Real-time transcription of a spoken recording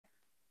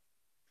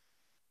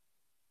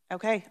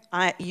Okay,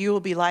 you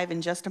will be live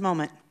in just a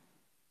moment.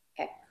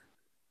 Okay.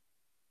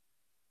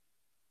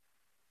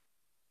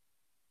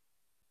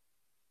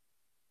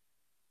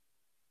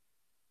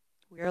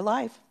 We are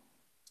live.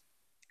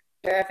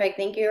 Terrific.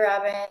 Thank you,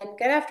 Robin.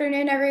 Good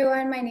afternoon,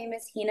 everyone. My name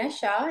is Hina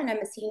Shah, and I'm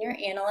a senior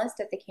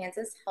analyst at the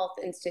Kansas Health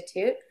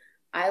Institute.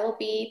 I will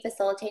be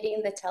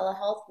facilitating the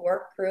telehealth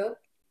work group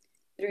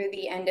through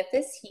the end of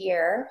this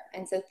year.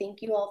 And so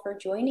thank you all for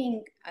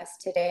joining us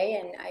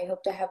today. And I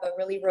hope to have a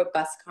really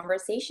robust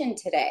conversation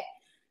today.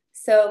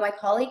 So my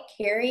colleague,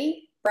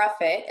 Carrie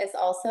Bruffett, is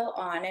also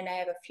on, and I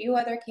have a few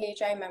other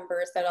KHI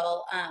members that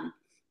I'll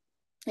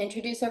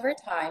introduce over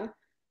time.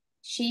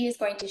 She is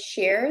going to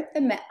share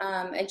the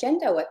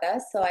agenda with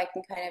us so I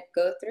can kind of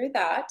go through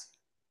that.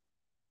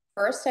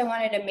 First, I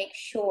wanted to make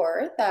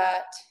sure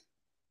that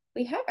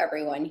we have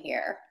everyone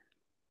here.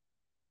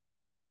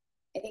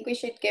 I think we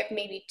should give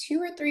maybe 2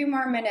 or 3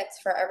 more minutes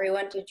for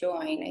everyone to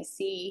join. I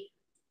see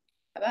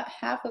about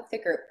half of the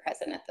group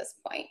present at this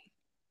point.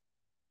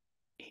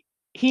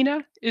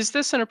 Hina, is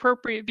this an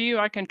appropriate view?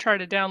 I can try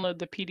to download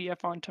the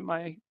PDF onto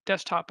my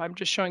desktop. I'm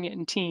just showing it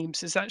in Teams.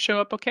 Does that show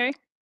up okay?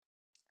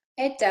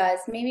 It does.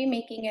 Maybe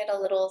making it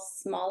a little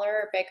smaller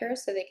or bigger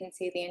so they can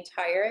see the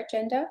entire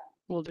agenda.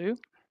 Will do.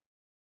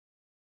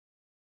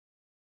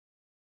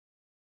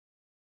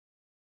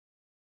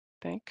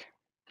 Think.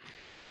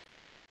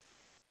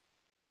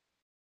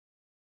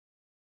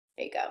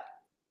 There you go.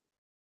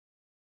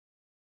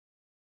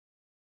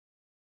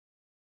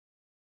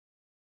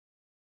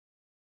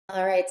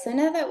 All right, so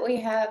now that we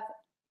have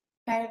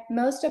kind of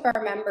most of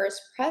our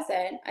members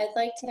present, I'd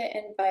like to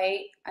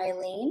invite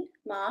Eileen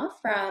Ma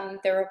from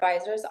the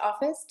Revisor's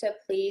Office to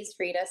please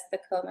read us the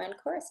coma and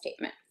core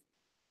statement.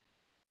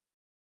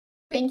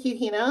 Thank you,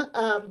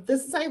 Hina.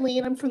 This is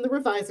Eileen. I'm from the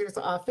Revisor's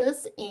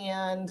Office,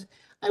 and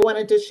I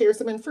wanted to share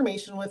some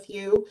information with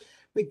you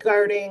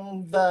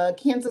regarding the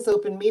Kansas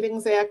Open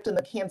Meetings Act and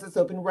the Kansas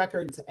Open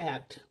Records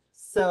Act.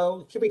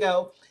 So here we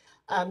go.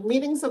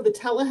 Meetings of the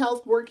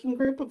Telehealth Working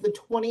Group of the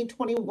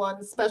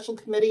 2021 Special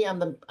Committee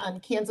on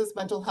Kansas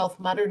Mental Health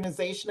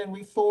Modernization and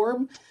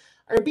Reform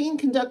are being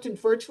conducted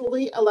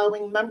virtually,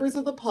 allowing members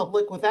of the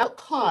public without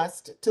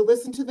cost to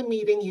listen to the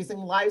meeting using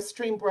live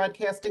stream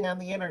broadcasting on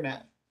the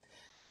internet.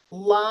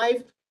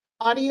 Live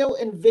audio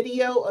and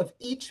video of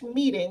each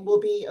meeting will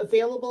be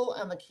available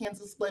on the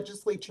Kansas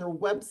Legislature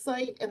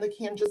website and the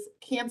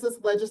Kansas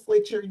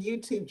Legislature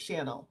YouTube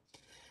channel.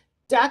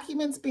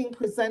 Documents being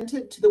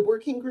presented to the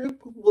working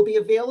group will be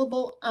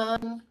available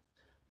on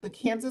the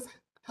Kansas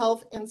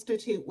Health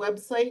Institute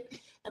website,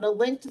 and a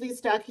link to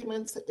these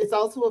documents is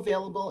also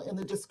available in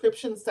the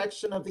description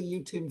section of the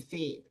YouTube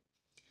feed.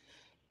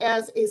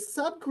 As a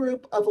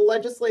subgroup of a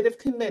legislative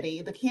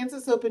committee, the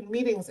Kansas Open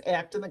Meetings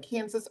Act and the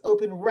Kansas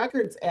Open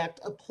Records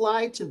Act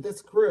apply to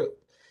this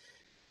group.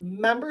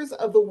 Members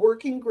of the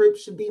working group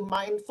should be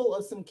mindful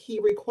of some key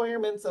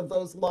requirements of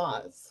those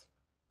laws.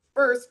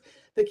 First,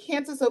 the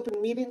Kansas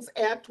Open Meetings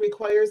Act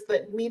requires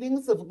that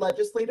meetings of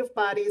legislative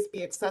bodies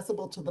be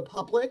accessible to the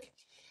public,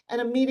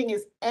 and a meeting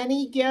is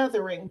any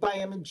gathering by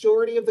a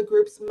majority of the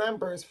group's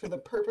members for the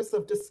purpose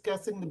of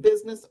discussing the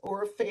business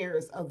or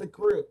affairs of the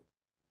group.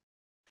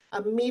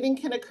 A meeting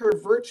can occur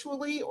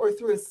virtually or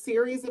through a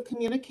series of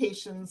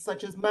communications,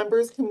 such as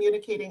members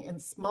communicating in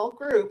small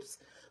groups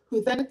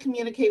who then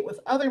communicate with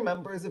other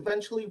members,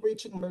 eventually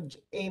reaching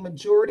a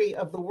majority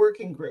of the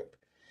working group.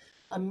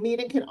 A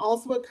meeting can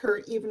also occur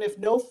even if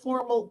no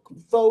formal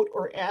vote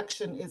or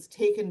action is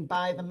taken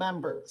by the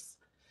members.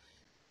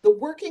 The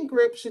working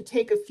group should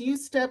take a few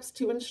steps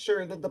to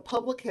ensure that the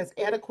public has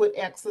adequate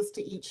access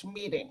to each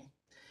meeting.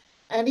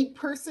 Any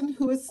person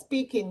who is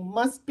speaking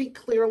must be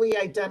clearly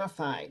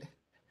identified.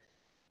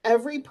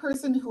 Every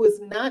person who is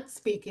not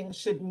speaking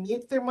should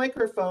mute their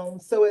microphone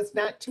so as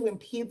not to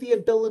impede the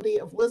ability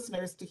of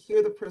listeners to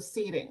hear the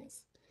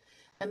proceedings.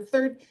 And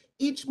third,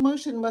 each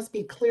motion must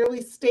be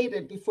clearly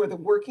stated before the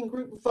working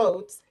group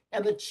votes,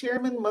 and the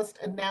chairman must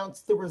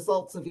announce the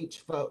results of each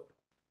vote.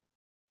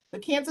 The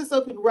Kansas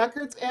Open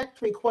Records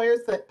Act requires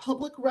that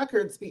public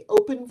records be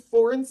open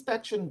for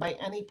inspection by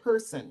any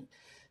person.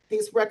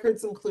 These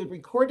records include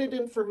recorded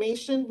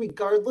information,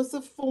 regardless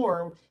of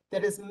form,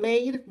 that is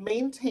made,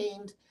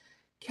 maintained,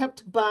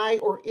 kept by,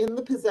 or in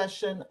the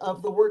possession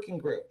of the working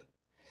group.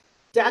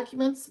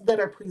 Documents that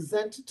are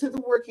presented to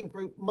the working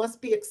group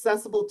must be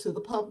accessible to the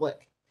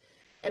public.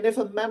 And if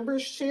a member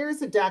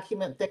shares a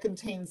document that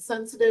contains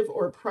sensitive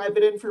or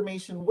private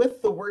information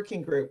with the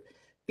working group,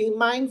 be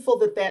mindful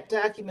that that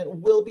document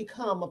will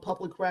become a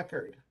public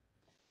record.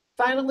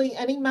 Finally,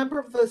 any member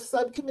of the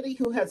subcommittee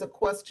who has a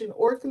question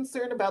or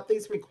concern about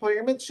these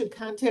requirements should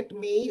contact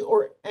me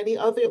or any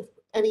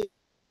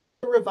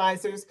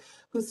revisors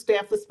who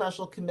staff the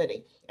special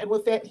committee. And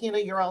with that, Hina,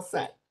 you're all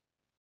set.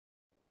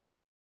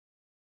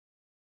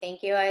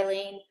 Thank you,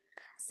 Eileen.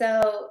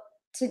 So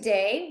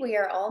today we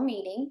are all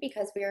meeting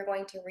because we are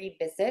going to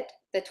revisit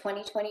the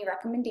 2020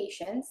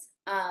 recommendations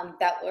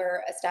that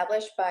were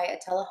established by a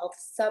telehealth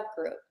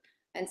subgroup.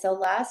 And so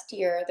last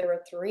year there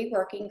were 3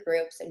 working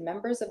groups, and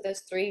members of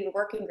those 3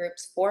 working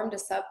groups formed a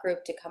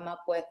subgroup to come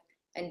up with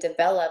and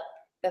develop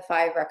the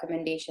 5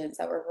 recommendations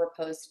that were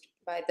proposed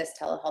by this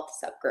telehealth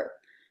subgroup.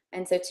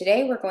 And so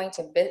today we're going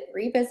to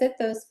revisit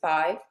those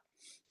 5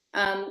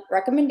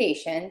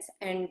 recommendations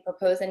and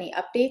propose any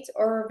updates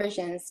or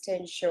revisions to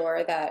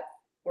ensure that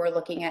we're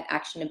looking at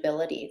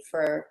actionability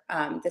for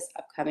this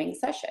upcoming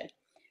session.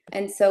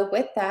 And so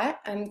with that,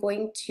 I'm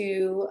going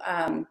to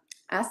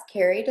ask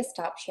Carrie to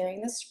stop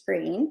sharing the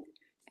screen,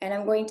 and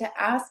I'm going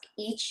to ask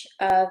each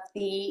of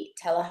the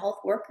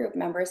telehealth work group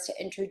members to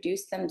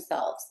introduce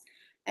themselves.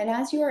 And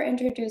as you are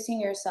introducing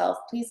yourself,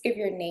 please give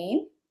your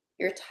name,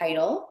 your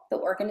title, the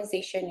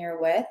organization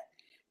you're with,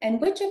 and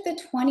which of the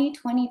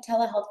 2020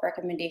 telehealth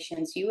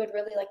recommendations you would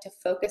really like to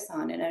focus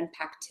on and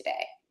unpack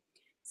today.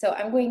 So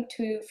I'm going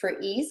to, for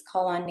ease,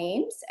 call on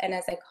names, and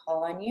as I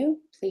call on you,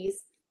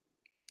 please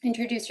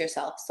introduce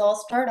yourself. So I'll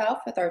start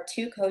off with our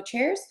 2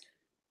 co-chairs.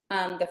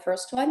 The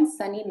first one,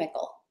 Sunny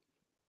Mickle.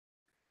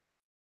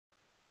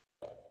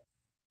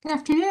 Good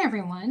afternoon,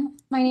 everyone.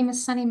 My name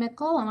is Sunny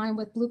Mickle, and I'm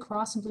with Blue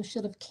Cross and Blue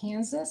Shield of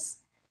Kansas.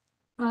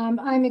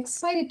 I'm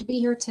excited to be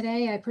here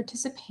today. I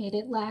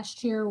participated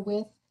last year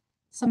with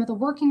some of the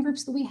working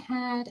groups that we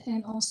had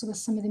and also with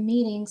some of the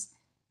meetings.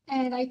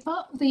 And I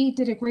thought they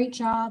did a great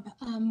job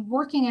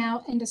working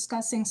out and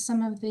discussing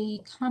some of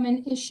the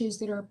common issues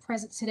that are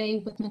present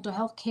today with mental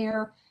health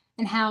care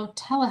and how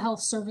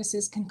telehealth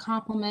services can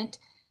complement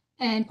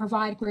and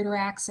provide greater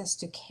access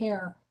to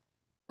care.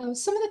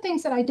 Some of the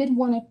things that I did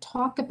want to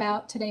talk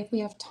about today, if we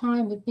have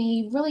time, would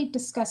be really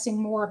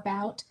discussing more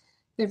about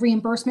the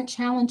reimbursement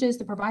challenges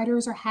the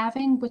providers are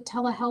having with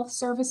telehealth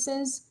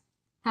services,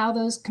 how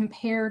those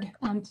compared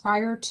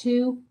prior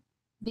to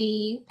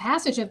the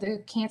passage of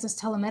the Kansas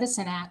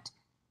Telemedicine Act,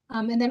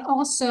 and then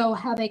also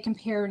how they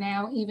compare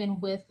now even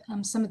with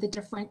some of the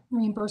different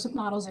reimbursement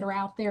models that are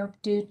out there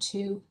due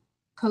to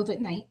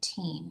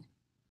COVID-19.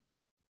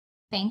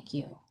 Thank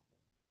you.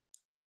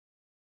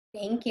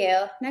 Thank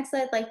you. Next,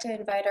 I'd like to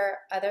invite our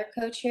other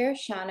co-chair,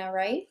 Shauna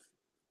Wright.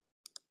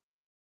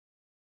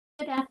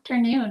 Good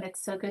afternoon.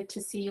 It's so good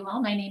to see you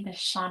all. My name is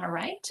Shauna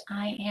Wright.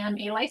 I am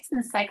a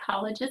licensed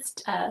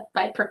psychologist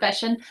by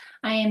profession.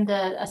 I am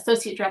the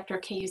Associate Director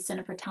of KU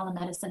Center for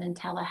Telemedicine and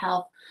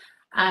Telehealth.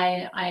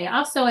 I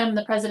also am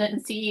the president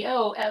and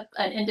CEO of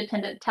an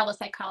independent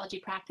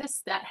telepsychology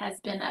practice that has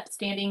been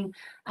upstanding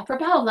for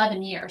about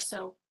 11 years.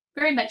 So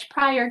very much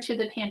prior to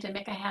the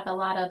pandemic, I have a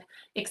lot of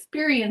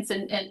experience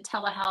in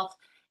telehealth.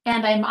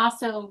 And I'm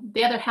also,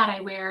 the other hat I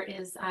wear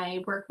is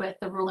I work with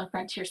the Rural and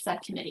Frontier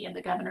Subcommittee and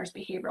the Governor's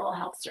Behavioral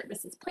Health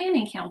Services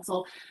Planning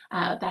Council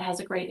that has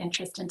a great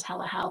interest in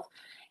telehealth.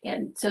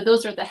 And so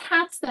those are the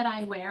hats that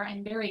I wear.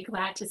 I'm very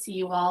glad to see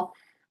you all.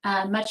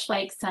 Much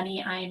like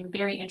Sunny, I'm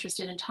very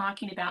interested in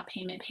talking about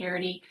payment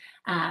parity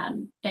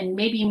and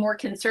maybe more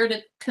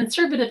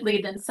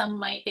conservatively than some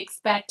might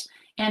expect.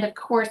 And of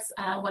course,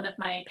 one of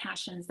my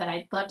passions that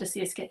I'd love to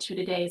see us get to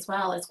today as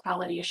well is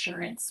quality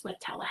assurance with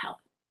telehealth.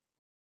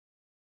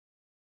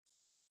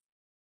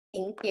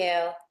 Thank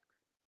you.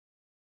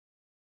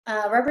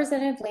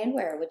 Representative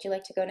Landwehr, would you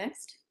like to go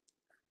next?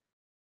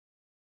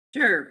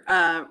 Sure.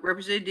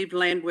 Representative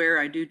Landwehr,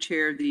 I do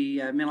chair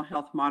the Mental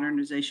Health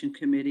Modernization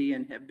Committee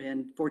and have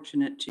been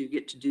fortunate to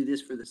get to do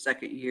this for the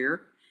 2nd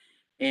year,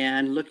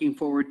 and looking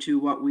forward to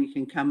what we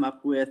can come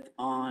up with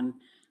on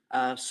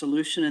a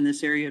solution in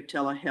this area of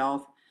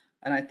telehealth.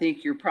 And I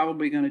think you're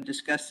probably going to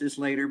discuss this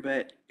later,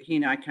 but he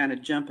and I kind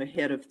of jump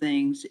ahead of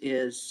things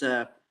is,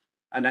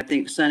 and I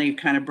think Sunny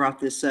kind of brought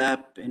this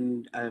up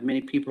and many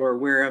people are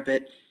aware of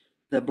it.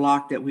 The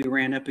block that we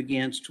ran up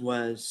against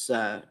was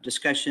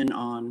discussion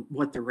on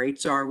what the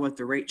rates are, what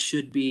the rates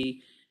should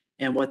be,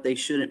 and what they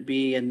shouldn't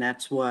be. And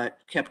that's what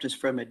kept us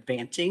from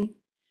advancing.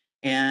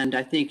 And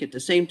I think at the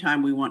same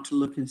time, we want to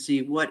look and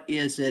see what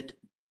is it,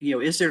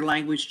 is there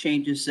language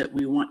changes that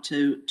we want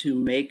to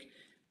make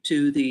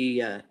to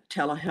the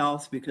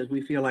telehealth, because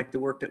we feel like the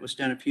work that was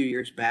done a few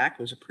years back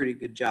was a pretty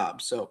good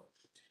job. So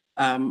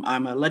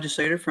I'm a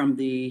legislator from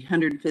the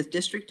 105th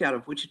District out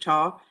of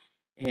Wichita,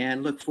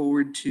 and look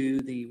forward to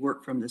the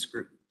work from this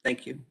group.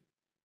 Thank you.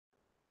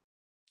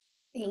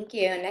 Thank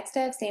you. Next,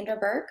 I have Sandra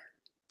Berg.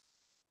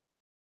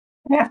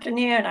 Good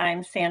afternoon.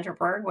 I'm Sandra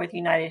Berg with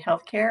United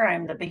Healthcare.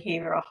 I'm the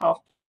Behavioral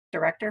Health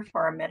Director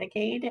for our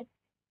Medicaid.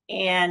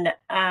 And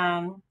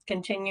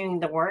continuing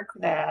the work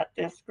that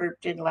this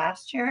group did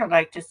last year, I'd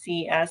like to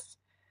see us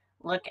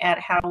look at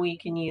how we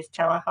can use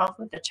telehealth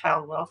with the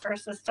child welfare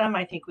system.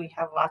 I think we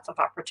have lots of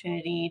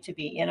opportunity to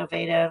be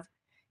innovative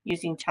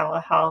using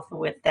telehealth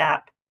with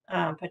that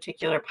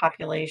particular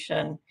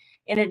population,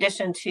 in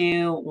addition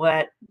to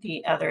what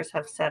the others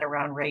have said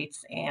around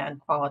rates and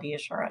quality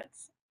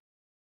assurance.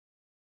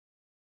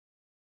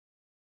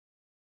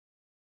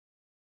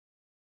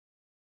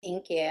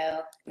 Thank you.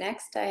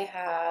 Next, I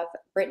have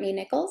Brittany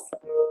Nichols.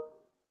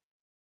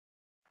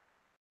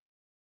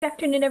 Good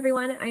afternoon,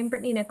 everyone. I'm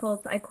Brittany Nichols.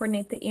 I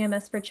coordinate the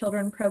EMS for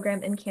Children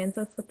program in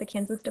Kansas with the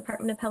Kansas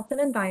Department of Health and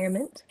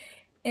Environment.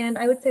 And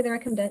I would say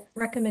the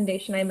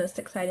recommendation I'm most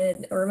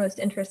excited or most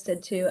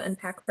interested to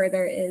unpack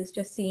further is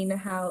just seeing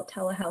how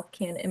telehealth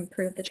can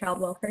improve the child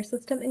welfare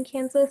system in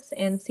Kansas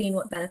and seeing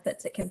what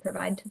benefits it can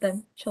provide to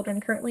the children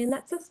currently in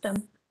that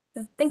system.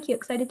 So thank you.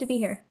 Excited to be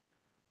here.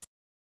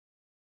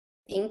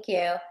 Thank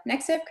you.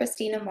 Next I have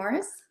Christina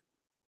Morris.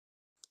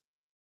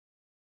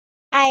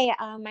 Hi,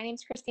 my name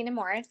is Christina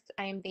Morris.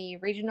 I am the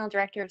Regional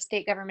Director of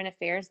State Government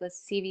Affairs with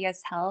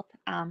CVS Health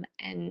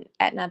and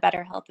Aetna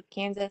Better Health of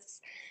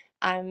Kansas.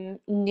 I'm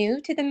new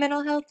to the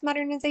Mental Health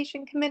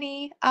Modernization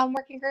Committee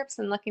working groups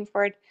and looking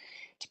forward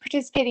to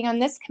participating on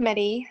this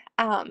committee.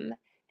 And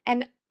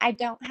I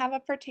don't have a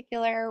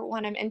particular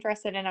one I'm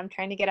interested in. I'm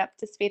trying to get up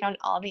to speed on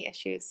all the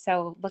issues.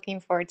 So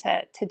looking forward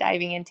to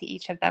diving into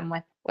each of them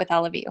with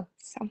all of you.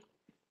 So.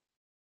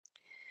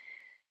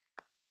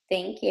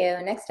 Thank you.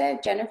 Next I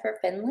have Jennifer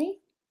Finley.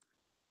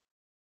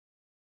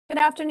 Good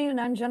afternoon.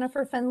 I'm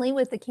Jennifer Finley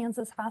with the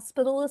Kansas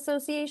Hospital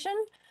Association.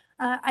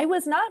 I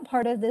was not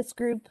part of this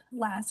group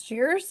last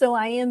year, so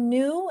I am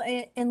new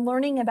in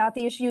learning about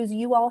the issues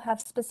you all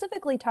have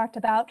specifically talked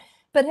about,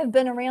 but have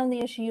been around the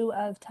issue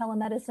of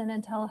telemedicine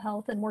and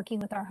telehealth and working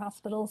with our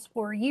hospitals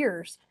for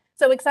years.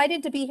 So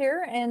excited to be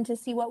here and to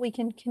see what we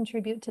can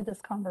contribute to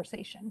this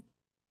conversation.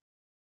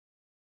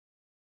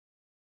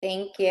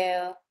 Thank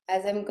you.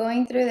 As I'm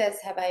going through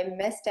this, have I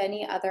missed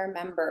any other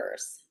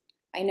members?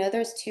 I know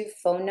there's 2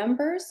 phone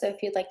numbers, so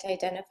if you'd like to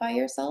identify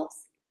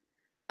yourselves.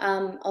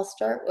 I'll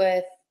starts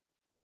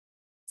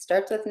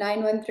with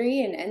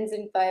 913 and ends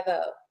in 50.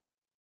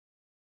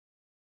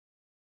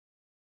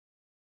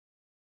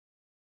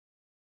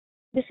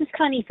 This is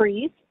Connie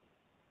Freeze.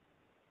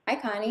 Hi,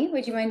 Connie.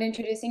 Would you mind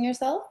introducing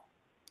yourself?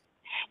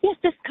 Yes,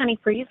 this is Connie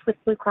Freeze with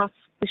Blue Cross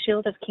Blue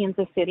Shield of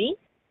Kansas City.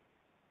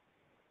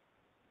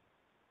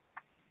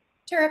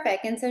 Terrific.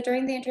 And so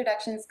during the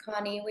introductions,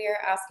 Connie, we are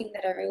asking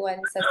that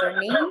everyone says their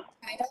name,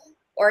 title,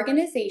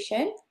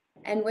 organization,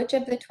 and which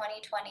of the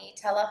 2020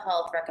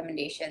 telehealth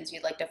recommendations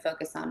you'd like to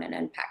focus on and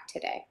unpack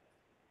today.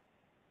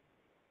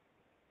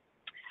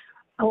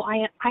 Oh,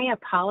 I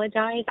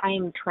apologize. I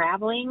am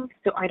traveling,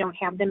 so I don't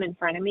have them in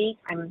front of me.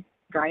 I'm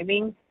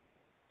driving.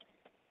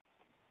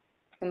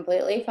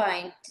 Completely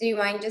fine. Do you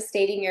mind just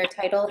stating your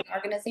title and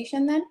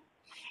organization then?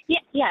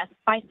 Yes,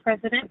 Vice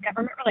President,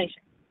 Government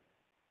Relations.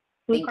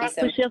 Blue Cross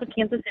Blue Shield of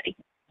Kansas City.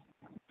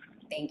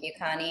 Thank you,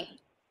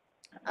 Connie.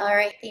 All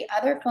right, the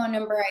other phone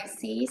number I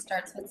see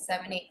starts with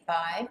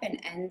 785 and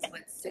ends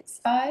with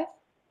 65.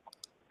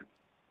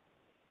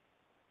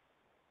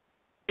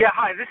 Yeah,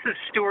 hi, this is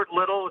Stuart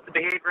Little with the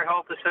Behavioral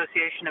Health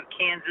Association of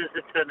Kansas.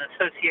 It's an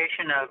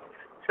association of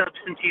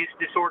substance use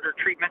disorder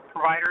treatment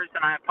providers,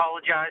 and I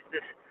apologize,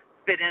 this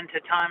fit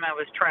into time I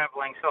was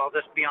traveling, so I'll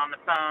just be on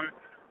the phone.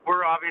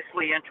 We're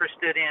obviously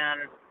interested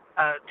in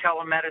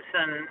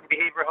telemedicine,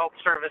 behavioral health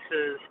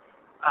services,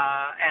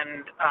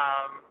 and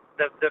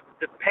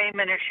the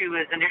payment issue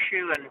is an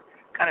issue, and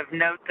kind of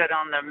note that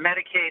on the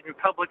Medicaid and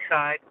public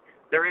side,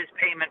 there is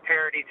payment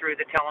parity through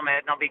the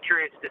telemed, and I'll be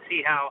curious to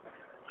see how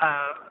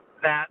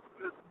that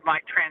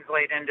might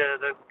translate into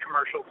the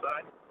commercial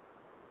side.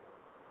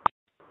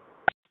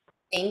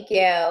 Thank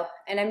you.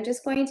 And I'm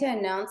just going to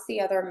announce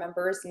the other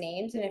members'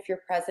 names, and if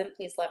you're present,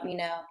 please let me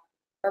know.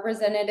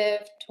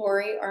 Representative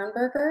Tori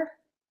Arnberger,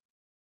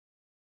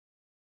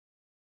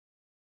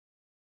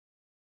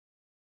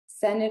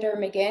 Senator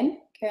McGinn,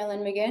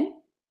 Carolyn McGinn,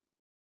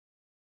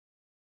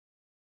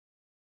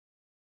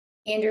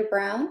 Andrew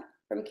Brown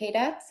from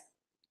KDAX,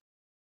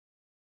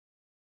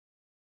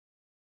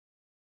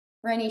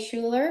 Rennie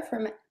Schuler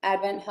from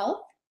Advent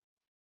Health,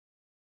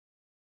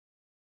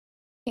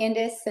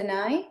 Candice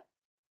Sinai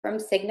from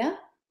Cigna,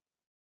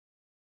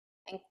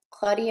 and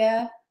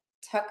Claudia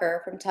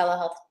Tucker from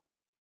Teledoc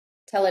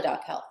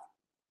Health.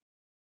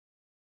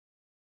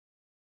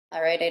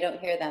 All right, I don't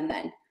hear them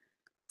then.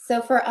 So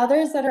for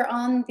others that are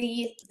on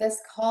this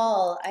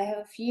call, I have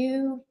a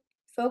few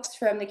folks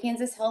from the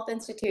Kansas Health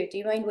Institute. Do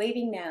you mind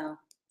waving now?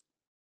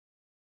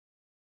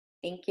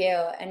 Thank you.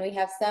 And we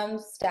have some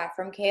staff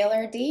from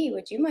KLRD.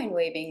 Would you mind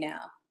waving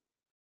now?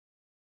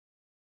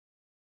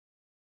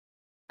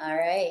 All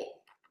right,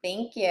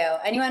 thank you.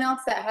 Anyone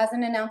else that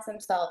hasn't announced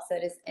themselves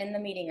that is in the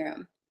meeting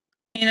room?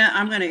 Tina,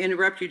 I'm going to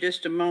interrupt you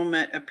just a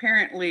moment.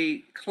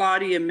 Apparently,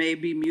 Claudia may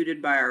be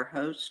muted by our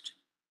host.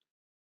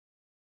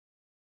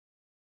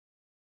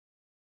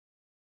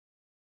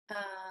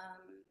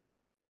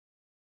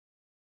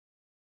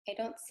 I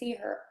don't see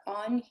her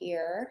on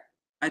here.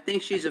 I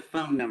think she's a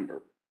phone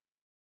number.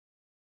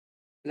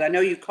 Because I know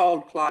you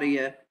called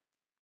Claudia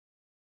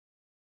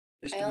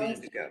just a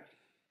minute ago.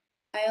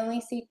 I only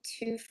see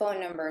 2 phone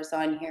numbers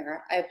on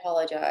here. I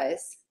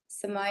apologize.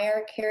 Samaya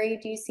or Carrie,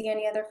 do you see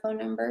any other phone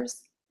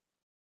numbers?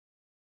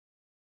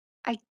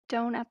 I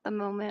don't at the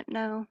moment,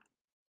 no.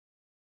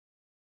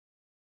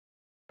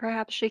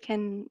 Perhaps she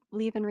can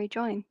leave and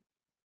rejoin.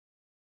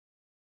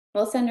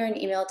 We'll send her an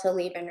email to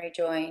leave and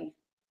rejoin.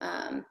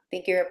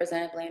 Thank you,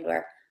 Representative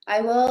Landwehr.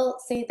 I will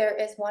say there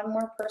is one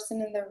more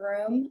person in the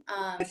room.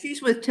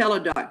 She's with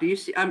Teledoc. Do you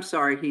see? I'm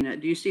sorry, Hina.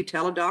 Do you see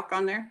Teledoc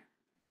on there?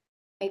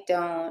 I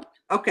don't.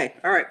 Okay,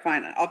 all right,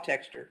 fine. I'll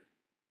text her.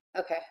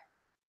 Okay.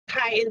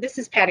 Hi, and this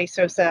is Patty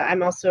Sosa.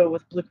 I'm also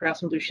with Blue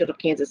Cross and Blue Shield of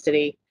Kansas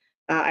City.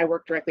 I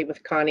work directly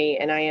with Connie,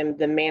 and I am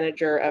the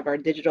manager of our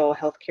digital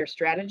healthcare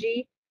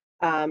strategy,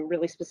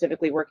 really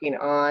specifically working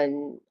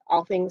on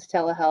all things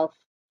telehealth,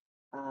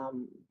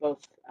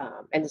 both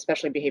and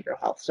especially behavioral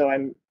health. So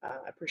I'm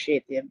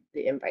appreciate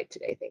the invite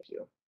today. Thank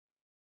you.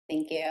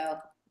 Thank you.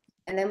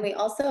 And then we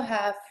also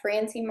have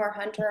Francie Moore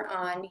Hunter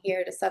on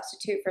here to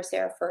substitute for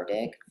Sarah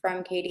Furtig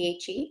from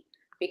KDHE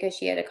because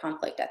she had a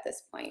conflict at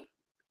this point.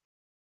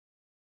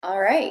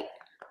 All right.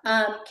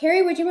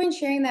 Carrie, would you mind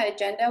sharing that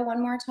agenda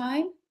one more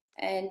time?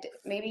 And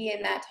maybe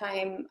in that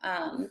time,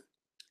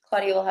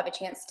 Claudia will have a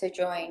chance to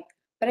join.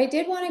 But I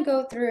did want to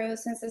go through,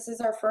 since this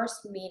is our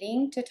first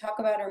meeting, to talk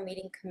about our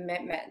meeting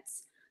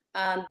commitments.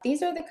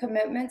 These are the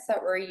commitments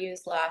that were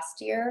used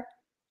last year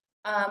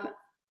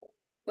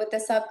with the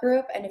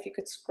subgroup. And if you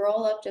could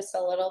scroll up just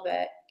a little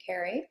bit,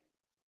 Carrie.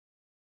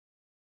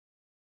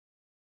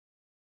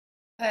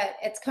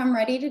 It's come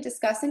ready to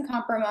discuss and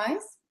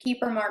compromise,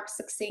 keep remarks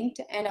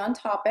succinct and on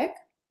topic.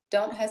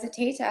 Don't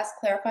hesitate to ask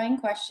clarifying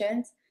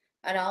questions,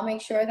 and I'll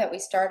make sure that we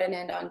start and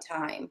end on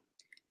time.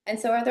 And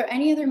so are there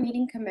any other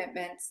meeting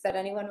commitments that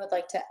anyone would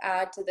like to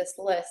add to this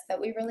list that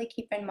we really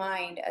keep in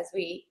mind as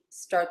we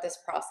start this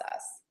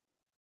process?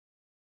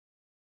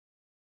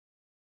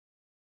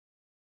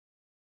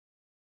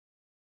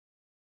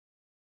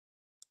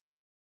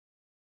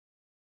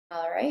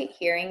 All right,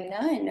 hearing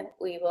none,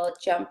 we will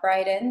jump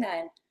right in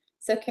then.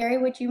 So Carrie,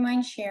 would you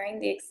mind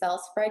sharing the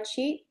Excel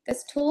spreadsheet?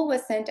 This tool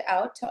was sent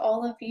out to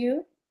all of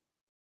you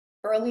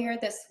earlier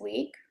this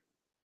week.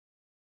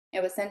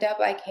 It was sent out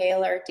by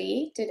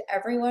KLRD. Did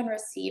everyone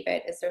receive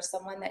it? Is there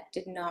someone that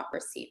did not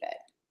receive it?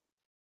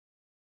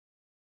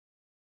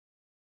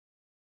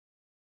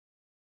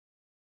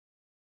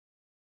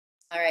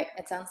 All right,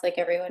 it sounds like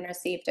everyone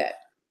received it.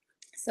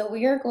 So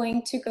we are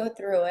going to go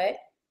through it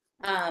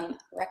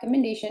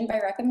recommendation by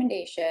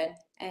recommendation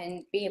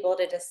and be able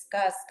to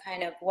discuss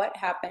kind of what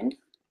happened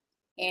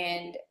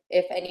and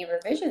if any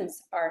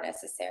revisions are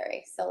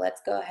necessary. So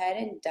let's go ahead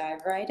and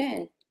dive right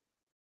in.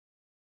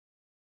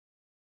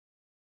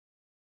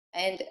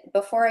 And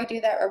before I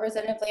do that,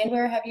 Representative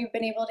Landwehr, have you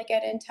been able to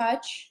get in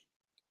touch?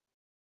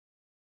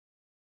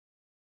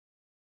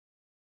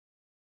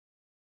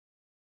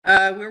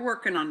 We're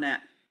working on that.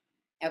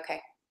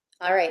 Okay.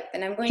 All right.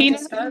 Then I'm going to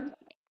start.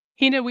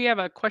 Hina, we have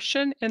a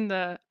question in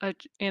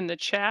the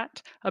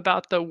chat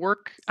about the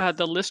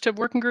list of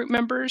working group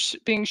members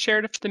being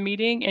shared after the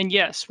meeting. And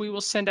yes, we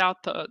will send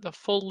out the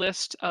full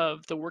list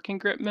of the working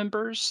group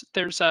members.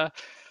 There's a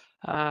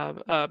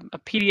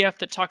PDF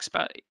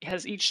that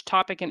has each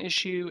topic and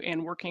issue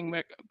and working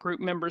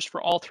group members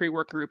for all 3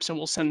 work groups, and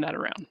we'll send that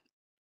around.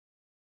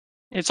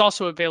 It's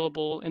also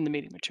available in the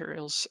meeting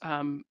materials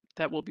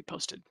that will be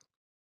posted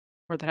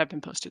or that have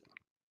been posted.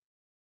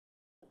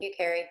 Thank you,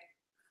 Carrie.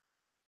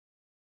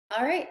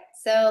 All right,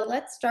 so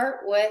let's start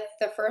with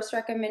the first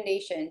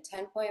recommendation,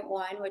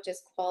 10.1, which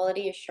is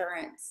quality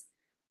assurance.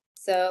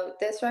 So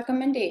this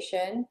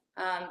recommendation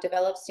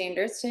develops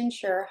standards to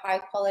ensure high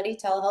quality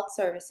telehealth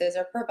services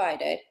are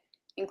provided,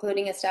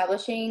 including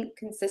establishing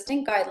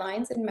consistent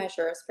guidelines and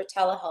measures for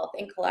telehealth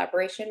in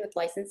collaboration with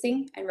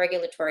licensing and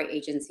regulatory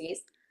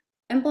agencies,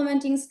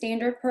 implementing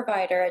standard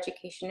provider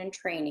education and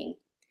training,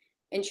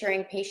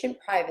 ensuring patient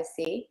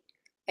privacy,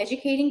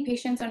 educating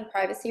patients on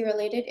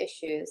privacy-related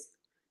issues,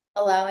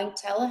 allowing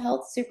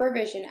telehealth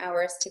supervision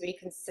hours to be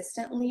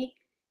consistently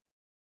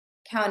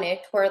counted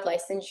toward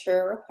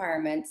licensure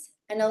requirements,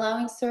 and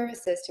allowing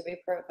services to be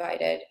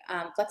provided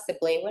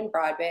flexibly when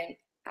broadband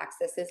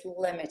access is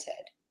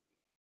limited.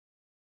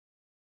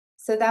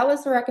 So that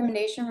was the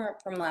recommendation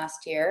from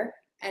last year.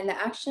 And the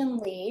action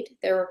lead,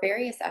 there were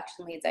various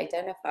action leads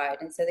identified.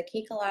 And so the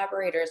key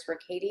collaborators were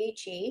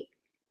KDHE,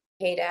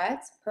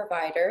 KDADS,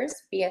 providers,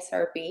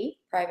 BSRB,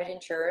 private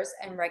insurers,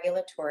 and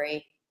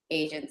regulatory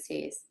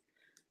agencies.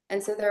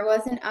 And so there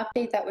was an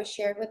update that was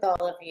shared with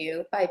all of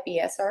you by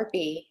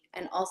BSRB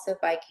and also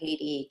by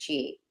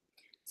KDHE.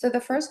 So the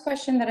first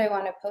question that I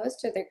want to pose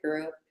to the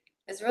group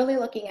is really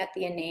looking at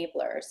the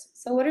enablers.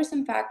 So what are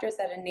some factors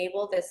that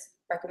enable this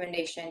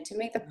recommendation to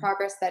make the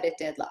progress that it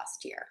did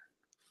last year?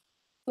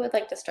 Who would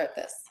like to start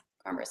this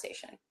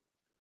conversation?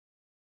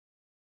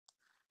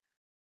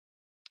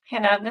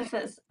 Hannah, this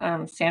is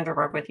Sandra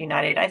Burke with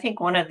United. I think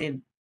one of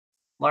the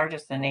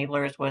largest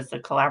enablers was the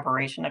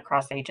collaboration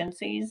across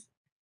agencies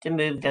to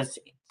move this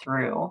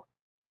through,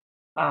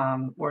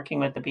 working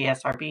with the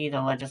BSRB, the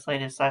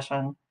legislative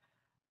session,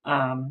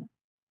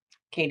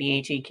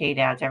 KDHE,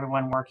 KDADS,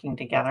 everyone working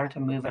together to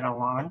move it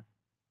along.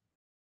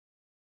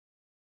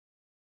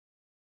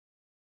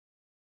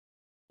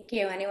 Thank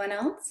you. Anyone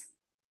else?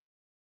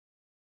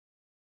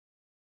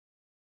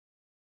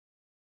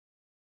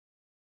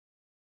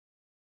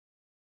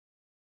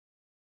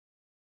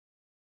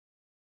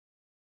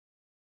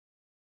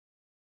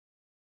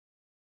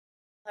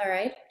 All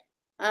right.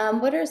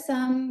 What are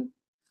some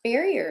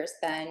barriers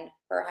then,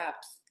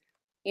 perhaps?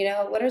 You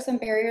know, what are some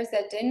barriers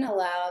that didn't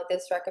allow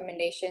this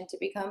recommendation to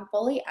become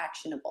fully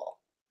actionable?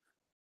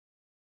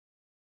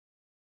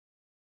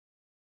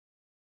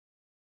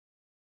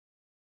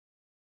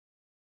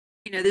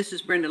 This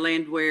is Brenda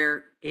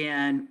Landwehr,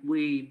 and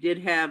we did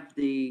have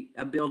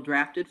a bill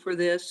drafted for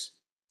this,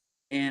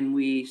 and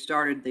we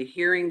started the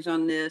hearings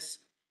on this,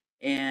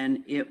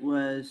 and it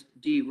was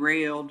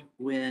derailed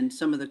when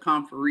some of the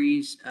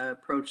conferees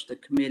approached the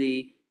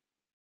committee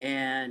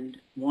and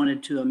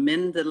wanted to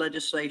amend the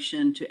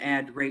legislation to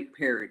add rate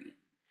parity.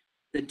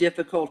 The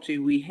difficulty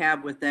we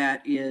have with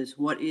that is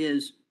what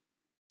is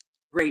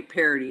rate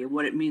parity, and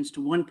what it means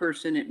to one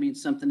person, it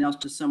means something else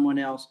to someone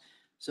else.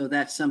 So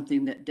that's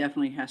something that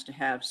definitely has to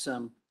have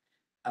some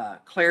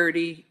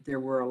clarity.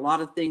 There were a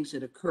lot of things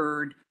that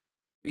occurred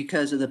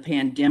because of the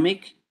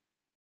pandemic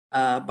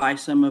by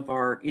some of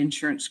our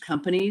insurance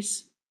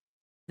companies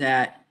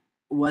that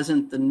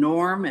wasn't the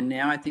norm. And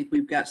now I think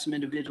we've got some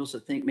individuals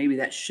that think maybe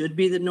that should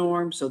be the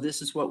norm. So this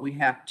is what we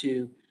have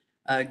to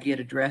get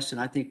addressed.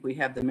 And I think we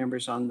have the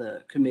members on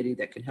the committee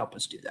that can help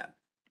us do that.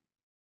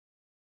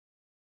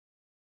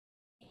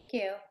 Thank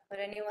you. Would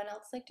anyone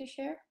else like to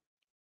share?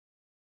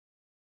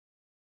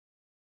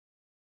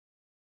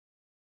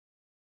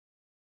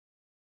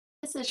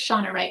 This is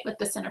Shauna Wright with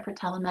the Center for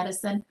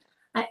Telemedicine.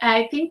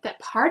 I think that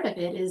part of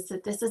it is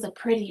that this is a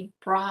pretty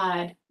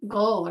broad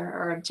goal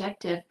or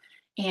objective.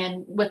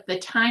 And with the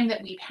time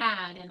that we've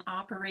had in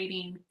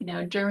operating,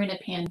 during a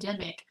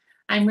pandemic,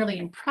 I'm really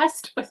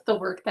impressed with the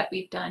work that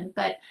we've done.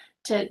 But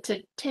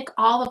to tick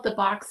all of the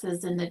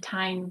boxes in the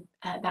time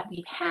that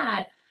we've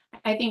had,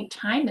 I think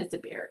time is a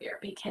barrier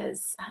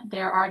because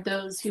there are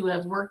those who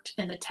have worked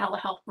in the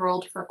telehealth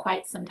world for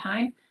quite some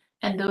time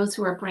and those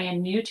who are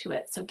brand new to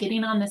it. So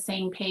getting on the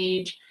same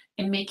page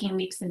and making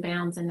leaps and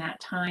bounds in that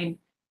time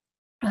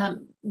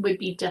would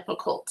be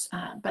difficult.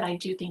 But I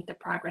do think the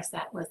progress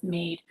that was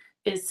made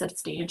is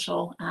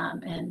substantial,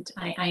 and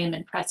I am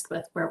impressed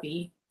with where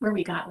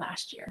we got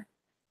last year.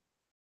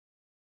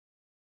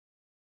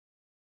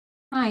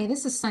 Hi,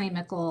 this is Sunny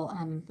Mickle,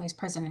 Vice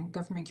President of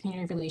Government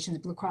Community Relations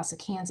at Blue Cross of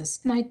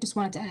Kansas. And I just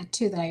wanted to add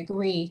too that I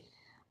agree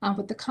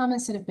with the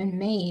comments that have been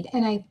made.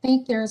 And I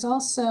think there's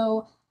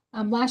also,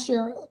 last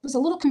year was a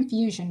little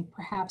confusion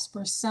perhaps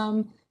for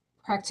some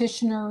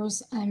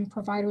practitioners and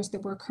providers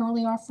that were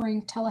currently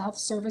offering telehealth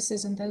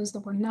services and those that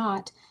were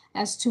not,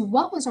 as to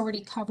what was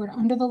already covered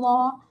under the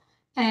law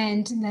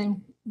and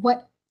then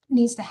what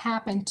needs to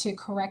happen to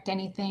correct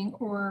anything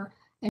or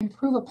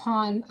improve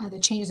upon the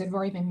changes that have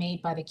already been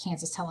made by the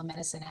Kansas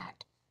Telemedicine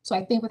Act. So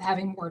I think with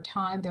having more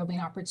time, there'll be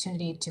an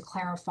opportunity to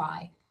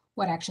clarify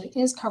what actually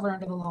is covered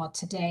under the law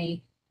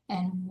today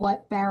and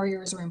what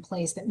barriers are in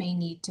place that may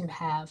need to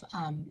have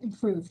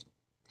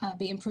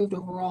be improved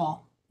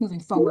overall moving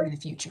forward in the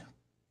future.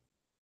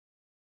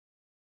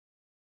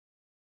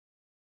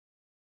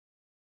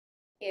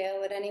 Yeah,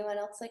 would anyone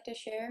else like to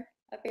share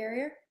a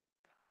barrier?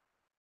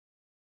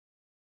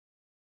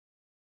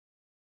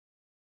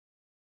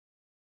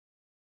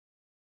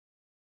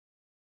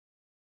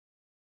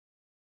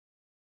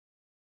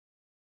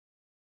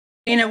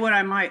 What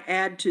I might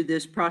add to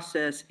this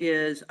process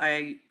is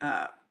I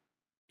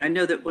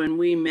know that when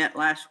we met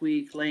last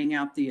week laying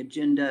out the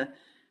agenda,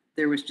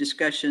 there was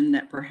discussion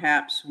that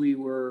perhaps we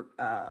were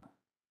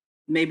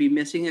maybe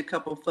missing a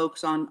couple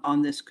folks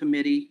on this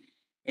committee.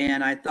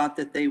 And I thought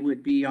that they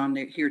would be on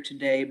here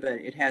today, but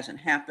it hasn't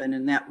happened.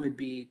 And that would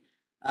be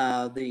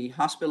the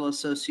Hospital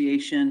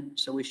Association.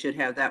 So we should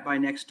have that by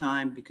next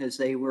time because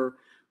they were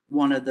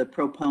one of the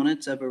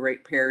proponents of a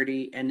rate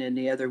parity. And then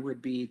the other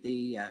would be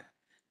the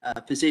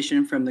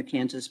physician from the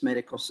Kansas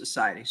Medical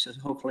Society. So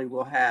hopefully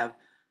we'll have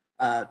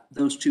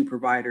those two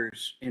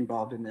providers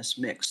involved in this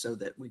mix so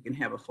that we can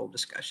have a full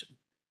discussion.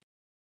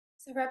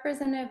 So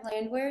Representative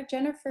Landwehr,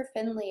 Jennifer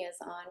Finley is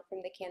on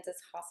from the Kansas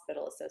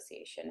Hospital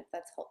Association, if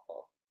that's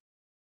helpful.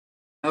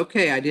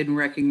 Okay, I didn't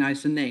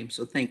recognize the name,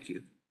 so thank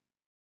you.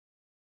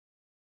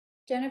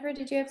 Jennifer,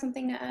 did you have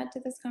something to add to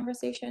this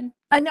conversation?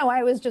 No,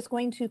 I was just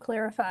going to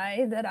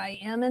clarify that I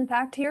am in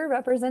fact here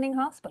representing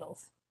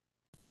hospitals.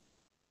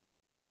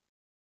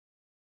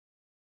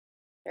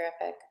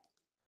 Terrific.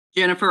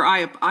 Jennifer,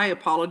 I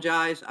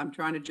apologize. I'm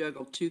trying to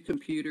juggle two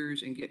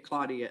computers and get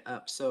Claudia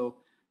up, so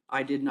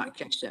I did not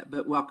catch that,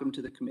 but welcome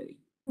to the committee.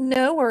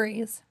 No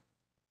worries.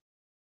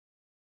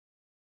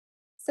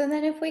 So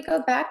then if we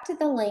go back to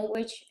the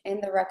language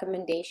in the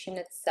recommendation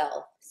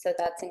itself, so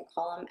that's in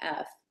column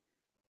F,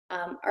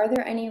 are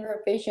there any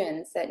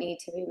revisions that need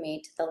to be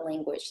made to the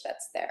language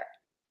that's there?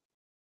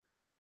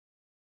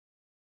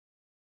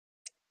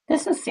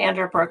 This is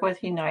Sandra Burke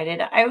with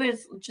United. I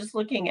was just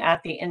looking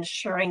at the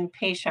ensuring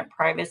patient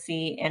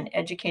privacy and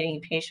educating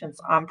patients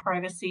on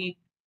privacy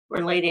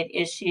related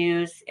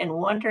issues and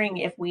wondering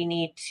if we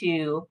need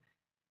to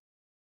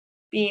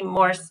be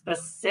more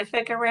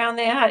specific around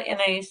that.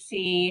 And I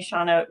see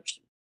Shauna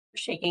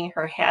shaking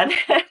her head.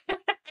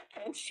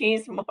 And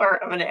she's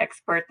more of an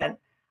expert than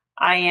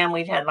I am.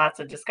 We've had lots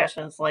of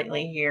discussions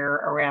lately here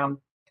around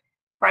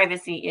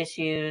privacy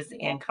issues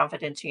and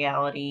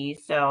confidentiality.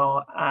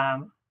 So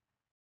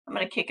I'm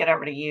going to kick it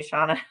over to you,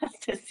 Shauna,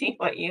 to see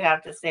what you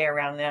have to say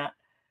around that.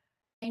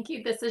 Thank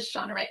you. This is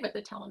Shauna Wright with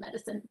the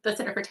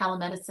Center for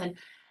Telemedicine.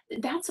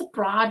 that's a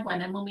broad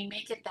one. And when we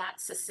make it that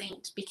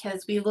succinct,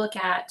 because we look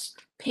at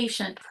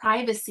patient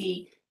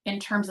privacy in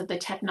terms of the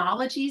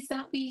technologies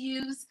that we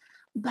use,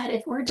 but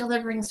if we're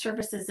delivering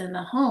services in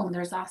the home,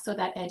 there's also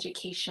that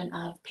education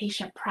of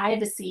patient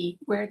privacy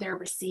where they're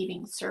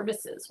receiving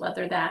services,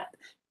 whether that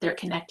they're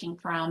connecting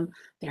from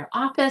their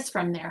office,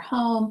 from their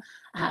home,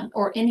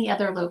 or any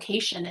other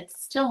location.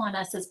 It's still on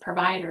us as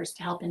providers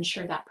to help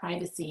ensure that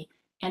privacy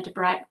and to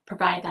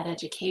provide that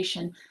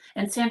education.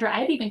 And Sandra,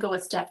 I'd even go a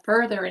step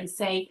further and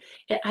say,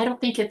 I don't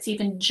think it's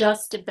even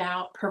just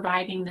about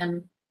providing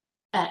them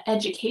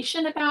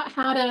education about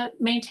how to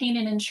maintain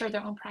and ensure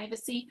their own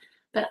privacy,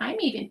 but I'm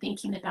even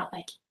thinking about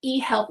like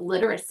e-health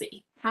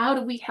literacy. How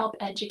do we help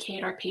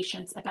educate our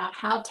patients about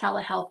how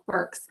telehealth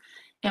works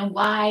and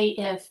why,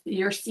 if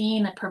you're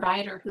seeing a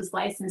provider who's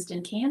licensed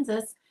in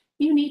Kansas,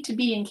 you need to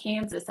be in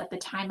Kansas at the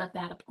time of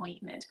that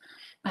appointment.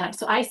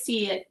 So I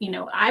see it,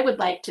 I would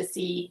like to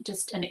see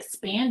just an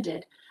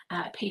expanded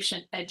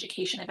patient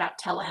education about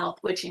telehealth,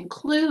 which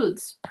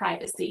includes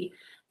privacy.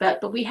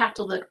 But we have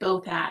to look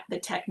both at the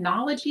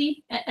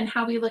technology and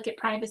how we look at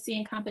privacy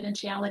and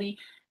confidentiality,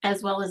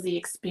 as well as the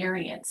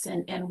experience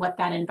and what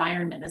that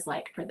environment is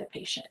like for the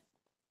patient.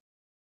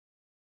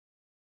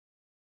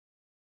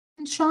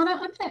 And Shauna, I'm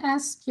going to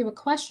ask you a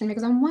question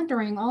because I'm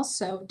wondering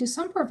also, do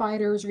some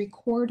providers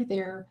record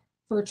their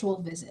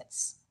virtual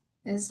visits?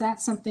 Is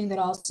that something that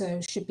also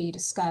should be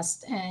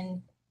discussed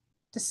and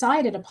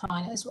decided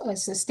upon as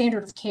a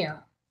standard of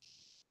care?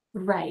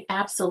 Right,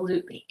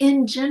 absolutely.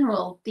 In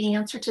general, the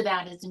answer to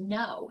that is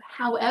no.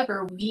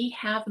 However, we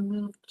have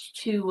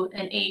moved to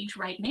an age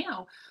right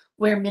now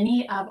where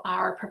many of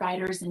our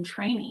providers in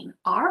training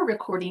are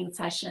recording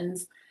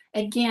sessions.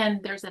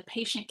 Again, there's a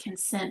patient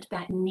consent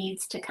that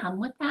needs to come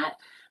with that.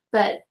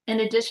 But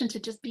in addition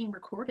to just being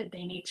recorded,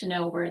 they need to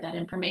know where that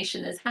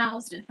information is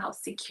housed and how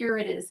secure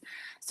it is.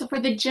 So for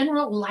the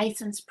general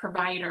licensed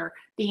provider,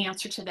 the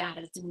answer to that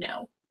is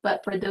no.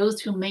 But for those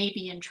who may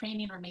be in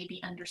training or may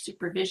be under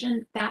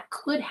supervision, that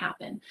could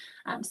happen.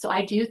 So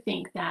I do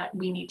think that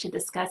we need to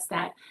discuss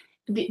that.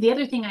 The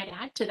other thing I'd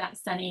add to that,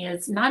 Sunny,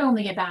 is not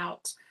only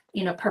about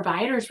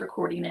providers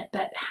recording it,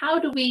 but how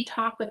do we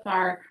talk with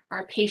our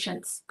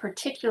patients,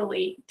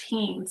 particularly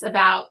teens,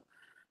 about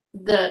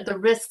the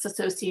risks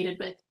associated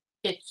with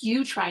if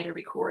you try to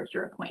record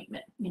your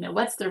appointment?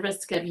 What's the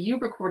risk of you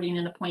recording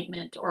an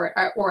appointment or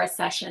a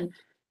session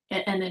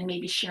and then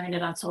maybe sharing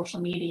it on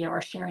social media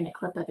or sharing a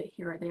clip of it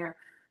here or there?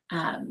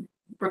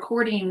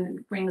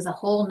 Recording brings a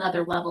whole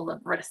nother level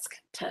of risk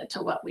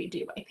to what we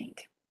do, I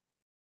think,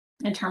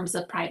 in terms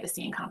of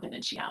privacy and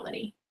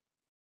confidentiality.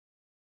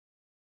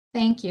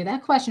 Thank you.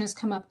 That question has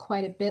come up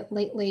quite a bit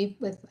lately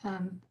with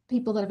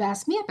people that have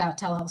asked me about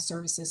telehealth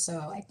services.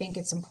 So I think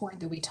it's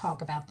important that we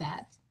talk about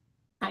that.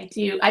 I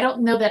do. I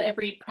don't know that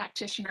every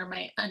practitioner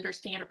might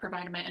understand or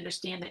provider might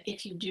understand that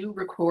if you do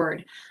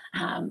record,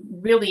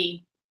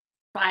 really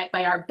by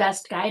our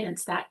best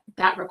guidance,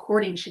 that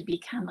recording should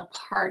become a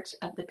part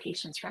of the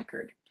patient's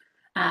record.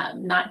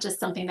 Not just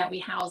something that we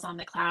house on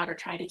the cloud or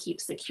try to keep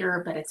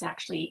secure, but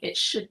it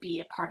should be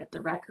a part of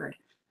the record.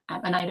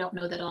 And I don't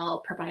know that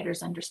all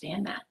providers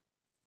understand that.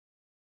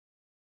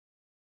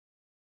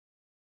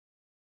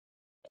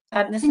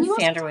 This is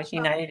Sandra with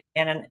United,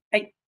 and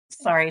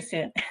sorry,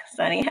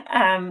 Sunny.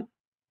 And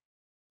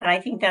I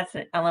think that's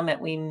an element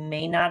we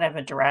may not have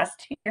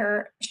addressed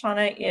here,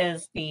 Shauna,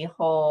 is the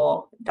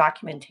whole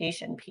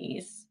documentation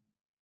piece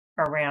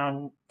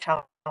around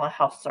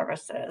telehealth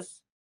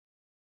services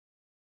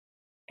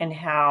and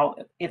how,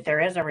 if there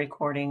is a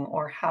recording,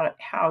 or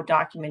how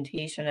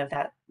documentation of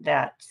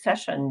that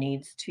session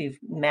needs to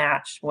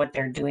match what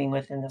they're doing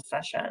within the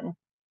session.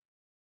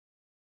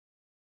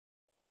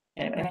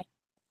 Anyway. Right.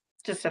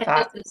 Just a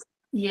thought.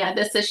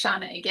 This is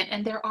Shauna again.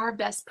 And there are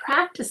best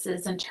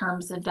practices in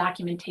terms of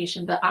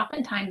documentation, but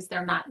oftentimes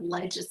they're not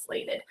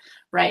legislated,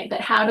 right? But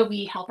how do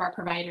we help our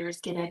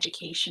providers get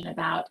education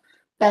about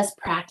best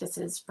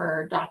practices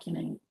for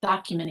documenting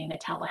a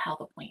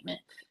telehealth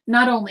appointment?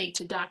 Not only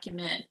to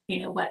document,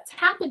 what's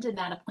happened in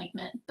that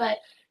appointment, but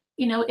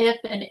if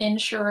an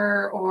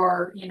insurer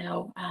or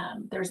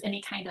there's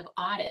any kind of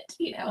audit,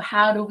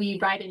 how do we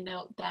write a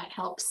note that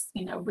helps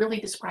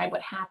really describe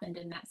what happened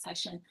in that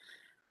session?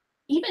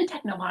 Even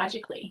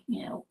technologically,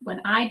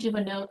 when I do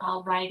a note,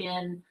 I'll write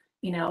in,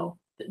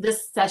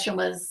 this session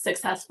was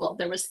successful.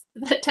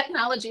 The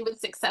technology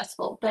was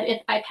successful, but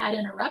if I've had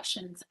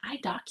interruptions, I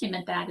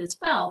document that as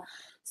well,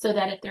 so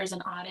that if there's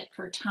an audit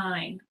for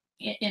time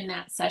in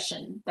that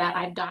session, that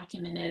I've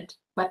documented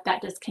what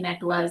that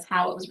disconnect was,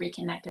 how it was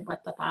reconnected,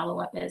 what the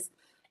follow-up is.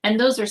 And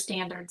those are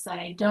standards that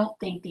I don't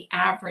think the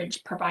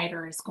average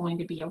provider is going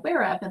to be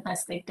aware of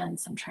unless they've done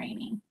some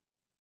training.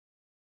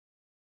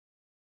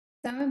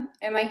 So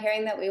am I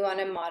hearing that we want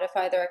to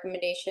modify the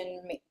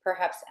recommendation,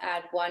 perhaps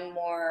add one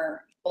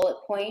more bullet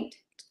point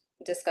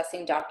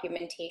discussing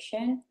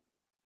documentation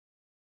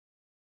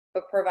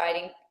for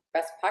providing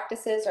best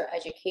practices or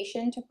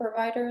education to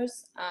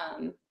providers? How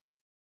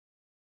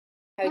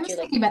would you like?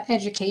 Thinking about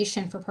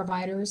education for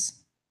providers.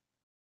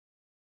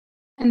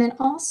 And then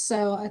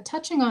also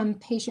touching on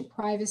patient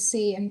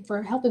privacy and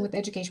for helping with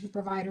education with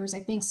providers, I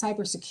think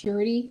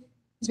cybersecurity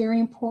is very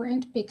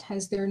important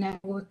because they're now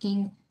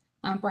working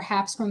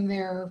perhaps from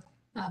their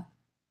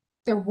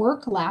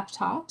work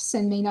laptops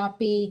and may not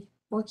be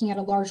working at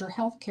a larger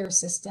healthcare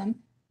system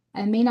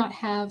and may not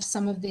have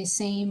some of the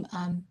same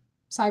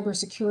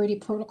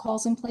cybersecurity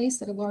protocols in place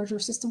that a larger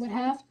system would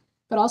have.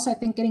 But also, I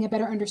think getting a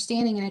better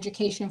understanding and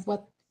education of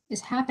what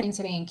is happening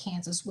today in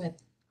Kansas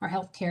with our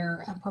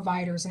healthcare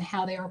providers and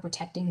how they are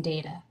protecting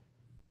data.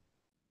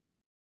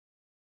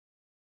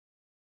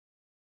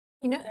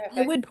 You know,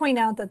 I would point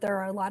out that there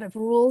are a lot of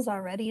rules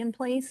already in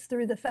place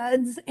through the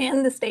feds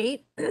and the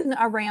state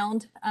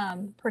around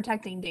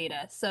protecting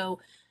data. So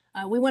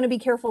we want to be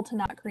careful to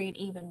not create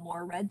even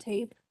more red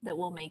tape that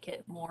will make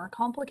it more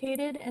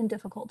complicated and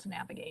difficult to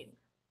navigate.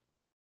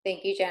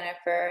 Thank you,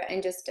 Jennifer.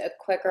 And just a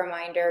quick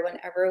reminder,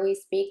 whenever we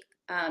speak,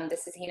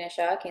 this is Hina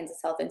Shah, Kansas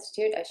Health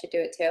Institute. I should do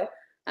it too.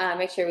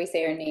 Make sure we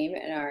say our name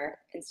and our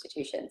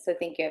institution. So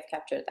thank you, I've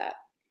captured that.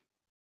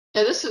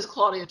 Yeah, this is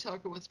Claudia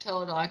Tucker with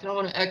Teledoc, and I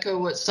want to echo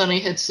what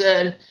Sunny had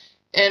said.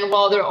 And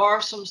while there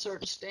are some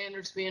certain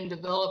standards being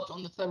developed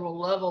on the federal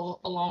level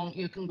along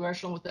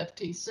congressional with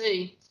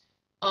FTC,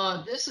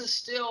 this is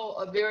still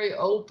a very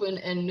open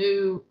and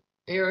new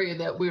area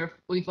that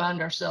we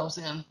find ourselves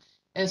in.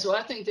 And so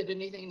I think that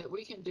anything that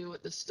we can do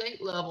at the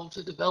state level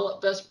to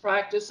develop best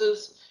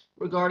practices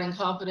regarding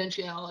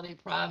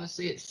confidentiality,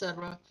 privacy,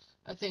 etc.,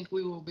 I think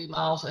we will be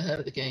miles ahead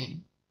of the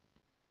game.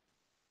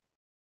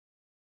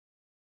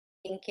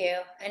 Thank you.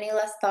 Any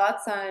last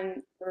thoughts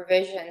on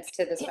revisions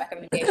to this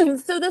recommendation?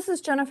 So this is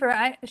Jennifer.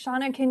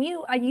 Shauna, can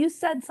you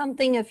said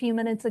something a few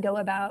minutes ago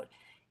about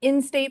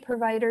in-state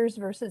providers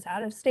versus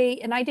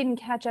out-of-state, and I didn't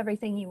catch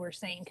everything you were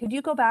saying. Could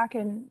you go back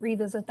and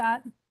revisit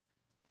that?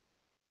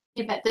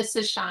 You bet. This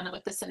is Shauna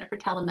with the Center for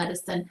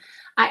Telemedicine.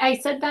 I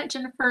said that,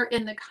 Jennifer,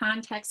 in the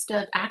context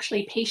of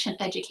actually patient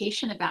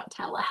education about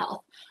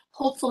telehealth.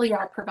 Hopefully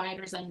our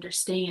providers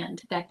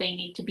understand that they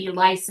need to be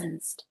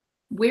licensed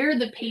where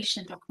the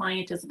patient or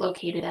client is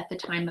located at the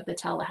time of the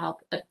telehealth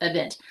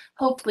event.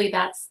 Hopefully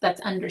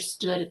that's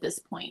understood at this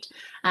point.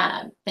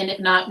 And if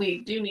not, we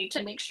do need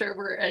to make sure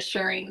we're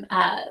assuring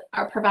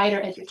our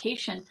provider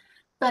education.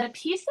 But a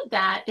piece of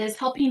that is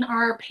helping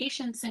our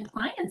patients and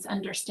clients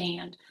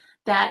understand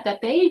that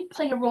they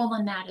play a role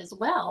in that as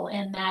well.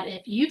 And that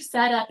if you've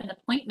set up an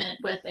appointment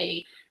with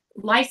a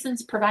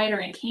licensed provider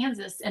in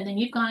Kansas, and then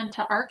you've gone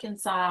to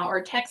Arkansas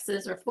or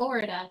Texas or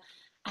Florida,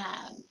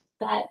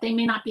 that they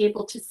may not be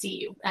able to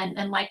see you,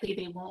 and likely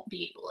they won't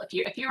be able.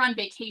 If you're on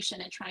vacation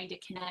and trying to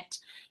connect,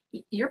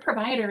 your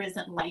provider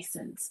isn't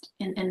licensed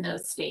in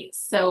those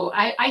states. So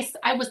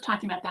I was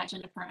talking about that,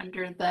 Jennifer,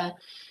 under the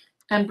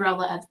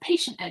umbrella of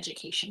patient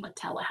education with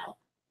telehealth.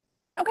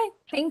 Okay,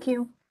 thank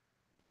you.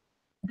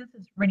 This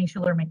is Rennie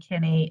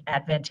Schuler-McKinney,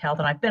 Advent Health,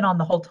 and I've been on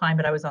the whole time,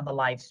 but I was on the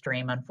live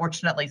stream,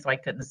 unfortunately, so I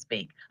couldn't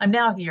speak. I'm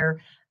now here,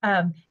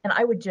 and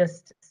I would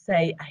just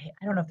say,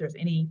 I don't know if there's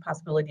any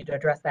possibility to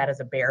address that as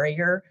a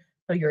barrier.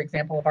 So your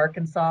example of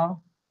Arkansas,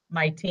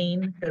 my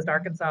teen goes to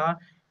Arkansas,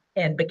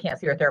 but can't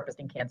see her therapist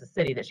in Kansas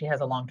City that she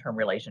has a long-term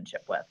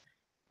relationship with.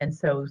 And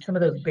so some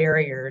of those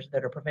barriers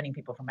that are preventing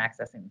people from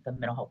accessing the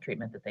mental health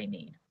treatment that they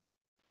need.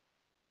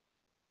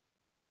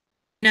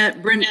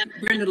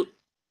 Brenda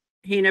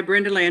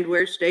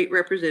Landwehr, State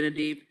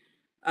Representative.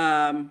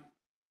 I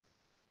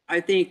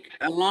think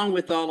along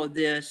with all of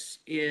this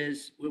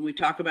is when we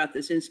talk about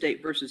this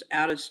in-state versus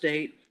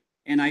out-of-state,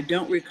 and I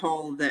don't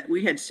recall that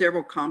we had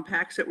several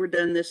compacts that were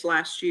done this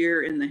last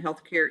year in the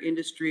healthcare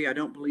industry. I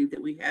don't believe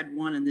that we had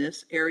one in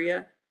this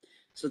area.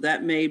 So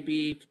that may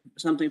be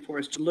something for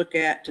us to look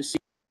at to see.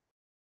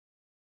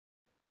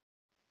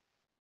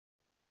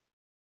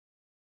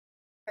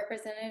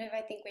 Representative, I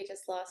think we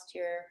just lost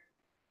your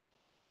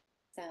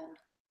sound.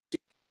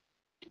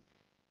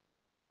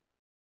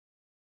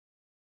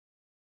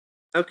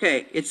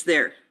 Okay, it's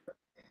there.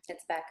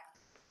 It's back.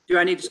 Do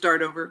I need to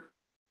start over?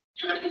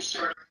 Okay.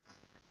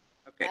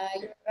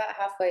 You're about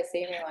halfway, so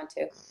you may want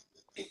to.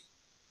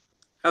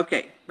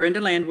 Okay,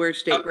 Brenda Landwehr,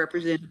 State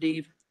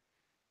Representative.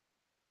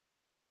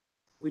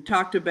 We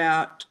talked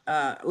about,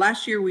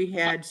 last year we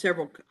had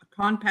several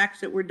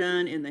compacts that were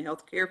done in the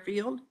healthcare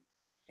field.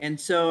 And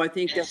so I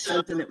think that's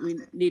something that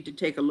we need to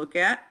take a look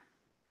at.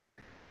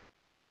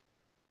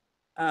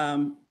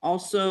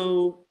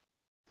 Also,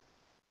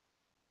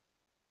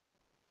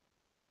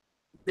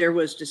 there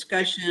was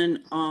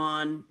discussion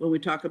on, when we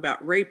talk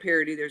about rate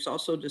parity, there's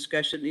also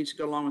discussion needs to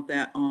go along with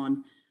that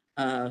on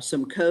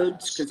some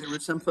codes, because there were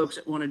some folks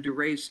that wanted to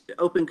raise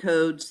open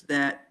codes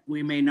that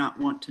we may not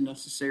want to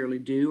necessarily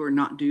do or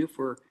not do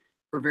for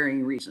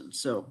varying reasons.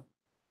 So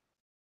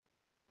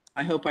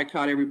I hope I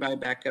caught everybody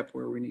back up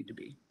where we need to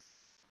be.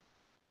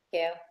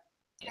 Thank you.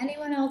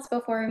 Anyone else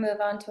before we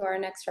move on to our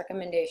next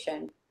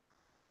recommendation?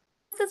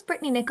 This is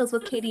Brittany Nichols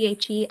with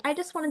KDHE. I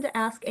just wanted to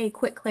ask a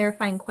quick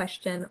clarifying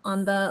question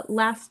on the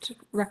last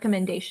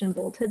recommendation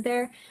bolted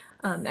there,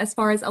 as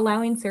far as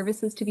allowing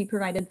services to be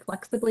provided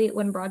flexibly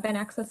when broadband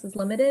access is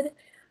limited.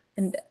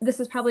 And this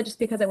is probably just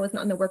because I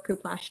wasn't on the work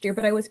group last year,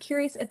 but I was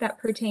curious if that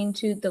pertained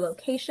to the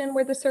location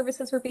where the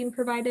services were being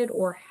provided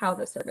or how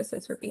the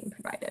services were being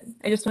provided.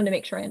 I just wanted to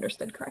make sure I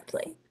understood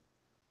correctly.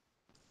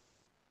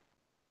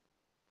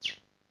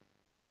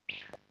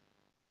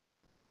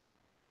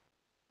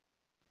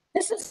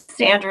 This is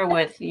Sandra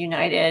with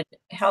United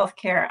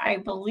Healthcare. I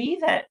believe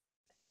that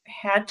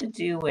had to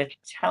do with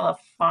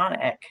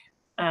telephonic,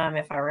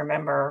 if I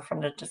remember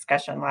from the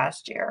discussion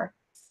last year.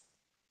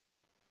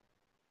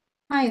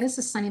 Hi, this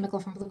is Sunny Mickle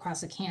from Blue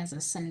Cross of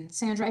Kansas. And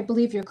Sandra, I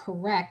believe you're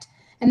correct.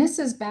 And this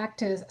is back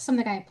to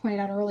something I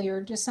pointed out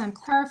earlier, just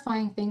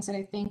clarifying things that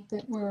I think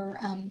that were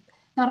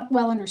not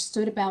well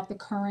understood about the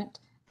current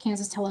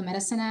Kansas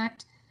Telemedicine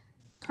Act.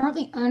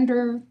 Currently,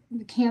 under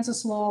the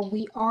Kansas law,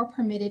 we are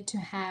permitted to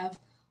have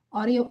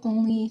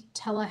audio-only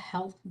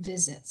telehealth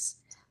visits.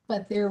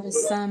 But there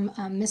was some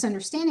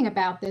misunderstanding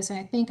about this, and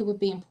I think it would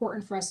be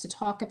important for us to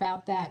talk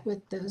about that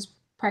with those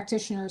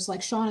practitioners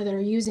like Shauna that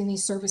are using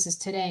these services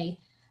today,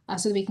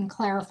 so that we can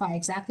clarify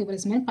exactly what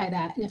is meant by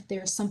that and if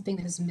there's something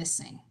that is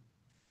missing.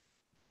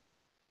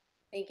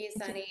 Thank you,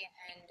 Sunny,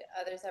 and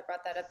others have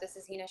brought that up. This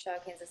is Hina Shaw,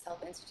 Kansas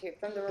Health Institute.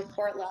 From the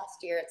report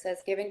last year, it says,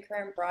 given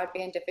current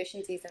broadband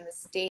deficiencies in the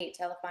state,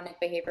 telephonic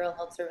behavioral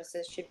health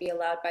services should be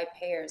allowed by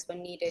payers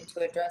when needed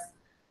to address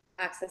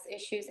access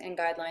issues and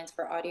guidelines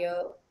for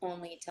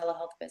audio-only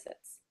telehealth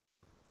visits.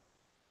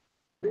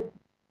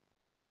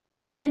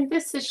 And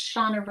this is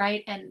Shauna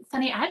Wright. And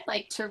Sunny, I'd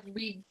like to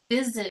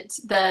revisit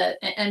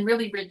and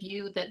really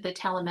review the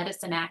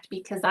Telemedicine Act,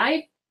 because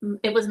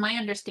it was my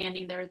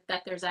understanding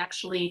that there's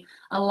actually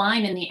a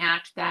line in the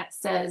act that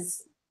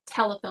says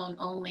telephone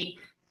only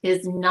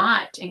is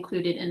not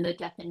included in the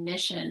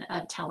definition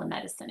of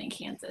telemedicine in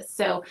Kansas.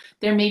 So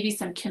there may be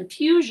some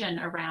confusion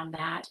around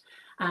that.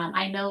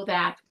 I know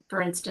that,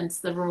 for instance,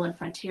 the Rural and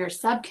Frontier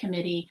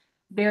Subcommittee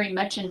very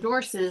much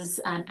endorses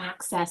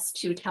access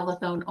to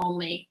telephone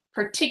only,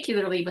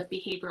 particularly with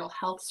behavioral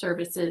health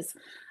services,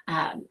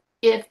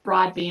 if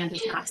broadband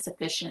is not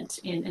sufficient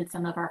in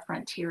some of our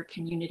frontier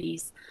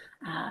communities.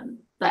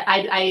 But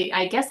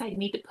I guess I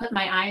need to put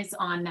my eyes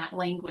on that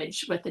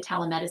language with the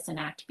Telemedicine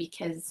Act,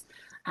 because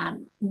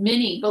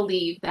many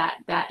believe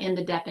that in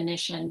the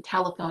definition,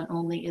 telephone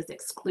only is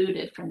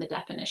excluded from the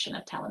definition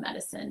of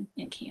telemedicine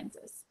in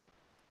Kansas.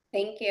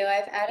 Thank you.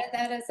 I've added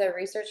that as a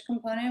research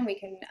component. We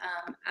can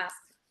ask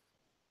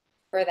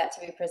for that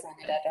to be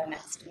presented at our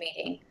next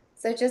meeting.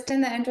 So just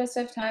in the interest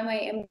of time, I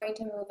am going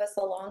to move us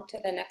along to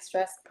the next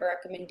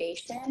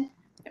recommendation.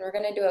 And we're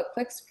going to do a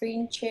quick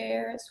screen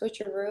share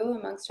switcheroo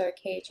amongst our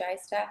KHI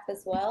staff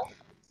as well.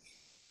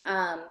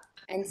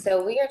 And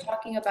so we are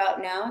talking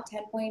about now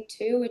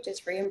 10.2, which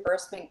is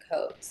reimbursement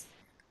codes.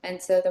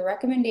 And so the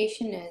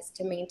recommendation is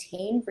to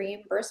maintain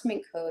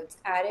reimbursement codes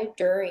added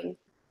during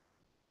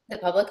the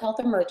public health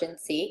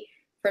emergency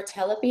for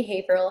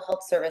telebehavioral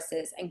health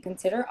services and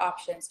consider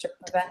options to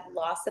prevent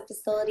loss of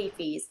facility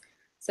fees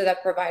so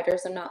that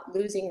providers are not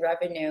losing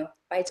revenue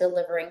by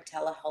delivering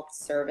telehealth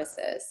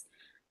services.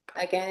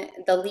 Again,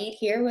 the lead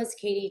here was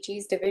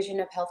KDG's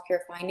Division of Healthcare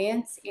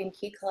Finance, and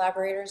key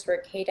collaborators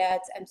were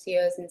KDADs,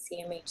 MCOs, and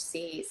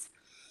CMHCs.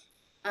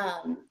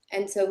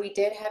 And so we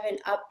did have an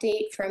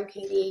update from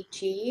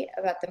KDHE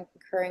about them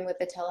concurring with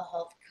the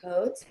telehealth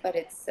codes, but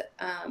it's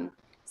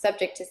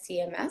subject to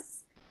CMS.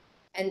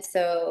 And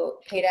so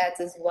KDADs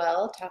as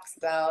well talks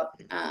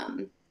about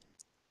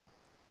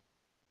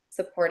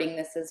supporting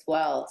this as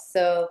well.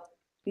 So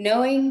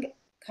knowing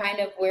kind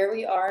of where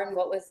we are and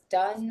what was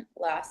done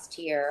last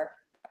year,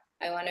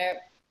 I want to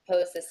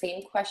pose the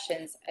same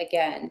questions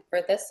again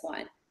for this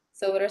one.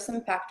 So what are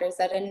some factors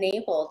that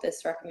enabled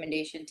this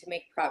recommendation to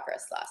make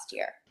progress last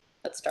year?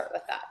 Let's start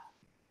with that.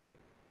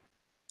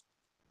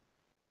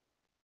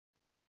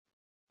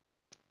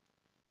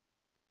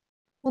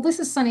 Well, this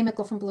is Sunny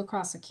Mickle from Blue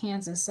Cross of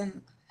Kansas,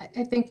 and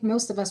I think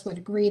most of us would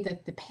agree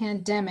that the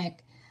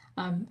pandemic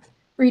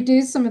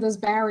reduced some of those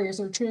barriers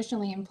that are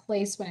traditionally in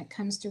place when it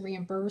comes to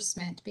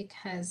reimbursement,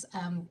 because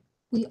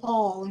we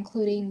all,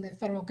 including the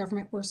federal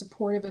government, were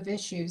supportive of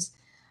issues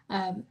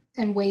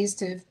and ways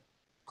to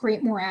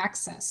create more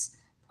access.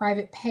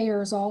 Private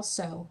payers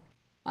also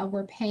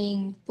were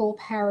paying full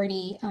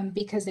parity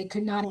because they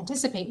could not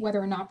anticipate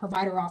whether or not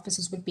provider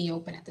offices would be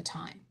open at the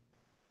time.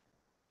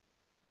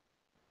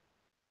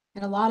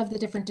 And a lot of the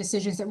different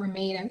decisions that were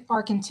made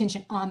are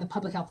contingent on the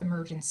public health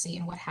emergency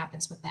and what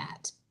happens with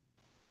that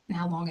and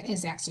how long it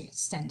is actually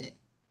extended.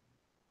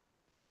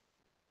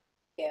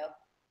 Thank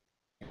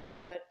you.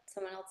 Would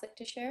someone else like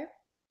to share?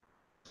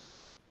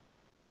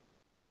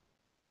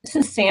 This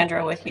is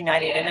Sandra with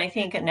United, and I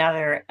think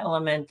another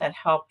element that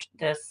helped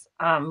this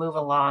move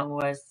along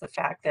was the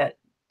fact that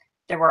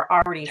there were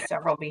already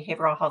several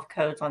behavioral health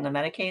codes on the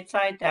Medicaid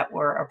side that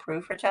were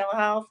approved for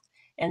telehealth.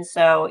 And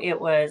so it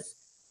was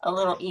a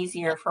little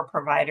easier for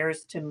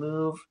providers to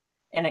move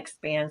and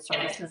expand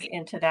services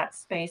into that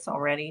space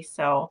already.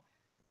 So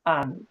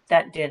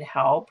that did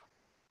help.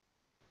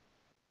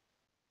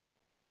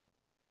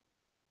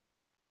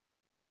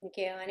 Thank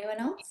you. Anyone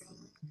else?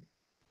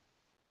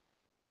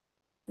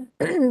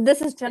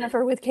 This is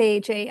Jennifer with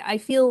KHA. I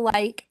feel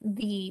like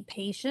the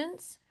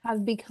patients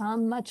have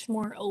become much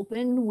more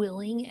open,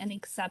 willing, and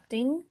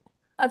accepting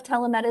of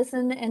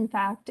telemedicine. In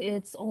fact,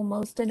 it's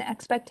almost an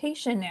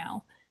expectation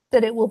now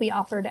that it will be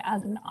offered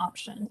as an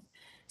option.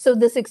 So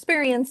this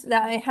experience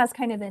that has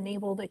kind of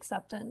enabled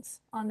acceptance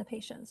on the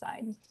patient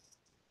side.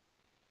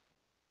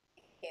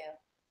 Thank you.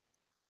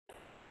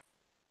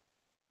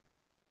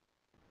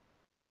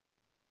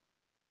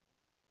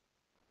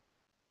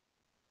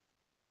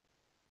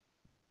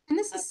 And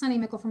this is Sunny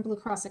Mickle from Blue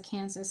Cross of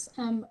Kansas.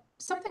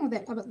 Something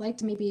that I would like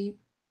to maybe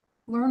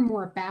learn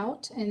more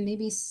about, and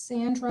maybe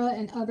Sandra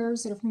and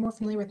others that are more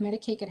familiar with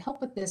Medicaid could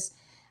help with this.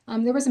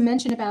 There was a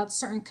mention about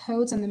certain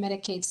codes on the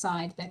Medicaid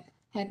side that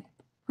had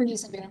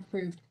previously been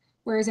approved,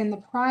 whereas in the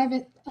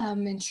private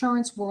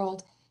insurance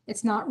world,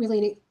 it's not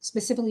related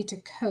specifically to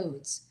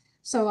codes.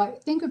 So I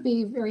think it would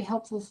be very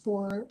helpful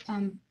for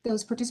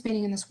those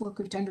participating in this work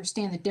group to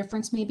understand the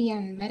difference maybe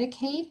on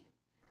Medicaid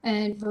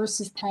and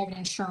versus private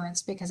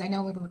insurance, because I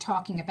know when we were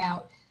talking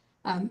about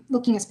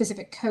looking at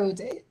specific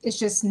codes, it's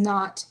just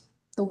not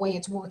the way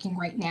it's working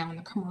right now in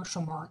the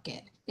commercial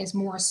market. It's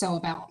more so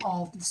about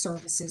all the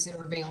services that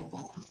are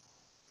available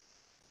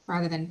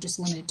rather than just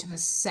limited to a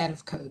set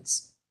of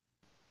codes.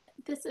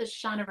 This is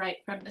Shauna Wright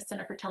from the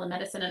Center for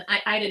Telemedicine, and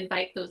I'd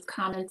invite those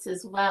comments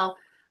as well.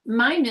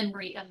 My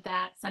memory of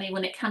that, Sunny,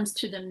 when it comes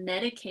to the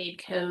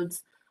Medicaid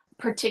codes,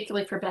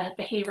 particularly for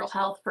behavioral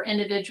health for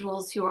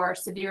individuals who are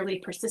severely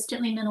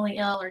persistently mentally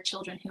ill or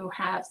children who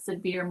have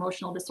severe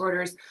emotional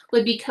disorders,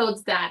 would be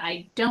codes that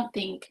I don't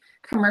think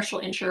commercial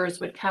insurers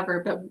would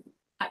cover. But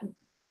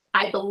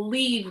I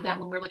believe that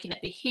when we're looking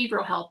at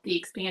behavioral health, the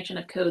expansion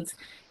of codes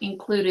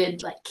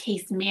included like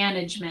case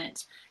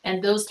management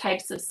and those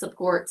types of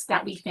supports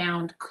that we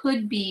found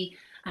could be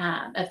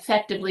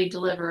effectively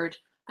delivered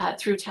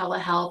through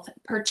telehealth.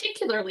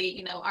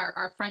 Particularly,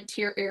 our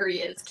frontier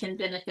areas can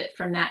benefit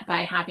from that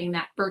by having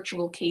that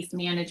virtual case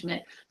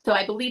management. So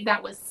I believe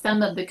that was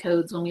some of the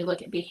codes when we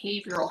look at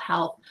behavioral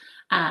health.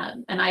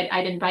 And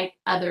I'd invite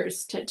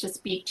others to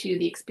speak to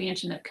the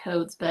expansion of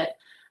codes, but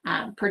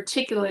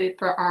particularly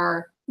for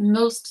our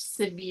most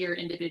severe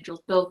individuals,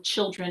 both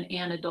children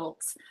and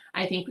adults,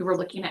 I think we were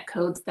looking at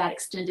codes that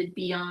extended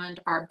beyond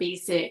our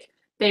basic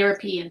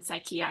therapy and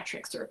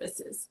psychiatric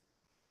services.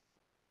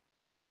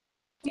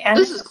 Yeah,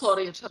 This is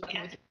Claudia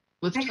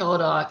with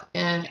Teledoc,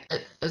 and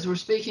as we're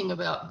speaking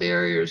about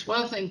barriers,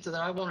 one of the things that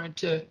I wanted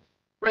to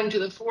bring to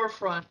the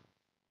forefront,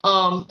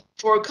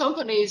 for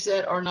companies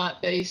that are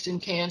not based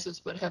in Kansas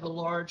but have a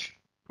large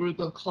group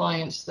of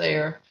clients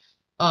there,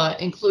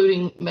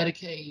 including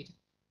Medicaid,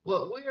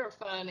 what we are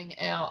finding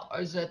out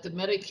is that the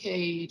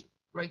Medicaid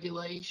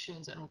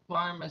regulations and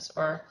requirements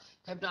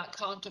have not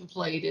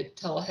contemplated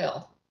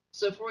telehealth.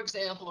 So, for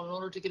example, in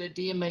order to get a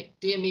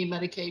DME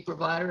Medicaid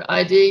provider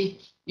ID,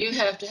 you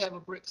have to have a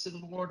bricks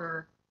and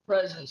mortar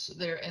presence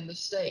there in the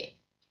state.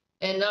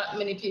 And not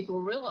many people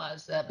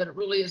realize that, but it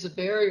really is a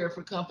barrier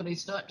for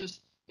companies, not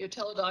just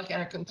Teledoc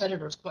and our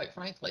competitors, quite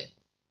frankly.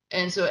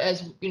 And so,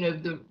 as you know,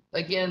 the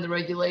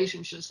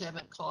regulations just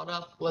haven't caught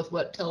up with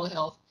what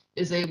telehealth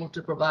is able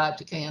to provide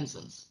to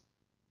Kansans.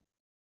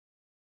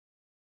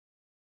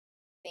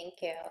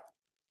 Thank you.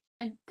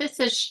 And this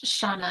is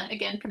Shauna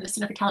again from the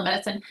Center for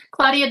Telemedicine.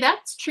 Claudia,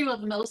 that's true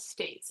of most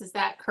states. Is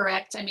that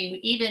correct? I mean,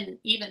 even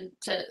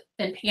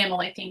in panel,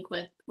 I think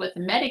with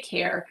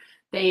Medicare,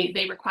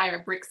 they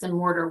require bricks and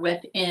mortar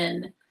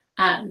within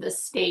the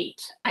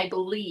state, I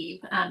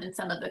believe, in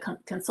some of the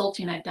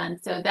consulting I've done.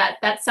 So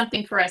that's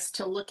something for us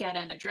to look at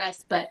and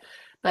address. But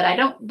I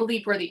don't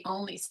believe we're the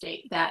only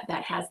state that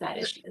has that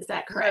issue. Is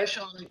that correct?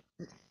 No,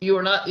 Shauna, you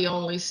are not the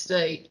only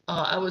state.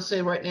 I would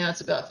say right now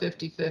it's about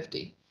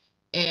 50-50.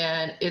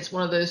 And it's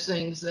one of those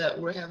things that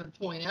we're having to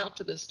point out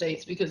to the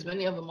states because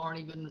many of them aren't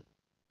even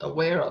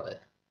aware of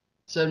it.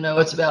 So no,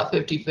 it's about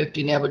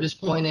 50-50 now, but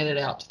just pointing it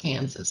out to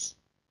Kansas.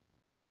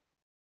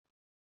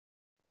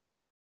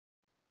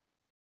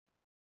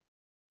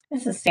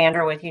 This is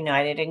Sandra with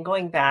United, and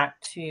going back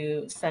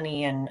to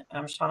Sunny and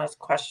Shauna's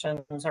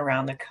questions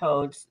around the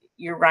codes,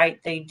 you're right,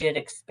 they did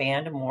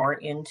expand more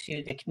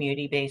into the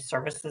community-based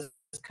services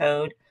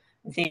code.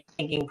 I'm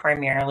thinking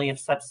primarily of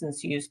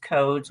substance use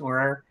codes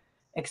were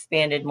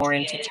expanded more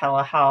into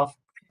telehealth,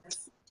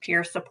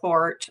 peer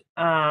support,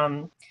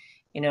 some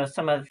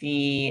of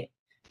the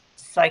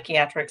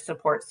psychiatric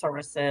support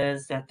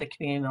services that the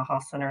community mental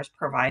health centers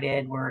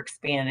provided were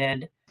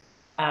expanded.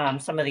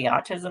 Some of the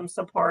autism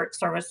support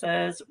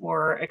services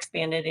were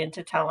expanded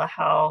into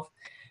telehealth.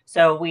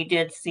 So we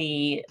did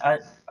see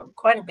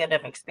quite a bit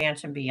of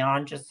expansion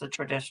beyond just the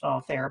traditional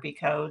therapy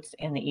codes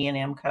and the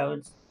E&M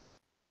codes.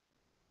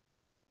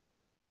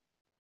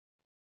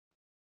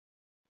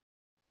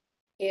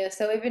 Yeah,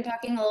 so we've been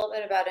talking a little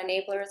bit about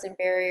enablers and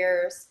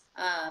barriers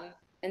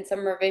and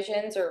some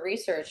revisions or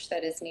research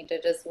that is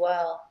needed as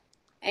well.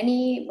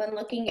 When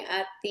looking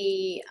at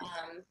the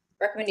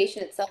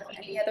recommendation itself,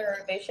 any other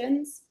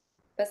revisions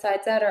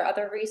besides that or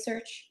other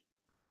research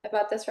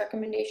about this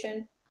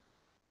recommendation?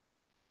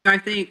 I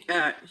think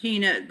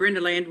Brenda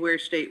Landwehr,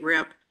 State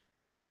Rep,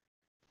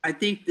 I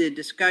think the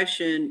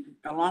discussion,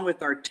 along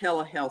with our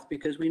telehealth,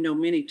 because we know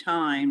many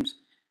times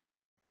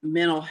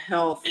mental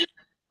health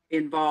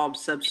involves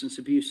substance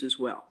abuse as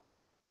well.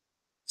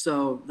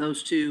 So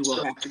those two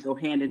will have to go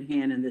hand in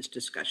hand in this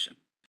discussion.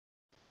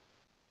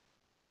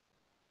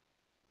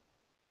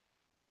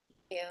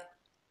 Thank you.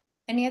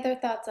 Any other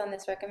thoughts on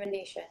this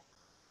recommendation?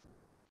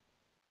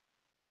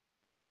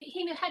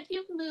 Hina, had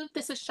you moved,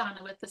 this is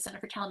Shauna with the Center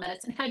for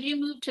Telemedicine, had you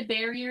moved to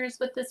barriers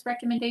with this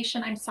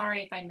recommendation? I'm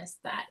sorry if I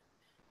missed that.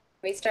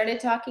 We started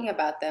talking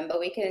about them,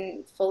 but we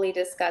can fully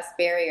discuss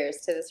barriers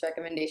to this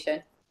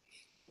recommendation.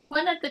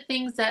 One of the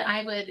things that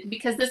I would,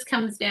 because this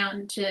comes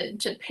down to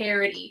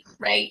parity,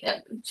 right?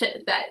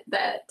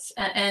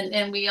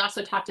 And we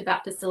also talked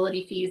about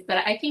facility fees, but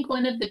I think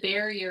one of the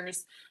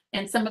barriers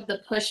and some of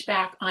the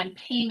pushback on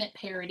payment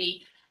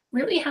parity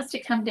really has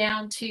to come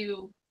down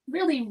to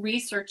really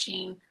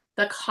researching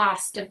the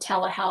cost of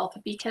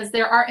telehealth, because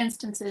there are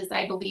instances,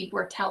 I believe,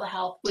 where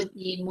telehealth would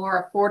be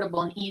more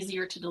affordable and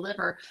easier to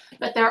deliver,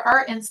 but there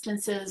are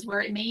instances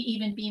where it may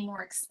even be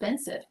more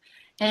expensive.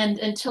 And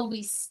until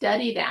we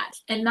study that,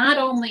 and not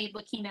only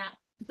looking at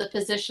the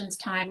physician's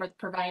time or the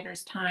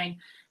provider's time,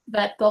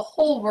 but the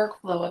whole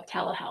workflow of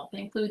telehealth,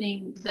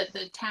 including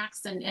the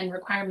tax and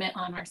requirement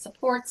on our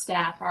support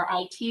staff, our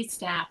IT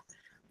staff,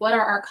 what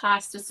are our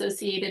costs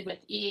associated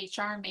with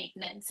EHR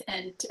maintenance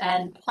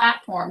and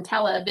platform,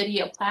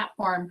 video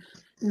platform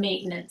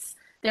maintenance.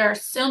 There are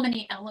so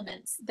many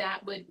elements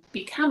that would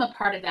become a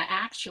part of that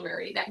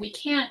actuary that we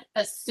can't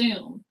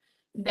assume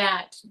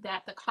that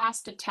the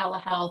cost of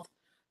telehealth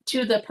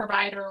to the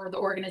provider or the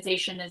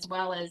organization as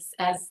well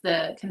as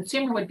the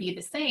consumer would be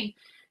the same.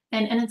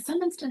 And in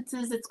some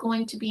instances, it's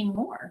going to be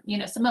more.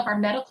 Some of our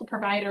medical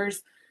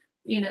providers,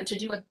 to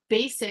do a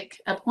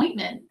basic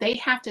appointment,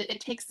 it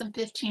takes them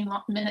 15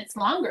 minutes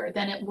longer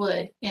than it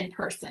would in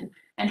person.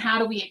 And how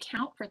do we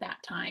account for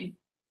that time?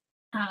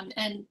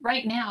 And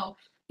right now,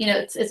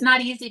 it's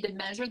not easy to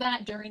measure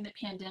that during the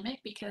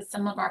pandemic, because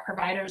some of our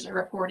providers are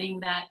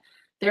reporting that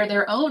they're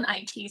their own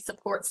IT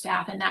support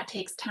staff, and that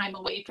takes time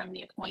away from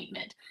the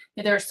appointment.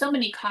 There are so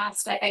many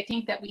costs. I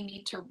think that we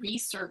need to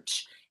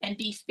research and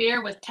be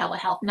fair with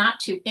telehealth, not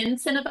to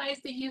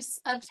incentivize the use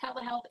of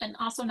telehealth and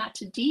also not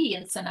to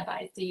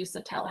de-incentivize the use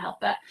of telehealth.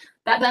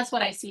 That's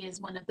what I see as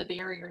one of the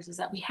barriers, is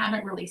that we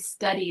haven't really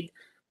studied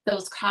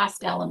those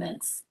cost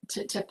elements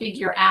to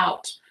figure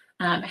out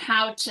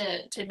how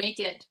to make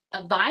it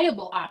a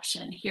viable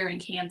option here in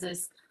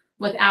Kansas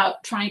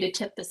without trying to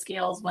tip the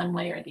scales one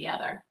way or the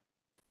other.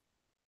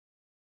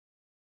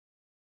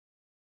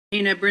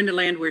 Brenda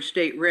Landwehr,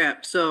 State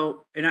Rep.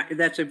 So,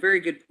 that's a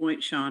very good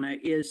point, Shauna,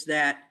 is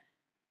that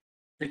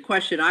the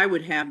question I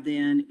would have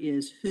then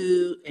is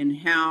who and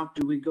how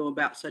do we go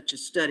about such a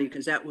study?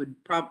 Because that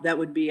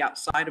would be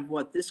outside of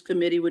what this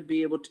committee would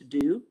be able to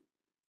do.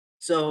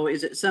 So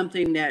is it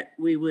something that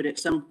we would at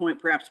some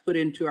point perhaps put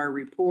into our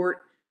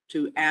report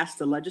to ask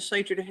the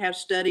legislature to have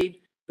studied?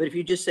 But if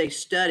you just say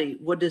study,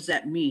 what does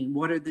that mean?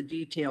 What are the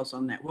details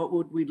on that? What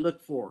would we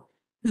look for?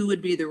 Who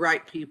would be the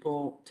right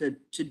people to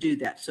do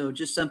that? So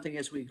just something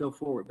as we go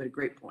forward, but a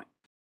great point.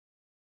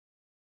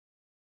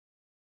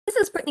 This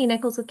is Brittany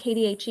Nichols with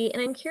KDHE,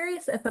 and I'm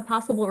curious if a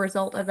possible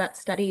result of that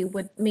study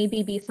would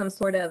maybe be some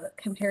sort of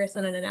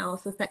comparison and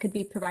analysis that could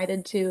be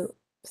provided to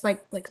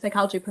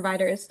psychology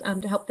providers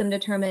to help them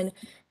determine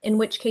in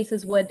which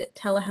cases would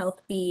telehealth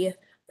be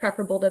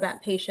preferable to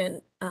that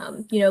patient,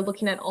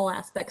 looking at all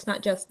aspects,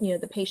 not just,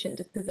 the patient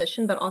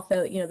disposition, but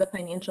also, the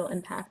financial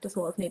impact, as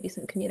well as maybe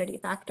some community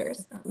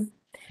factors.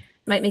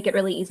 Might make it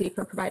really easy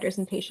for providers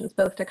and patients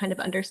both to kind of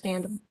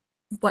understand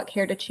what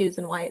care to choose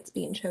and why it's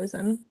being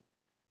chosen.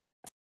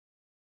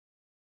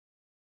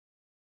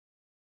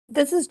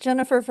 This is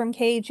Jennifer from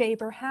KHA.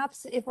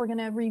 Perhaps if we're going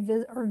to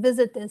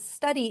revisit this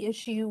study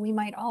issue, we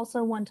might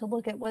also want to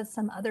look at what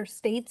some other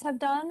states have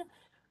done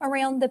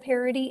around the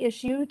parity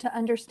issue to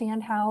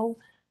understand how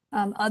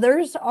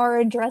others are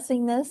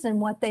addressing this and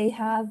what they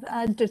have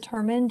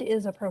determined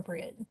is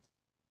appropriate.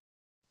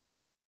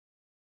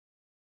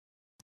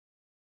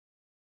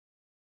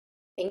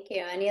 Thank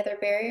you. Any other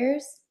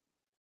barriers?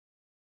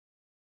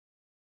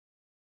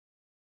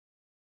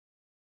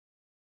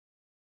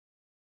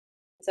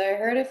 So I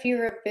heard a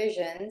few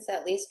revisions,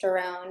 at least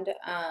around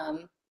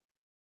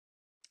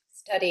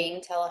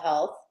studying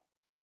telehealth.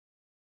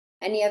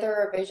 Any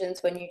other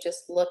revisions when you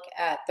just look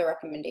at the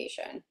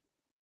recommendation?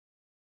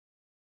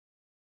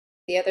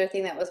 The other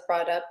thing that was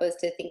brought up was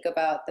to think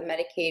about the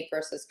Medicaid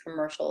versus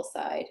commercial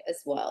side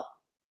as well,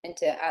 and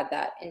to add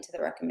that into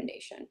the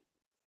recommendation.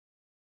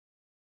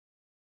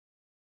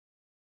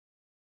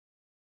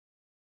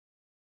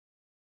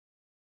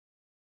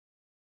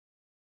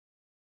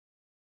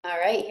 All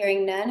right,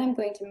 hearing none, I'm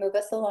going to move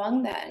us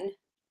along then.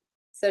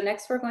 So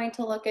next we're going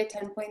to look at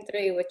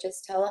 10.3, which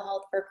is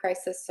telehealth for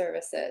crisis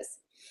services.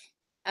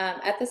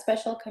 At the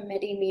special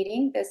committee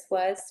meeting, this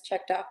was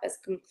checked off as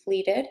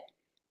completed.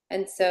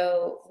 And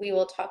so we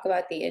will talk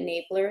about the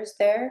enablers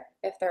there,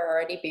 if there are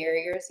already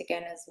barriers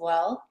again as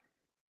well.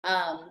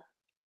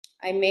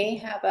 I may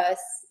have us,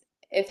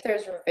 if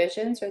there's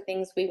revisions or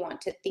things we want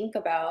to think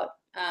about,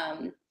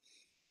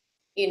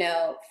 you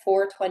know,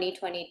 for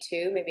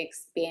 2022, maybe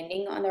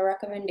expanding on the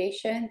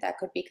recommendation, that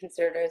could be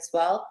considered as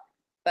well.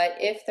 But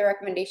if the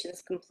recommendation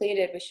is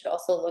completed, we should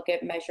also look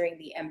at measuring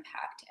the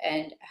impact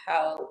and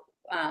how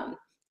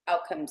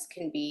outcomes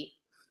can be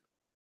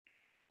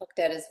looked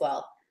at as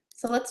well.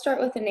 So let's start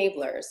with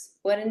enablers.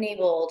 What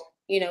enabled,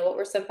 you know, what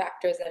were some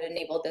factors that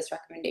enabled this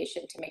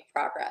recommendation to make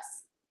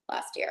progress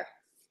last year?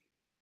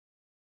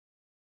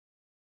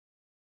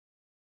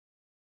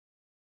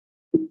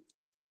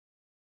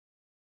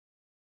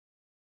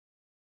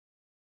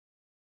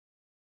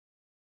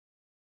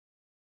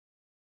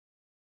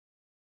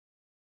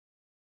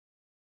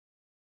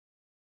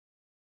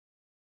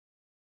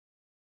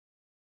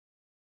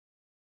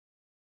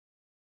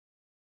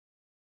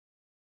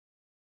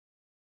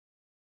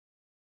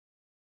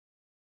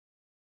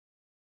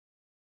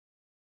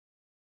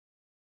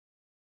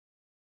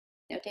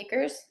 No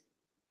takers?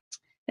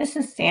 This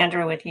is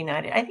Sandra with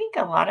United. I think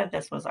a lot of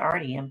this was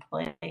already in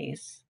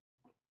place.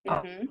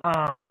 And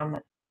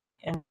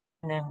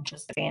then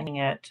just expanding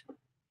it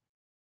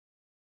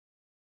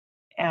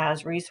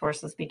as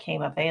resources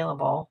became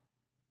available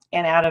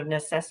and out of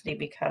necessity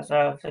because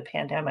of the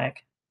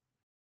pandemic.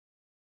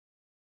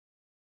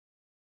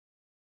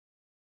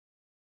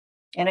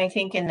 And I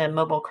think in the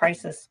mobile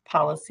crisis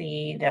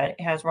policy that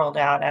has rolled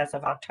out as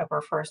of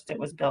October 1st, it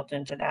was built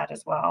into that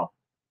as well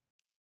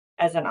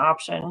as an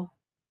option.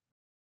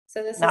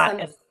 So this not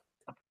is as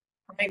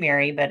a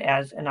primary, but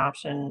as an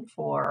option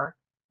for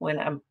when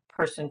a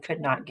person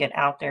could not get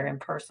out there in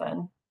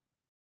person.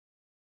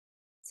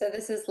 So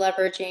this is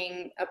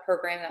leveraging a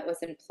program that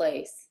was in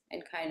place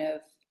and kind of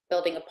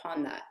building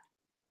upon that.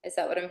 Is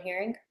that what I'm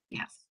hearing?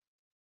 Yes.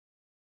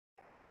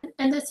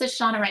 And this is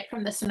Shauna Wright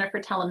from the Center for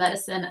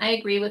Telemedicine. I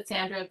agree with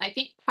Sandra. I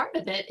think part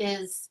of it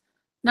is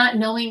not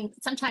knowing,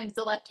 sometimes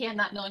the left hand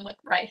not knowing what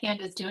the right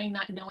hand is doing,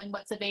 not knowing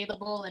what's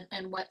available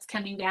and what's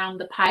coming down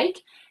the pike,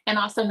 and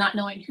also not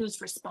knowing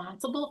who's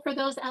responsible for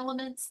those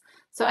elements.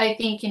 So I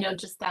think, you know,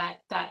 just that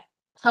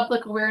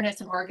public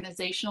awareness and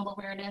organizational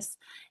awareness.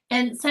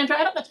 And Sandra,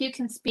 I don't know if you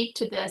can speak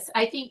to this.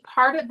 I think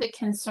part of the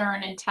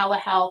concern in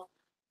telehealth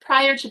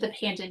prior to the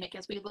pandemic,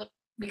 as we look,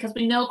 because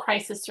we know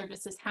crisis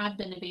services have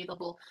been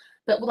available,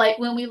 but like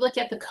when we look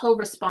at the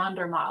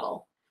co-responder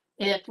model,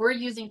 if we're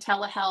using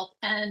telehealth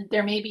and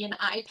there may be an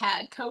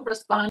iPad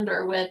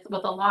co-responder with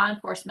a law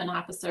enforcement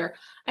officer,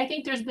 I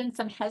think there's been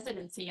some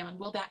hesitancy on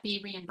will that be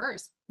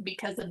reimbursed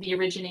because of the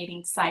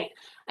originating site.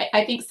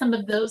 I think some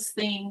of those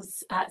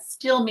things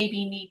still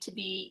maybe need to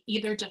be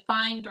either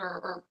defined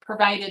or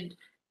provided,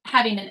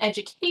 having an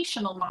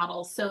educational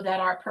model so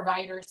that our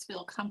providers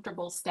feel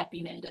comfortable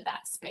stepping into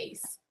that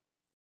space.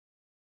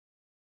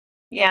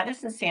 Yeah,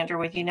 this is Sandra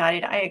with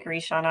United. I agree,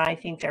 Shauna. I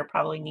think there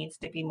probably needs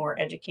to be more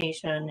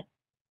education,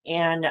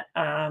 and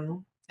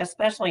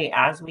especially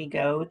as we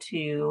go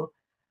to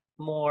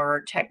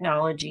more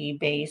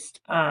technology-based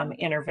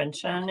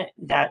intervention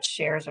that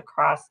shares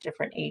across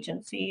different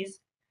agencies,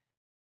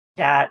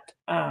 that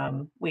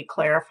we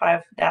clarify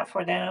that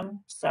for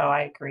them. So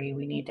I agree,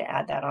 we need to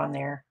add that on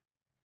there.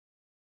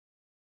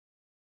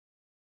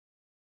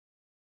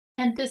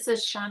 And this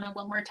is Shauna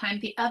one more time.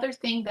 The other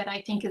thing that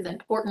I think is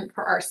important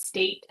for our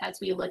state as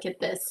we look at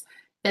this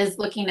is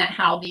looking at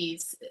how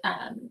these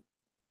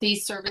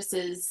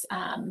services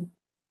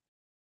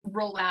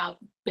roll out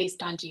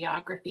based on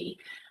geography.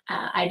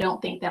 I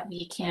don't think that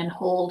we can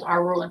hold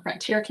our rural and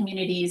frontier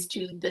communities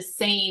to the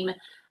same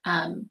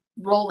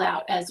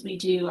rollout as we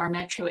do our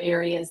metro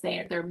areas.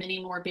 There are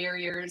many more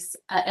barriers,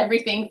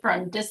 everything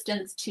from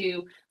distance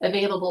to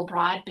available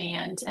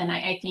broadband. And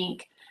I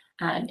think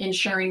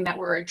ensuring that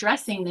we're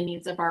addressing the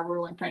needs of our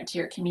rural and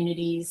frontier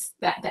communities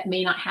that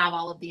may not have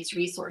all of these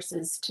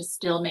resources to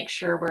still make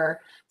sure we're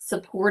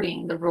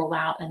supporting the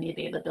rollout and the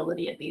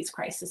availability of these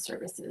crisis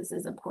services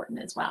is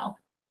important as well.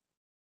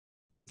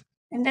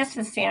 And this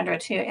is Sandra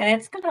too, and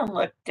it's going to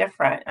look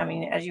different. I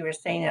mean, as you were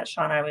saying that,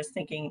 Sean, I was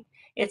thinking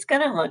it's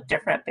going to look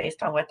different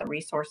based on what the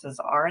resources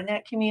are in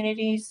that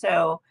community.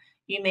 So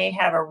you may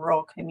have a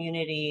rural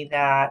community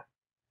that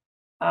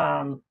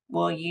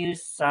will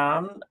use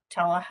some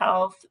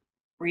telehealth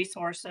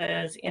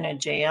resources in a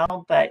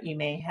jail, but you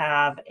may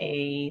have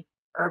a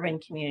urban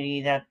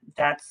community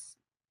that's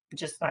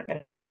just not going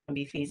to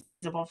be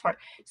feasible for.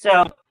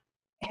 So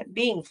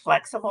being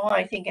flexible,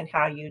 I think, in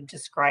how you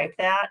describe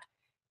that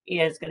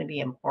is going to be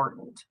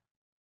important.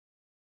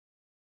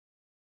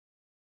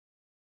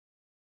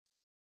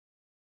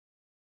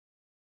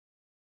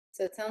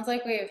 So it sounds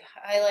like we've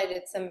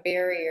highlighted some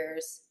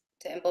barriers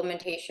to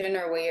implementation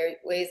or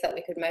ways that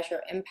we could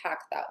measure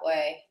impact that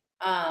way.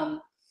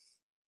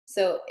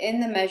 So in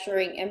the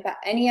measuring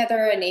impact, any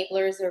other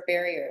enablers or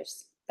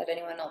barriers that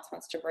anyone else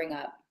wants to bring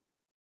up?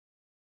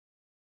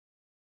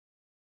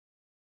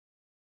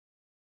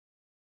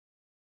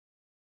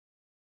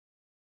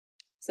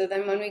 So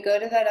then when we go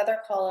to that other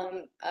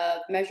column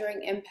of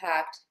measuring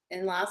impact,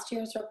 in last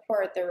year's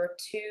report, there were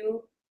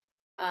two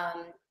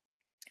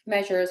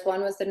measures.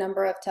 One was the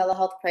number of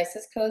telehealth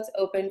crisis codes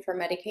open for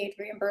Medicaid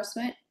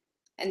reimbursement,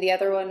 and the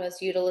other one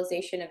was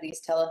utilization of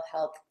these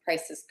telehealth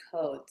crisis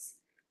codes.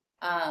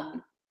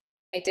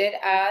 I did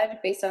add,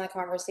 based on the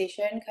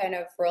conversation, kind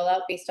of roll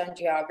out based on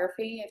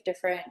geography if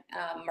different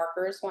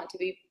markers want to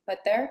be put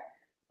there.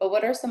 But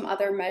what are some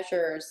other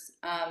measures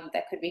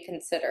that could be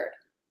considered?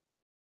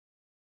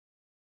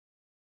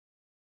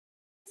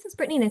 This is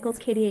Brittany Nichols,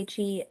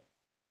 KDHE.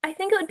 I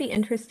think it would be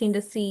interesting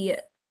to see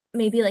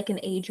maybe like an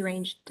age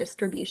range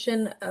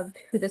distribution of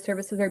who the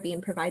services are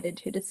being provided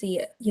to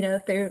see, you know,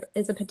 if there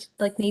is a,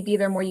 like maybe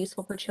they're more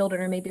useful for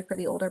children or maybe for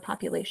the older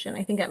population.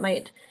 I think it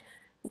might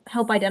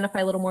help identify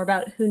a little more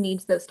about who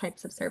needs those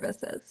types of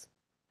services.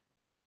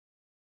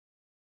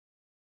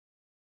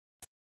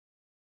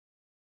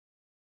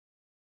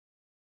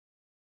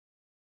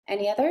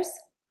 Any others?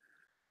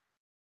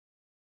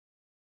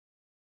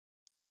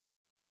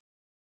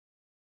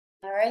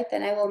 All right,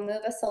 then I will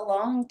move us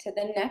along to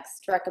the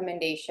next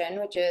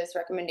recommendation, which is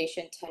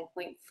recommendation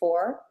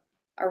 10.4,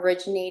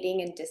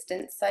 originating and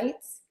distant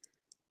sites.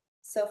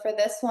 So for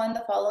this one,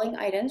 the following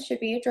items should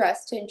be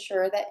addressed to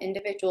ensure that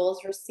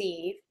individuals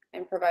receive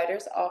and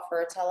providers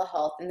offer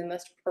telehealth in the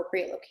most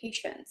appropriate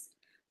locations.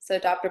 So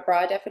adopt a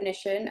broad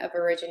definition of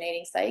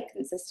originating site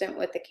consistent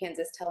with the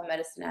Kansas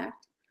Telemedicine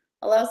Act.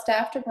 Allow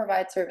staff to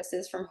provide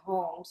services from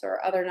homes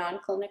or other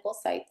non-clinical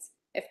sites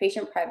if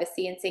patient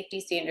privacy and safety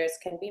standards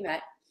can be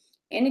met,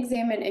 and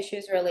examine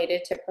issues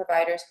related to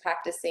providers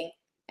practicing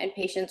and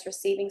patients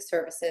receiving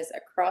services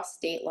across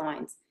state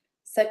lines,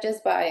 such as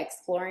by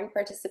exploring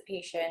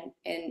participation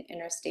in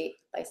interstate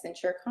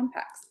licensure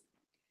compacts.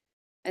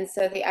 And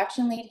so the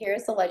action lead here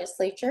is the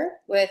legislature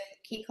with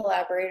key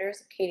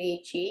collaborators of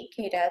KDHE,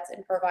 KDADS,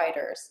 and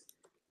providers.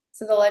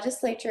 So the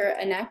legislature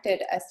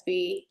enacted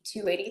SB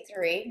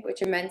 283,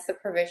 which amends the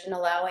provision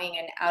allowing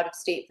an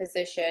out-of-state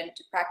physician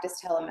to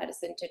practice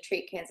telemedicine to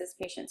treat Kansas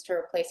patients to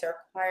replace a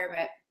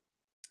requirement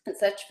that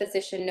such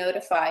physician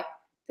notify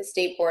the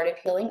State Board of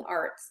Healing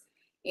Arts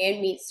and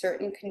meet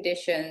certain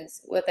conditions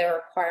with a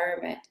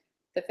requirement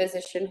the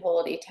physician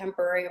hold a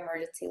temporary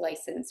emergency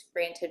license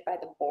granted by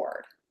the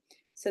board.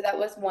 So that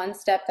was one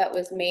step that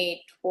was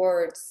made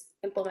towards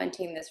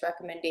implementing this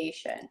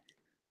recommendation.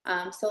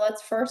 So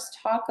let's first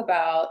talk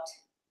about,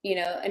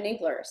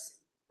 enablers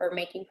for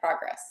making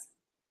progress,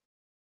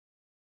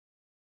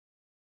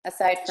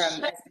 aside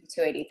from SB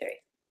 283.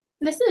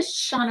 This is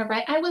Shauna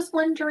Wright. I was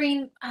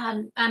wondering,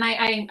 and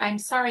I'm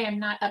sorry I'm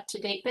not up to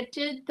date, but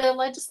did the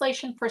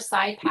legislation for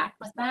SIPAC,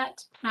 was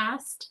that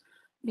passed?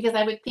 Because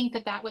I would think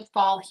that that would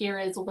fall here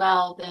as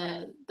well,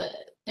 the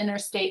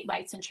interstate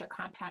licensure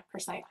compact for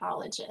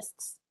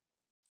psychologists.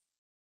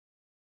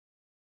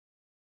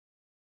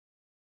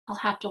 I'll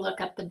have to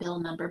look up the bill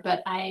number,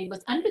 but I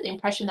was under the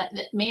impression that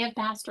it may have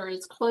passed or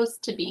is close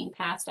to being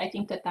passed. I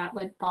think that that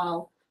would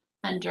fall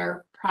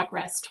under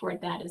progress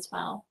toward that as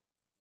well.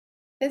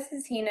 This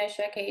is Hina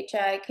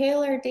Shak-HI.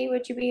 Kale or Dee,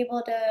 would you be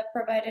able to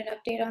provide an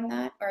update on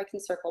that, or I can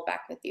circle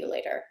back with you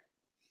later?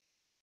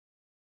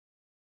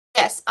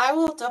 Yes, I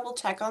will double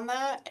check on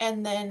that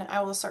and then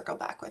I will circle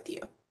back with you.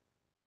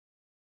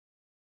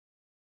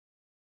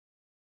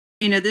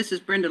 This is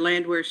Brenda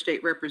Landwehr,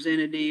 State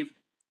Representative.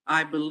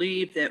 I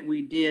believe that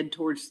we did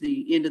towards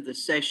the end of the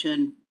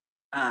session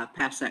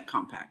pass that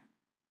compact.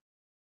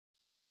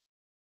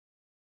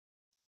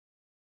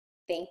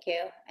 Thank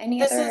you. Any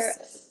This other?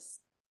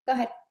 Go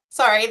ahead.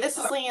 Sorry, this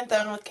is Leanne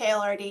Thone with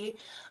KLRD.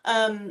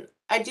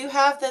 I do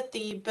have that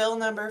the bill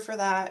number for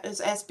that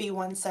is SB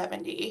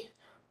 170.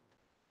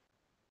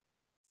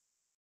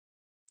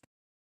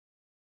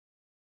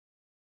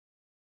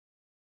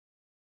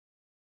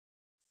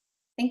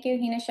 Thank you,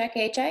 Hina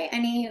Shak-HI.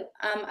 Any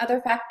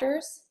other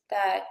factors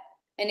that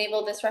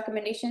enabled this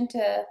recommendation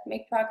to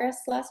make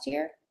progress last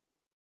year?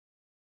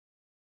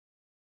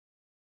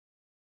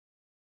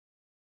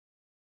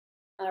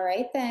 All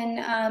right,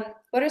 then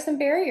what are some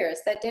barriers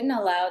that didn't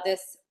allow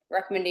this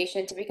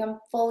recommendation to become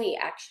fully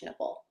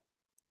actionable?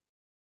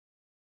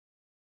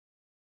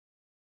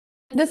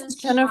 This is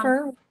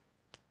Jennifer.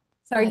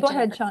 Sorry, go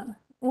ahead, Sean.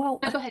 Well,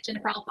 go ahead,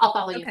 Jennifer. I'll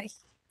follow you. Okay.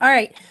 All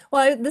right.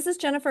 Well, this is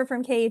Jennifer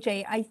from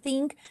KHA. I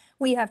think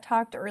we have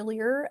talked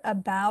earlier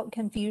about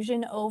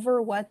confusion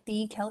over what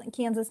the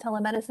Kansas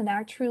Telemedicine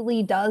Act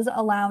truly does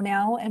allow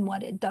now and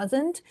what it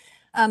doesn't.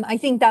 I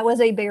think that was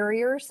a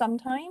barrier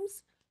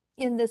sometimes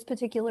in this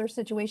particular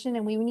situation,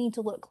 and we need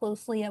to look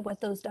closely at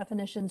what those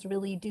definitions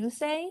really do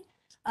say.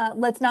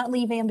 Let's not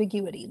leave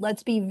ambiguity.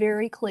 Let's be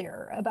very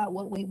clear about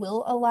what we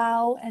will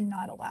allow and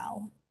not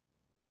allow.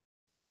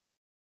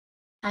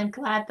 I'm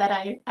glad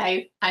that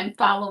I'm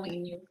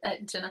following you,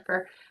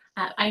 Jennifer.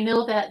 I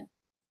know that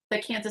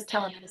the Kansas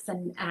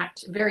Telemedicine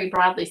Act very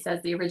broadly says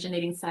the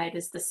originating site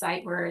is the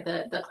site where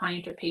the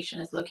client or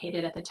patient is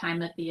located at the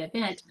time of the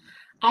event.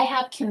 I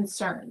have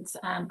concerns.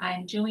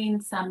 I'm doing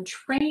some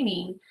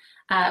training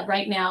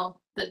right now.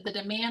 The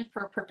demand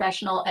for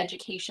professional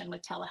education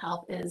with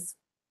telehealth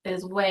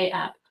is way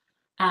up.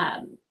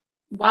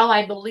 While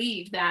I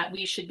believe that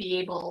we should be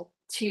able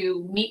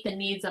to meet the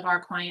needs of our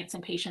clients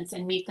and patients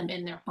and meet them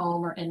in their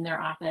home or in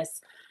their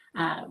office,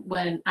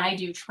 when I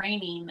do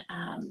training,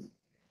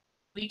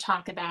 we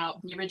talk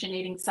about the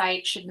originating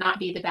site should not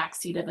be the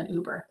backseat of an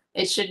Uber.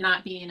 It should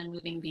not be in a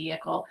moving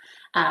vehicle.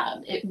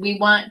 We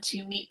want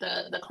to meet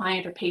the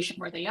client or patient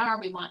where they are.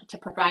 We want to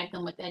provide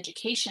them with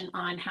education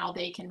on how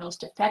they can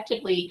most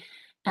effectively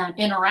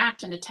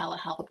interact in a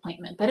telehealth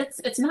appointment. But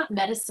it's not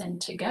medicine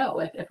to go.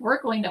 If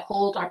we're going to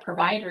hold our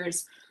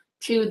providers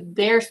to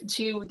their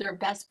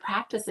best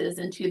practices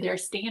and to their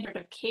standard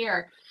of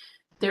care,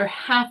 there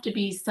have to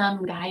be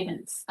some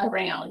guidance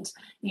around,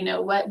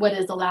 what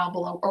is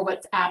allowable or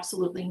what's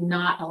absolutely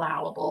not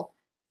allowable.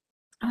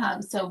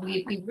 So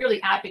we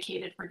really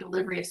advocated for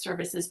delivery of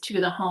services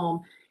to the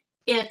home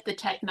if the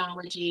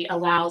technology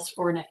allows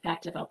for an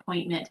effective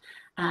appointment.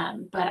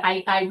 But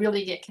I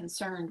really get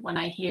concerned when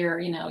I hear,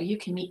 you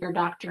can meet your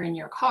doctor in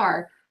your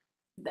car.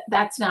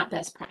 That's not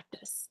best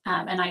practice.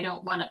 And I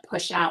don't want to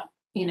push out,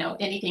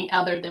 anything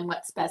other than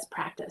what's best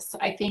practice. So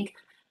I think,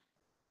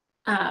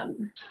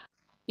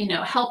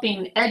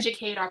 helping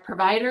educate our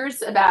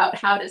providers about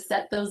how to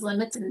set those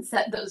limits and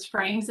set those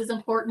frames is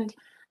important.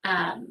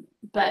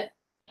 But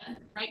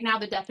right now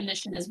the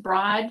definition is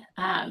broad,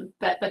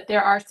 but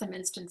there are some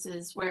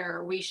instances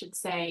where we should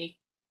say,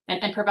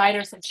 and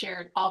providers have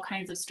shared all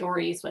kinds of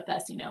stories with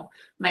us.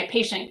 My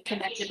patient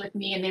connected with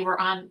me and they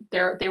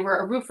were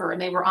a roofer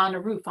and they were on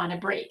a roof on a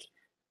break.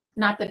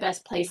 Not the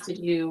best place to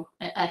do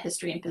a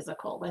history and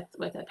physical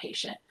with a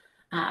patient.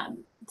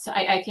 So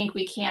I think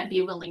we can't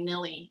be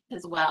willy-nilly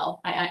as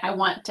well. I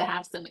want to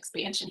have some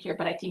expansion here,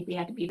 but I think we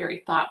have to be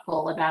very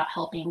thoughtful about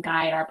helping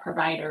guide our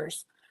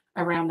providers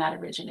around that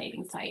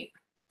originating site.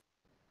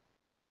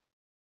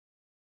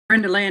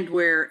 Brenda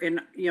Landwehr,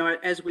 and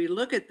as we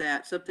look at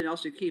that, something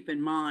else to keep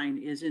in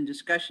mind is in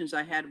discussions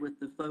I had with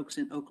the folks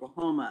in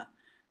Oklahoma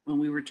when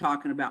we were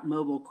talking about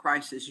mobile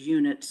crisis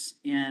units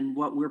and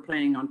what we're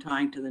planning on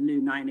tying to the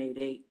new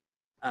 988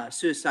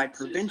 suicide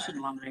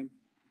prevention line.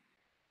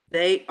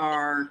 They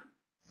are,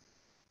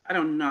 I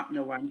do not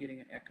know why I'm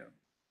getting an echo.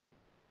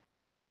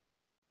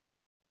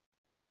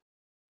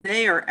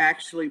 They are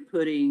actually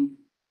putting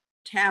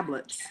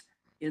tablets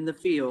in the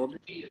field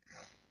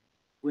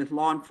with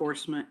law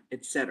enforcement,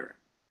 etc.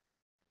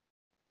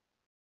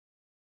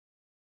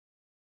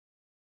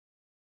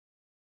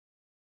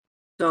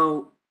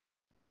 So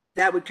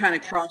that would kind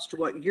of cross to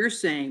what you're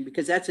saying,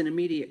 because that's an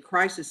immediate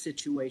crisis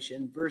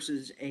situation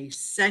versus a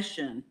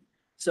session.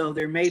 So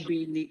there may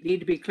be need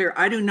to be clear.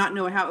 I do not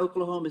know how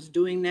Oklahoma is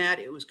doing that.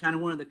 It was kind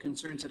of one of the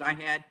concerns that I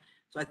had.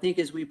 So I think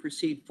as we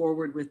proceed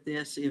forward with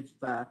this, if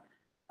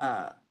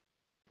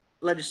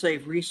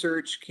legislative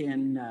research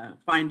can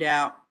find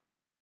out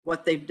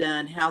what they've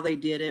done, how they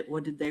did it,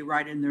 what did they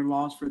write in their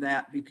laws for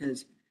that,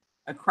 because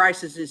a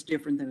crisis is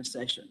different than a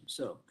session.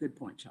 So good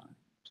point, Shauna.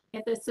 Yeah,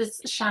 this is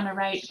Shauna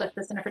Wright with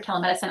the Center for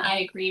Telemedicine.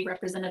 I agree,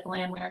 Representative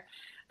Landwehr.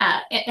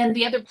 And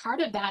the other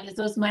part of that is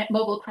those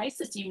mobile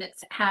crisis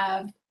units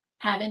have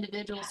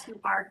individuals who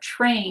are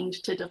trained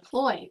to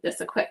deploy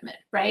this equipment,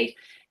 right?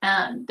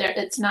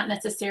 It's not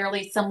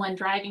necessarily someone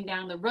driving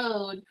down the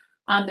road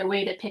on their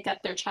way to pick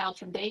up their child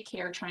from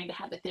daycare trying to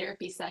have a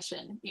therapy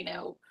session,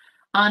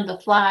 on the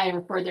fly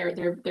or for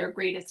their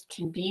greatest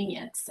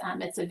convenience.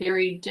 It's a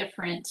very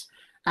different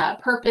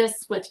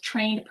purpose with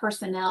trained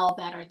personnel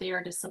that are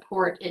there to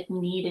support if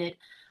needed.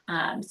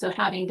 So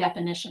having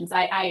definitions,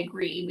 I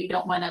agree. We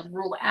don't want to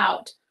rule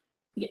out.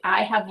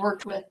 I have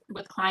worked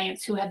with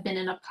clients who have been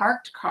in a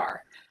parked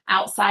car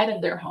outside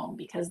of their home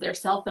because their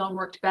cell phone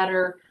worked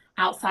better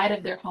outside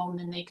of their home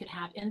than they could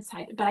have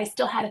inside. But I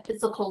still had a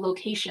physical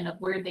location of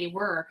where they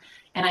were,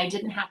 and I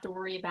didn't have to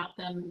worry about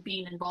them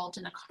being involved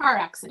in a car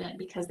accident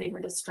because they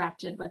were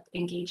distracted with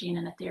engaging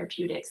in a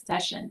therapeutic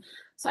session.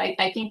 So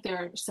I think there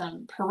are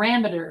some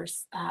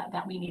parameters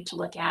that we need to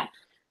look at.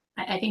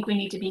 I think we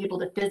need to be able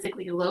to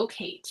physically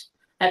locate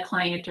a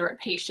client or a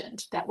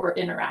patient that we're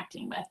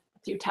interacting with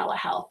through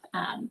telehealth.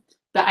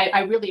 But I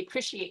really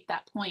appreciate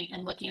that point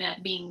and looking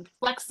at being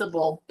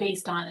flexible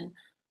based on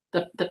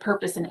the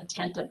purpose and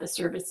intent of the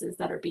services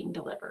that are being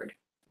delivered.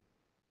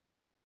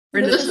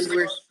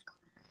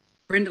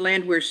 Brenda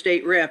Landwehr,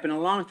 State Rep, and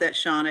along with that,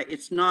 Shauna,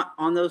 it's not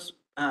on those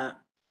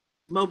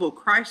mobile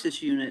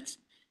crisis units.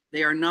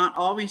 They are not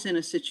always in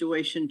a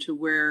situation to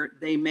where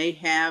they may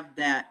have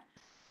that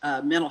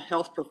mental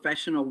health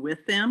professional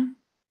with them,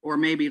 or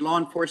maybe law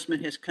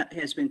enforcement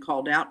has been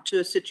called out to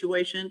a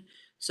situation.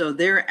 So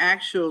they're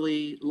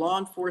actually law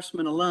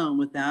enforcement alone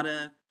without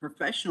a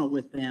professional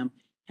with them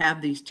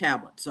have these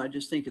tablets. So I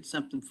just think it's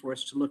something for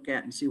us to look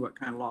at and see what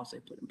kind of laws they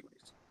put in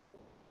place.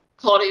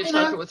 Claudia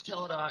Tucker with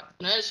Teledoc,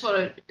 and I just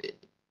want to,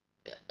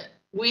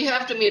 we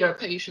have to meet our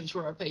patients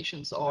where our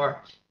patients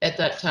are at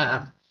that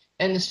time.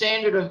 And the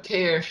standard of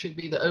care should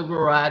be the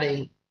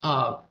overriding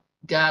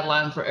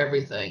guideline for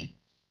everything.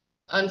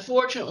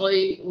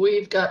 Unfortunately,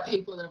 we've got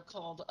people that have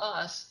called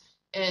us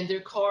and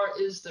their car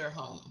is their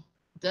home.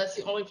 That's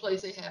the only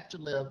place they have to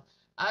live.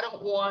 I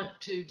don't want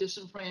to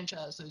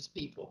disenfranchise those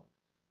people.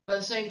 By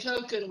the same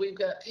token, we've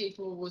got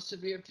people with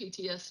severe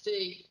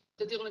PTSD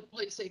that the only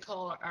place they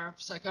call our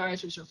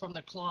psychiatrists are from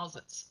their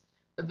closets.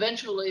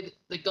 Eventually,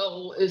 the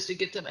goal is to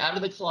get them out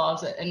of the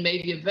closet and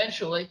maybe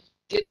eventually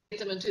get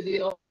them into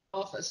the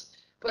office.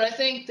 But I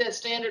think that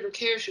standard of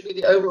care should be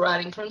the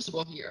overriding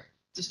principle here.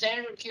 If the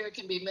standard of care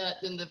can be met,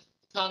 then the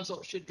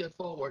consult should go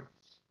forward.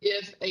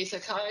 If a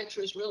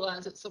psychiatrist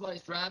realizes that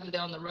somebody's driving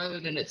down the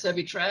road and it's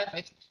heavy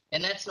traffic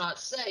and that's not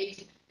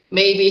safe,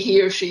 maybe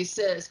he or she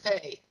says,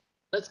 hey,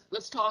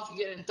 let's talk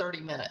again in 30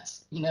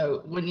 minutes,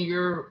 when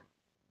you're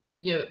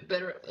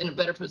better in a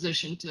better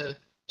position to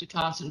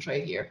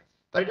concentrate here.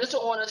 But I just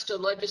don't want us to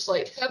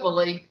legislate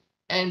heavily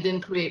and then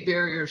create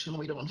barriers when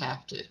we don't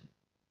have to.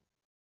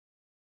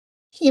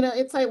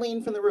 It's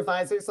Eileen from the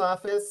revisor's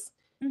office.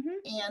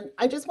 And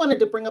I just wanted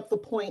to bring up the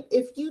point,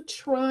 if you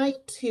try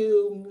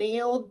to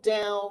nail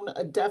down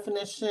a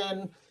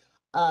definition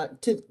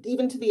to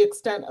even to the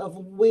extent of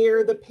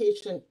where the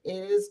patient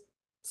is,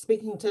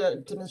 speaking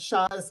to Ms.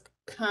 Shaw's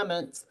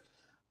comments,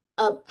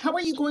 how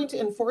are you going to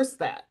enforce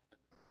that?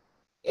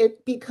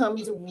 It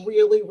becomes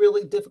really,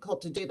 really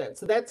difficult to do that.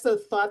 So that's a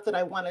thought that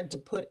I wanted to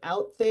put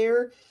out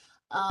there.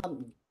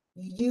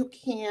 You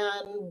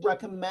can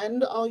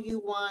recommend all you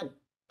want.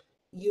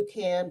 You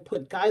can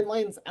put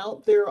guidelines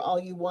out there all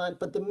you want,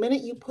 but the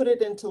minute you put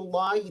it into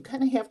law, you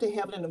kind of have to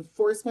have an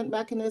enforcement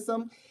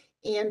mechanism.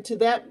 And to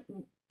that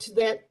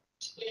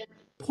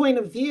point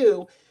of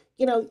view,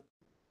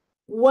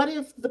 what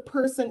if the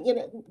person,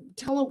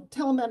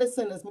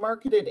 telemedicine is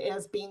marketed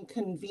as being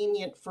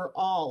convenient for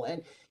all,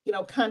 and,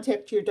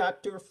 contact your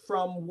doctor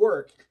from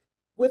work.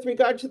 With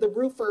regard to the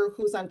roofer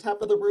who's on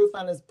top of the roof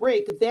on his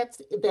break,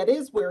 that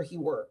is where he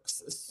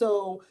works.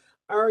 So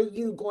are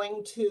you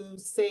going to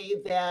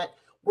say that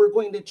we're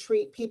going to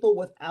treat people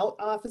without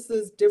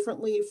offices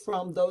differently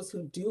from those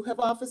who do have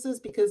offices?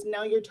 Because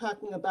now you're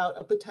talking about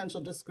a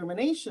potential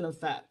discrimination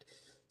effect.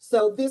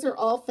 So these are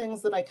all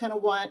things that I kind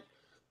of want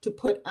to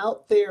put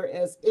out there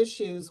as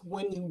issues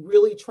when you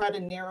really try to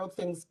narrow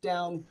things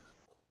down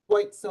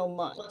quite so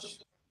much.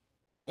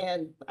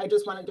 And I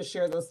just wanted to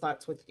share those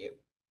thoughts with you.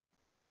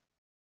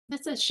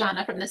 This is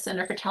Shauna from the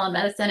Center for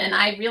Telemedicine, and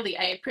I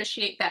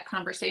appreciate that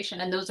conversation,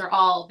 and those are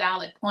all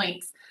valid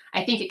points.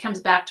 I think it comes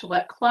back to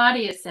what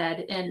Claudia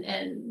said,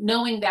 and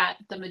knowing that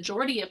the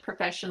majority of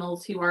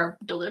professionals who are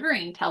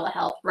delivering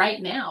telehealth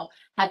right now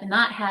have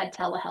not had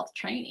telehealth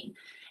training.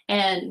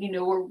 And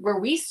where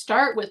we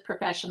start with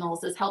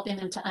professionals is helping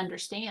them to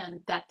understand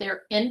that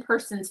their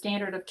in-person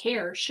standard of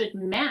care should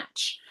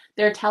match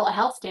their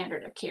telehealth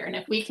standard of care. And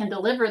if we can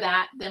deliver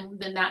that, then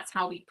that's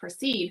how we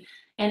proceed.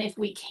 And if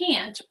we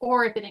can't,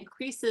 or if it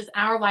increases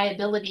our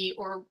liability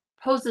or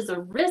poses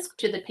a risk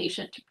to the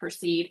patient to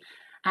proceed,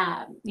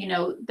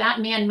 that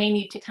man may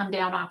need to come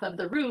down off of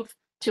the roof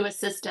to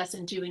assist us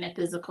in doing a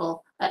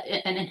physical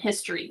and in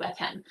history with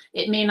him.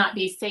 It may not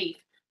be safe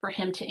for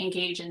him to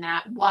engage in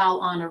that while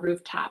on a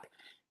rooftop.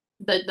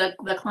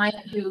 The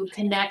client who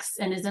connects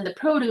and is in the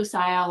produce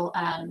aisle,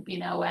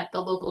 at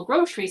the local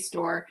grocery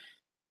store,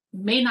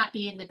 may not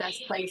be in the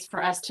best place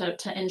for us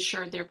to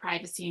ensure their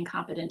privacy and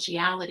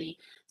confidentiality.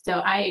 So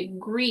I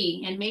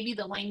agree, and maybe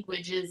the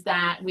language is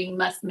that we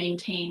must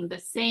maintain the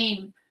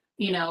same,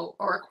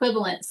 or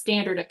equivalent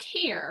standard of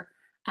care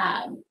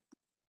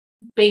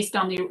based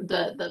on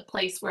the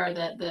place where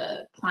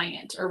the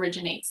client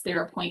originates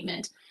their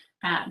appointment.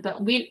 But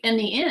in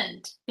the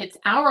end, it's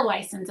our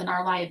license and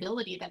our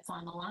liability that's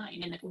on the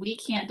line. And if we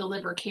can't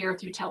deliver care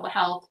through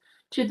telehealth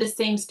to the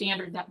same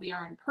standard that we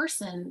are in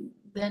person,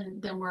 then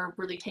we're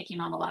really taking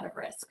on a lot of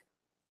risk.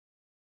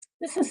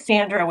 This is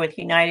Sandra with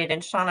United,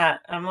 and Shauna,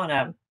 I'm going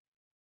to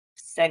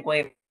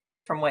segue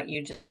from what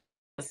you just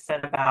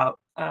said about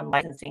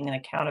licensing and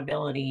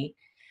accountability.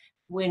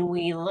 When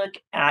we look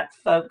at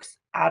folks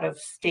out of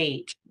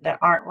state that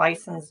aren't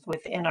licensed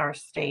within our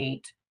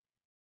state,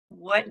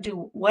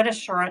 what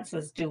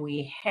assurances do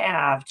we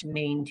have to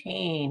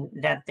maintain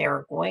that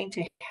they're going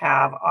to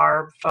have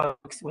our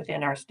folks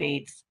within our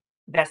state's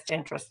best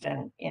interest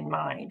in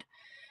mind?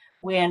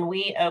 When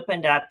we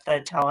opened up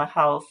the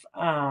telehealth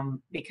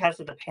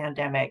because of the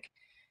pandemic,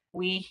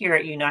 we here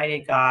at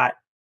United got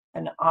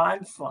an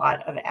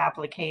onslaught of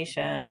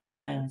applications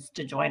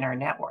to join our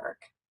network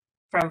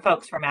from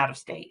folks from out of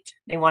state.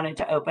 They wanted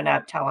to open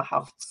up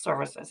telehealth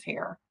services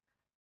here.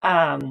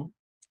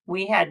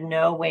 We had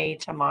no way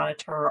to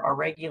monitor or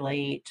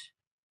regulate,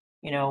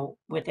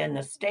 within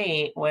the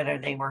state, whether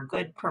they were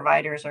good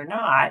providers or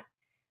not.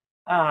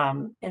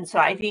 And so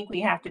I think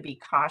we have to be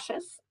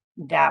cautious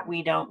that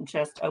we don't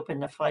just open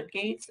the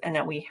floodgates, and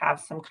that we have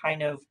some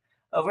kind of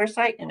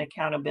oversight and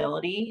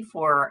accountability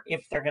for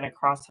if they're going to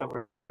cross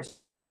over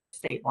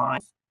state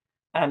lines.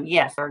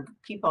 Yes, there are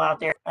people out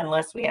there,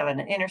 unless we have an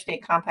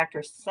interstate compact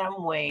or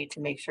some way to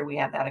make sure we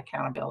have that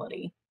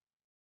accountability.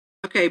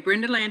 Okay,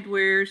 Brenda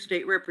Landwehr,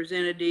 State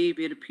Representative.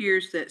 It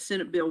appears that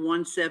Senate Bill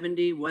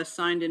 170 was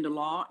signed into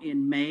law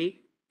in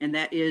May, and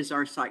that is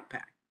our psych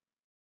pack.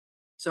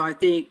 So I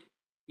think,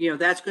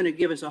 that's going to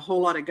give us a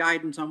whole lot of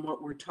guidance on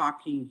what we're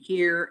talking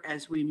here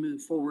as we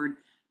move forward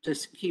to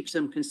keep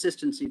some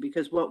consistency,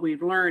 because what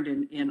we've learned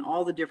in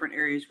all the different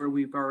areas where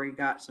we've already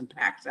got some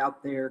packs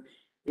out there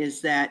is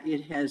that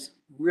it has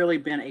really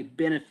been a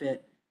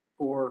benefit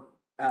for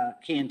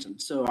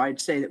Kansans. So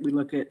I'd say that we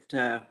look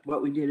at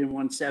what we did in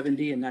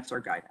 170, and that's our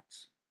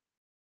guidance.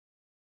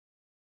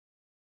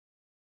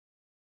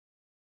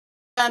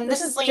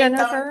 This is Leanne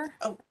Jennifer.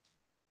 Oh,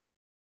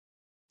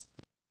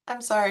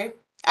 I'm sorry.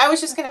 I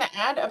was just going to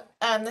add,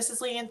 this is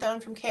Leanne Thone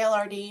from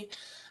KLRD.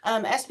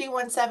 SB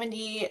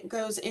 170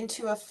 goes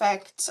into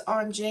effect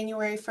on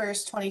January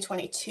 1st,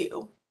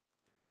 2022.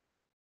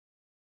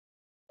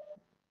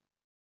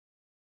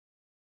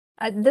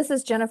 This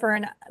is Jennifer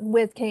and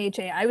with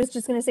KHA. I was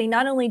just going to say,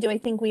 not only do I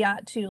think we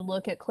ought to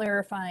look at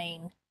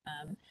clarifying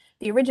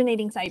the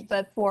originating site,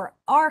 but for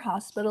our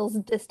hospital's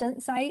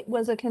distant site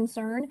was a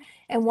concern,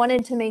 and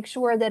wanted to make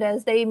sure that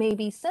as they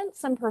maybe sent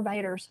some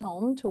providers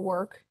home to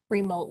work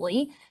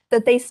remotely,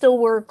 that they still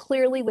were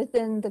clearly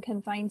within the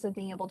confines of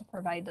being able to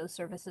provide those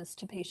services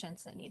to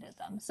patients that needed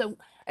them. So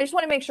I just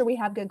want to make sure we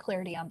have good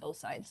clarity on both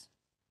sides.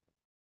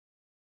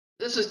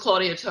 This is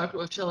Claudia Tucker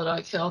with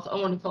Telehealth Health. I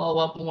want to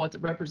follow up on what the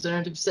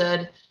representative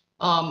said.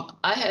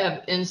 I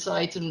have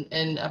insights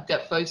and I've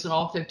got folks in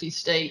all 50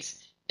 states,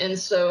 and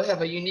so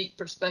have a unique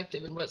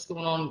perspective in what's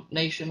going on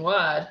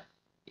nationwide,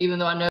 even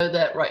though I know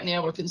that right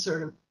now we're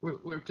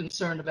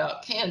concerned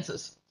about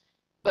Kansas.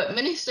 But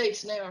many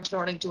states now are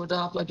starting to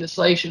adopt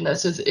legislation that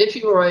says if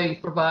you are a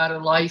provider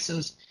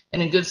licensed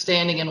and in good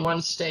standing in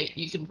one state,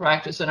 you can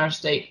practice in our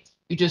state.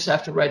 You just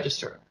have to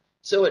register.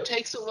 So it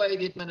takes away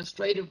the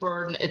administrative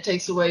burden, it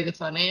takes away the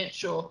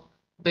financial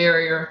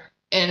barrier,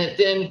 and it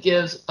then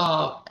gives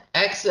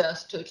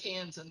access to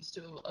Kansans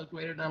to a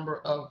greater number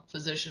of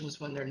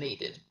physicians when they're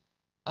needed.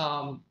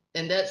 And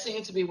that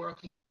seems to be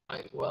working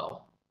quite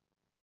well.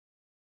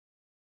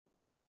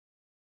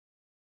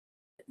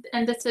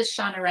 And this is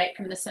Shauna Wright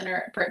from the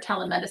Center for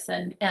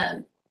Telemedicine.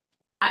 And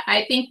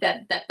I think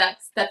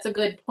that's a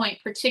good point,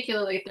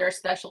 particularly if there are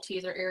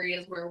specialties or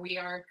areas where we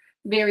are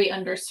very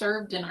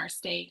underserved in our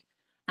state.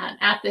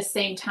 At the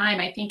same time,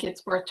 I think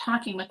it's worth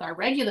talking with our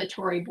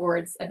regulatory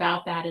boards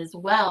about that as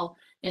well,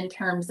 in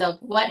terms of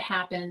what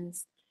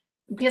happens,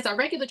 because our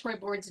regulatory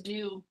boards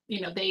do,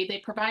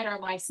 they provide our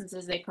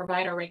licenses, they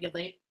provide our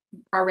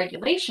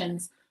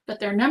regulations, but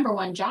their number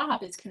one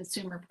job is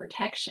consumer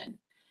protection.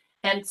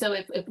 And so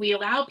if we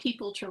allow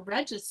people to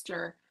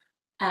register,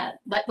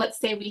 let's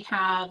say we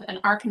have an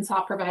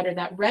Arkansas provider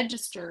that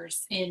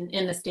registers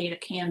in the state of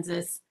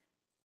Kansas,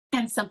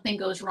 and something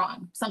goes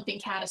wrong, something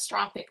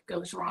catastrophic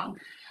goes wrong,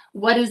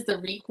 what is the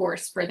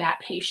recourse for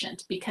that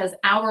patient? Because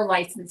our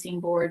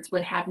licensing boards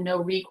would have no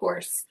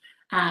recourse.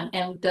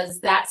 And does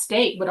that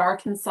state, would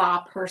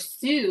Arkansas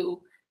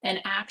pursue an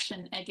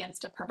action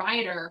against a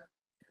provider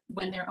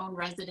when their own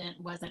resident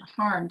wasn't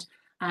harmed?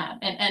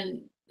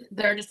 And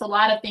there are just a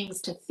lot of things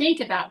to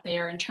think about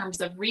there in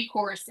terms of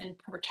recourse and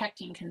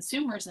protecting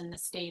consumers in the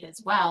state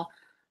as well.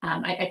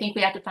 I think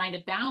we have to find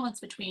a balance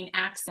between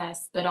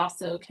access, but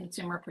also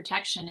consumer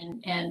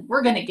protection, and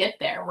we're going to get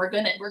there. We're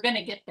going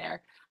to get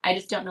there. I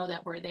just don't know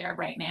that we're there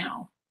right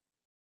now.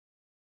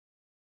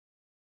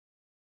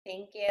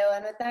 Thank you.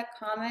 And with that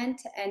comment,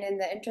 and in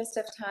the interest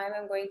of time,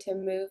 I'm going to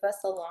move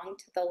us along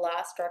to the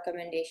last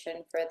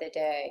recommendation for the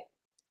day.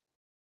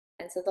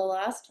 And so the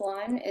last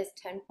one is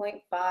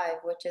 10.5,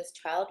 which is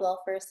child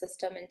welfare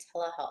system and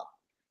telehealth.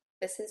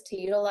 This is to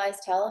utilize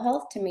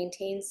telehealth to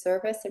maintain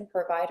service and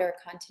provider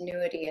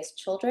continuity as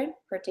children,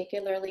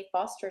 particularly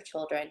foster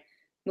children,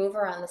 move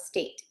around the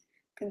state.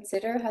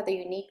 Consider how the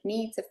unique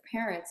needs of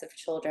parents of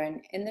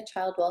children in the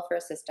child welfare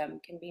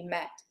system can be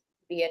met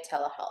via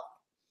telehealth.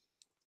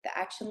 The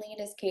action lead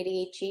is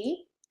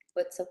KDHE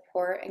with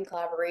support and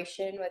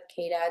collaboration with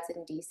KDADS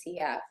and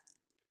DCF.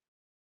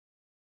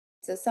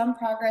 So some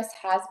progress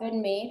has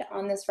been made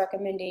on this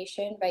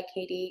recommendation by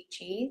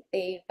KDHE.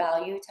 They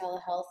value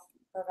telehealth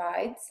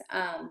provides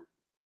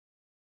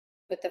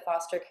with the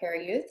foster care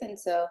youth. And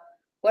so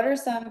what are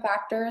some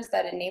factors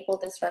that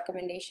enabled this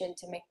recommendation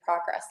to make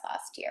progress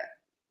last year?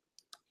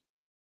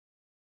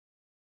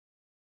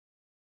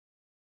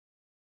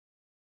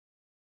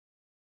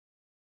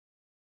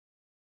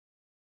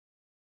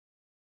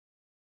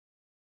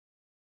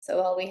 So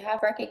while we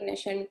have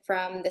recognition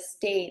from the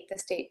state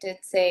did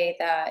say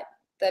that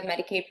the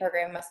Medicaid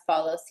program must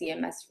follow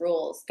CMS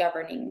rules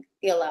governing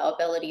the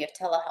allowability of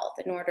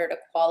telehealth in order to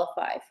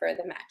qualify for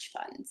the match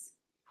funds.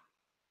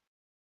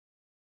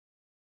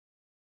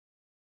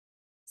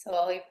 So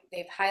while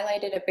they've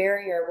highlighted a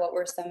barrier, what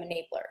were some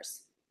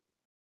enablers?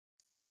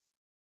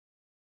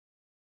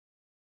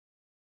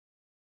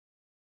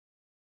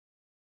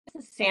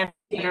 This is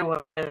Sandra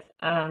with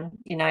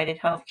United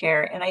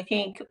Healthcare, and I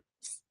think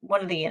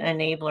one of the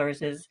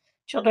enablers is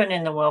children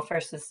in the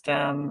welfare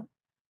system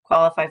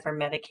qualify for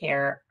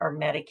Medicare or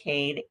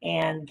Medicaid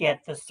and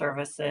get the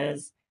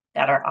services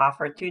that are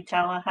offered through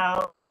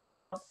telehealth.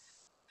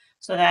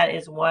 So that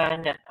is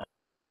one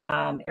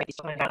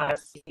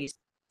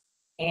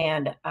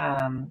and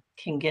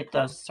can get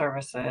those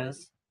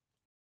services.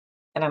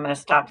 And I'm going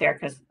to stop there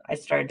because I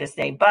started to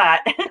say, but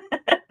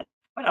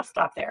I'll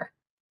stop there.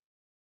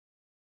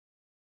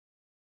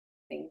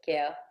 Thank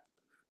you.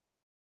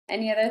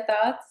 Any other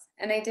thoughts?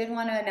 And I did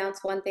want to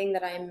announce one thing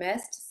that I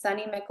missed.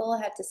 Sunny Mickle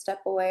had to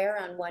step away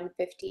around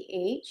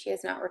 1:58. She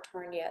has not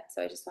returned yet,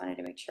 so I just wanted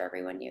to make sure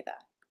everyone knew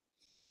that.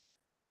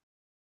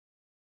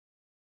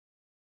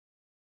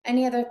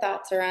 Any other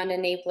thoughts around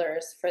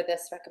enablers for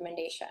this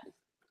recommendation?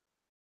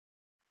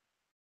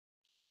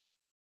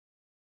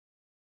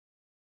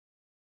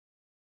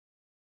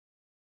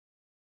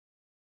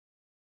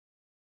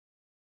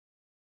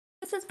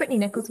 This is Brittany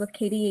Nichols with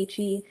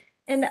KDHE,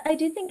 and I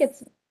do think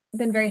it's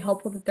been very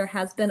helpful that there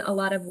has been a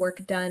lot of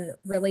work done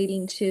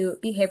relating to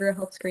behavioral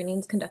health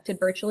screenings conducted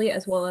virtually,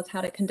 as well as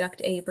how to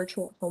conduct a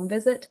virtual home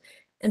visit.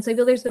 And so I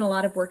feel there's been a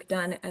lot of work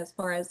done as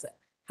far as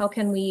how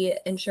can we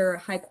ensure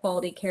high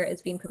quality care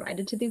is being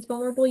provided to these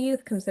vulnerable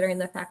youth, considering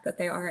the fact that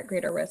they are at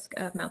greater risk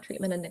of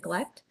maltreatment and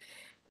neglect.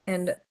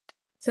 And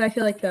so I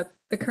feel like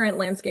the current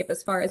landscape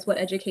as far as what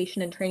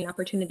education and training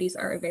opportunities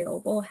are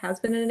available has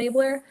been an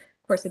enabler.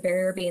 Of course, the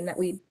barrier being that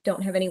we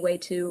don't have any way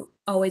to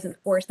always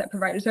enforce that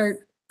providers are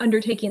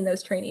undertaking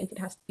those trainings. It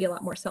has to be a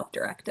lot more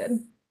self-directed.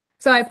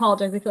 So I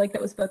apologize. I feel like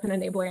that was both an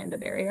enabler and a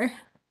barrier.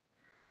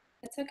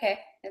 It's okay.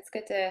 It's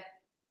good to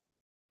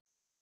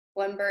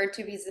one bird,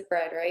 two pieces of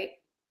bread, right?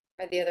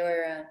 Or the other way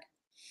around.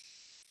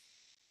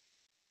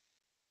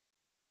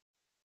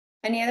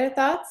 Any other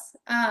thoughts?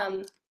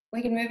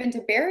 We can move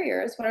into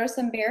barriers. What are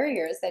some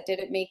barriers that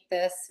didn't make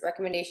this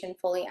recommendation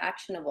fully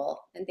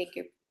actionable? And thank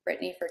you,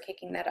 Brittany, for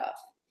kicking that off.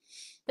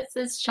 This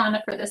is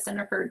Shauna for the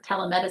Center for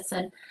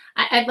Telemedicine.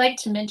 I'd like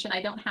to mention,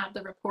 I don't have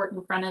the report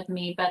in front of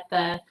me,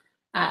 but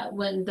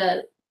when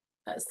the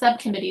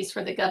subcommittees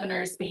for the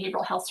Governor's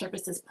Behavioral Health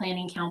Services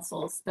Planning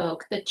Council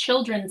spoke, the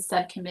Children's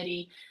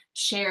Subcommittee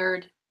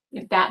shared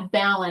that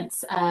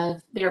balance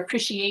of their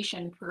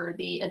appreciation for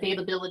the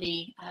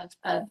availability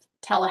of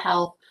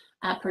telehealth,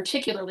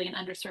 particularly in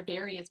underserved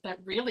areas, but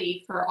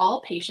really for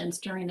all patients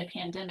during the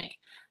pandemic.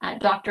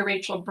 Dr.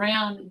 Rachel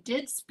Brown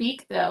did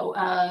speak, though,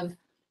 of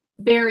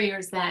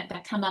barriers that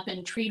come up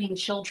in treating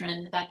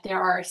children, that there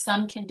are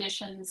some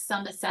conditions,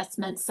 some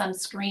assessments, some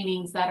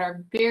screenings that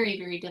are very,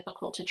 very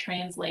difficult to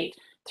translate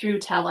through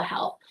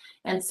telehealth.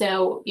 And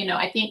so,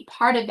 I think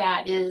part of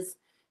that is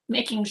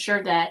making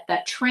sure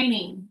that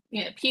training,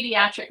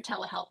 pediatric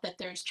telehealth, that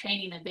there's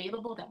training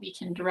available, that we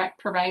can direct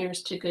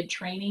providers to good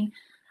training.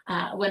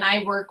 When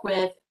I work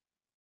with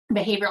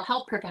behavioral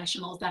health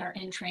professionals that are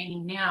in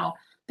training now,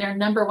 their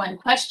number one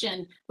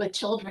question with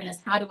children is,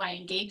 how do I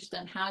engage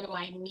them? How do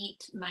I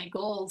meet my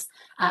goals?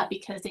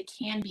 Because it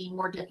can be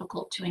more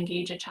difficult to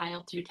engage a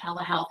child through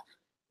telehealth.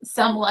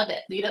 Some love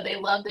it, they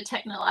love the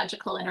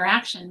technological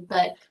interaction,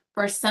 but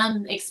for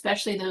some,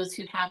 especially those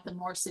who have the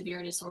more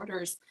severe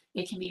disorders,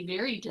 it can be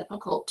very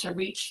difficult to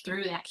reach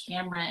through that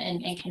camera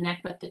and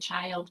connect with the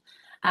child.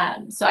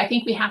 So I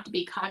think we have to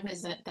be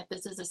cognizant that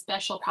this is a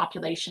special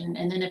population.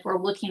 And then if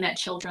we're looking at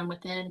children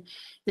within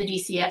the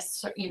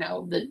DCS,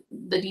 the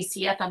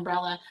DCF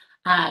umbrella,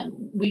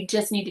 we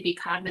just need to be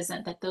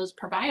cognizant that those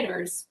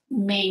providers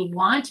may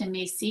want and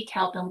may seek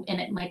help,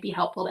 and it might be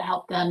helpful to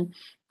help them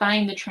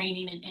find the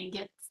training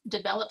and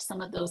develop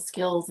some of those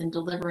skills in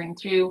delivering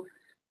through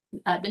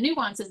the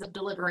nuances of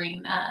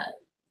delivering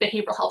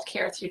behavioral health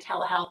care through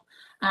telehealth,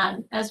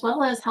 as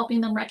well as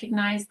helping them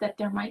recognize that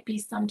there might be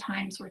some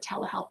times where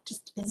telehealth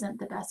just isn't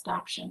the best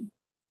option.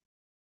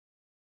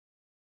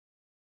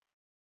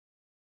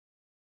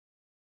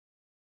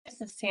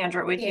 This is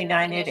Sandra with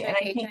United, and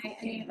I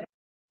think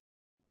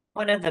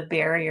one of the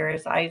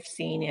barriers I've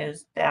seen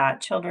is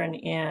that children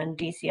in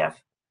DCF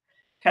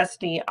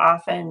custody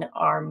often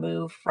are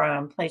moved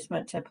from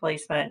placement to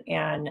placement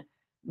and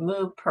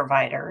move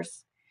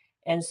providers.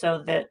 And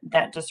so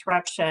that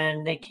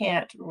disruption, they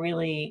can't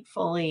really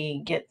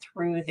fully get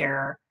through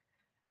their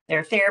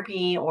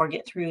therapy or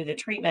get through the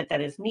treatment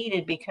that is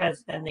needed,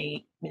 because then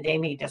they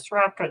may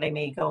disrupt, or they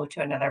may go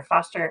to another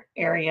foster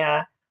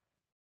area.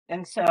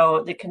 And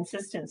so the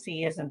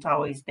consistency isn't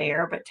always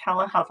there, but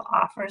telehealth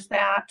offers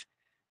that,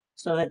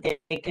 so that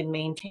they can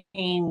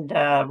maintain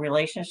the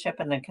relationship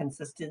and the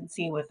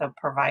consistency with a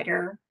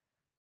provider.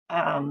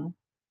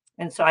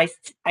 And so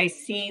I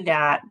see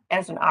that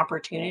as an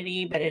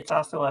opportunity, but it's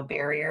also a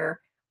barrier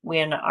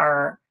when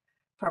our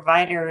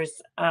providers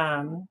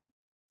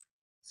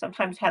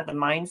sometimes have the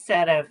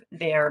mindset of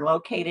they're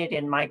located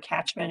in my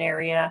catchment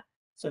area.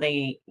 So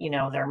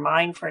they're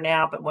mine for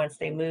now, but once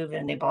they move,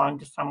 then they belong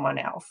to someone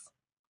else.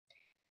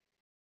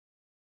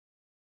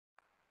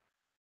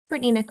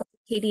 Brittany Nichols,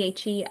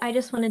 KDHE. I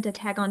just wanted to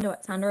tag on to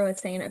what Sandra was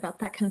saying about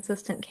that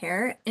consistent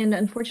care. And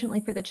unfortunately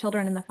for the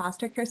children in the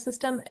foster care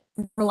system,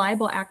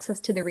 reliable access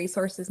to the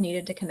resources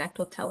needed to connect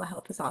with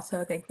telehealth is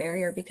also a big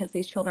barrier, because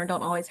these children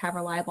don't always have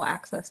reliable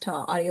access to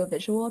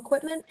audiovisual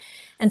equipment.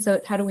 And so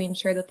how do we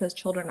ensure that those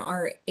children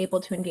are able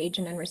to engage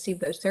in and receive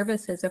those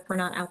services if we're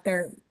not out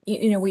there?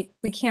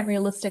 We can't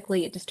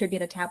realistically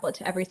distribute a tablet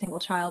to every single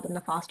child in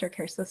the foster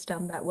care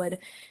system that would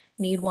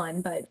need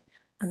one, but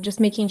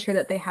just making sure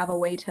that they have a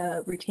way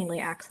to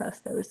routinely access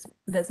those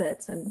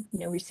visits and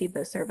receive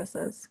those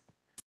services.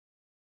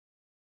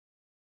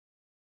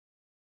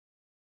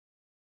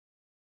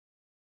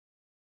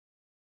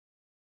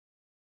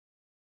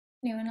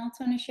 Anyone else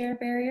want to share a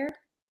barrier?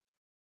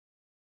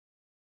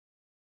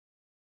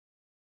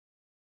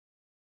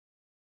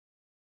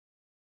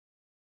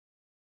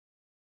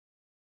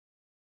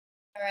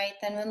 All right,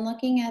 then when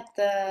looking at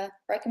the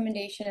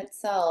recommendation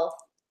itself,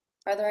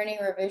 Are there any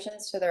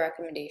revisions to the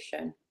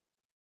recommendation?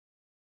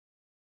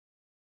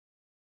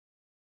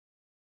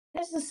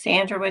 This is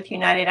Sandra with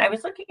United. I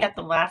was looking at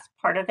the last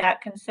part of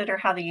that. Consider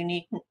how the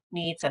unique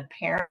needs of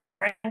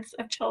parents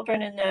of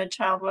children in the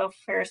child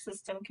welfare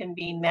system can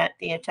be met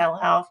via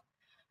telehealth.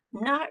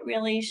 Not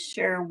really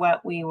sure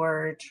what we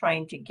were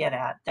trying to get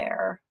at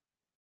there.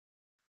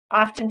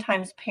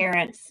 Oftentimes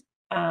parents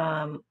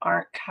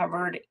aren't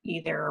covered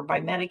either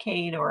by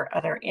Medicaid or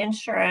other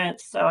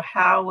insurance. So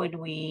how would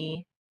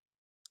we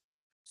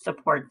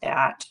support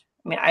that?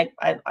 I mean,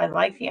 I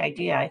like the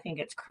idea. I think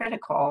it's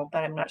critical,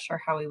 but I'm not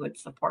sure how we would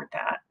support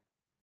that.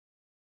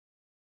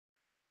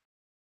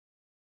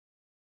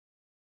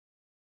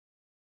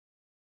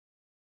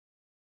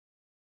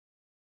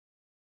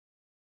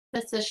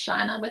 This is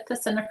Shauna with the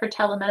Center for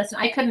Telemedicine.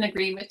 I couldn't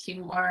agree with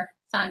you more,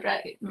 Sandra.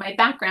 My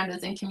background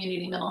is in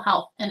community mental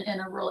health in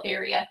a rural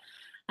area.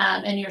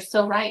 And you're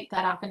so right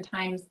that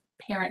oftentimes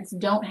parents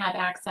don't have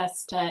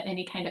access to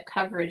any kind of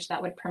coverage that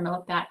would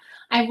promote that.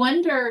 I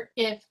wonder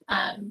if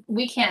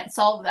we can't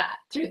solve that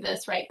through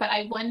this, right? But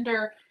I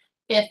wonder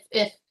if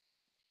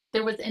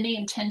there was any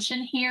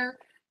intention here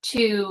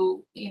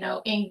to,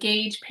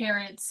 engage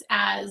parents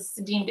as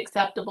deemed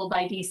acceptable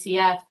by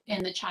DCF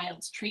in the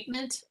child's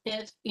treatment.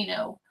 If,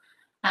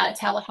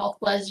 telehealth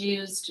was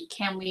used,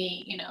 can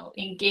we,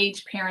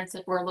 engage parents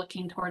if we're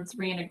looking towards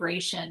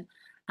reintegration?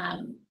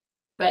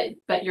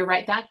 But you're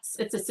right,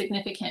 it's a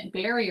significant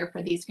barrier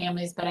for these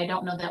families, but I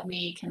don't know that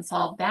we can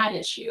solve that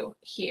issue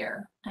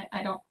here.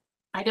 I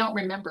don't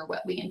remember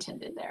what we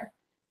intended there.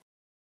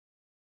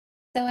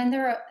 So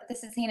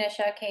this is Hina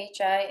Shah,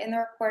 KHI. In the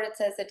report, it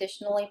says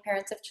additionally,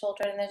 parents of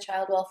children in the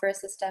child welfare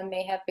system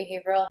may have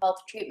behavioral health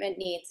treatment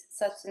needs,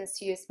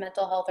 substance use,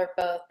 mental health, or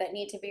both that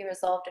need to be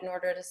resolved in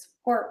order to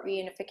support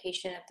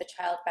reunification of the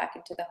child back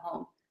into the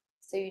home.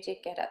 So you did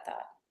get at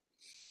that.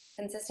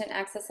 Consistent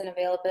access and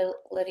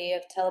availability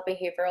of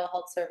telebehavioral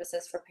health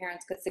services for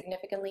parents could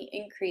significantly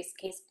increase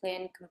case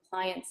plan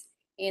compliance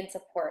and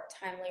support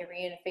timely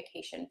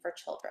reunification for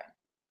children.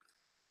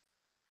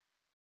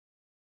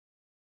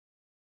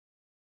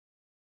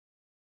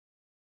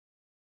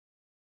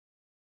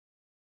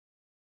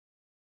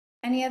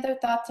 Any other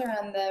thoughts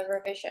around the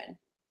revision?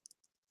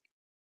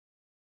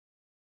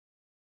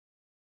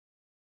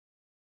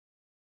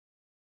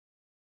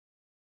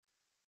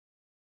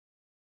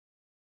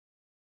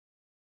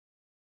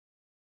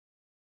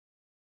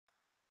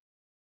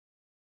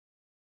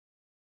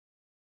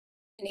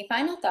 Any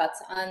final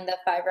thoughts on the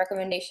 5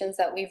 recommendations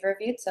that we've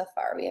reviewed so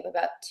far? We have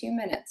about 2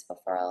 minutes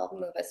before I'll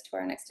move us to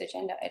our next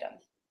agenda item.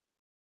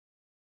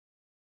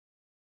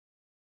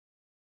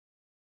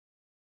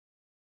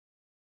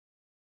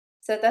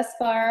 So thus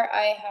far,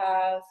 I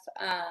have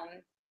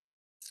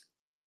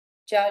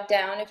jotted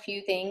down a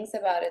few things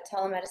about a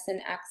Telemedicine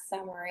Act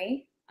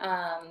summary.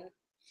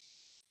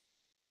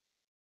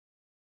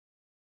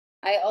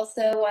 I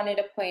also wanted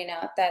to point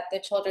out that the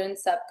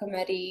Children's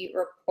Subcommittee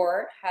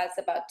report has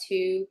about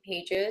 2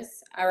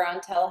 pages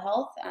around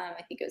telehealth.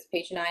 I think it was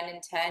page 9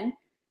 and 10.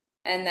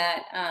 And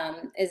that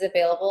is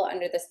available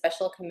under the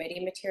special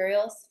committee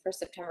materials for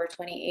September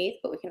 28th,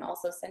 but we can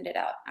also send it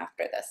out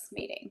after this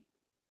meeting.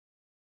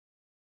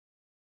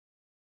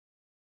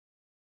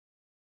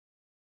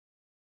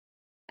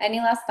 Any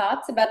last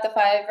thoughts about the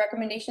 5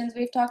 recommendations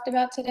we've talked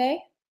about today?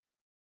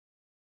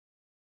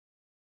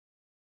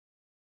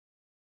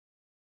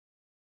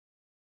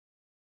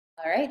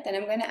 All right, then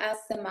I'm going to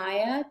ask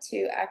Samaya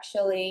to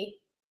actually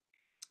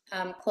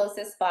close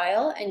this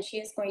file, and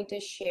she's going to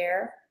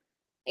share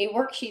a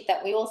worksheet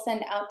that we will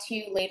send out to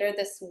you later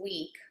this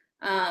week.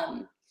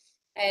 And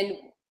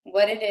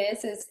what it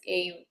is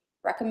a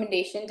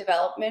recommendation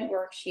development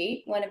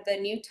worksheet. One of the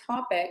new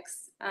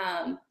topics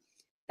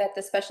that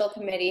the special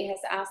committee has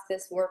asked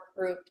this work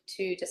group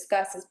to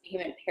discuss is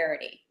payment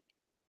parity.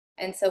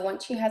 And so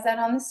once she has that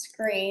on the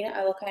screen,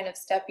 I will kind of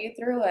step you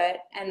through it,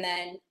 and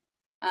then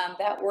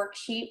that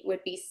worksheet would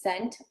be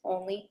sent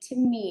only to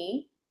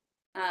me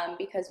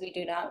because we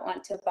do not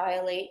want to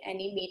violate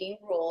any meeting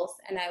rules,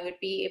 and I would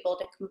be able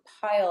to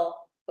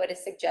compile what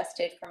is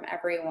suggested from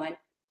everyone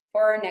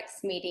for our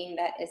next meeting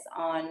that is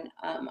on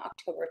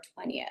October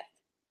 20th.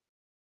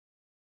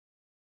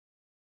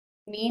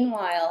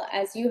 Meanwhile,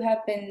 as you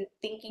have been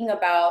thinking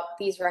about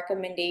these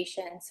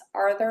recommendations,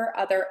 are there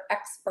other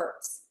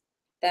experts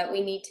that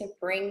we need to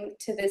bring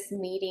to this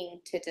meeting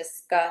to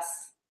discuss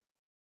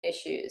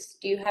issues?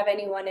 Do you have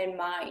anyone in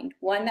mind?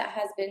 One that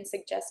has been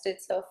suggested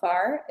so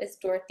far is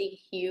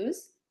Dorothy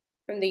Hughes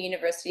from the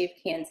University of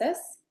Kansas.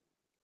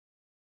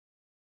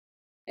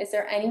 Is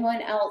there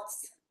anyone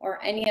else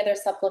or any other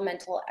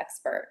supplemental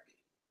expert?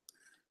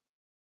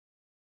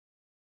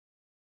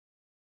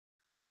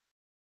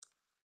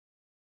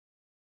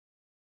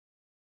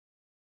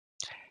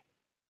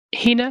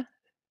 Hina?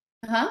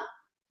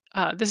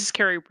 Uh-huh. This is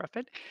Carrie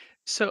Ruffett.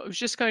 So I was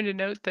just going to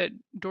note that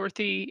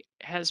Dorothy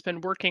has been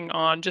working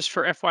on, just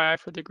for FYI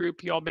for the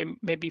group, you all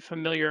may be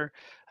familiar,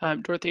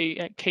 Dorothy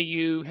at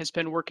KU has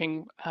been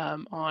working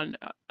on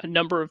a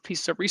number of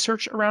pieces of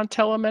research around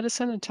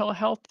telemedicine and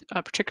telehealth,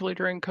 particularly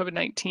during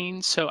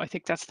COVID-19. So I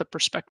think that's the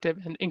perspective,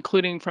 and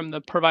including from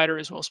the provider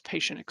as well as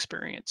patient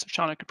experience.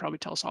 Shauna could probably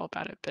tell us all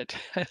about it, but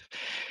I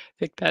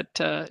think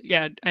that,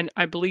 yeah, and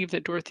I believe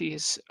that Dorothy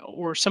is,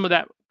 or some of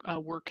that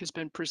work has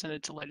been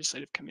presented to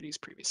legislative committees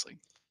previously.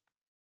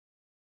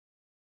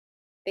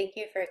 Thank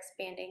you for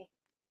expanding.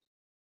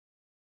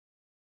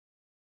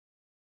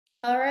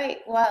 All right,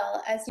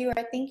 well, as you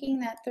are thinking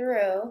that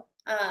through,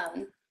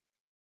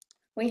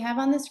 we have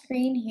on the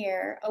screen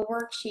here a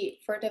worksheet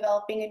for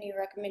developing a new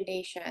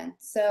recommendation.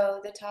 So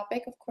the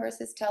topic, of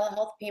course, is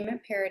telehealth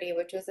payment parity,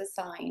 which was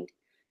assigned.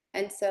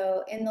 And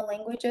so in the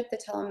language of the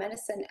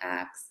Telemedicine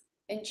Acts,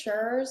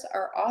 insurers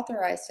are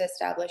authorized to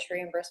establish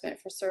reimbursement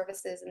for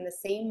services in the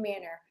same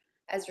manner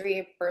as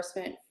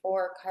reimbursement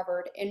for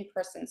covered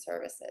in-person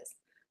services.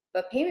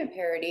 But payment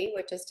parity,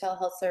 which is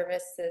telehealth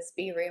services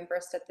be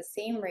reimbursed at the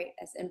same rate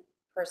as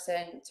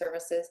in-person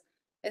services,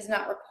 is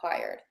not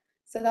required.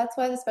 So that's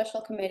why the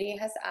special committee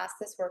has asked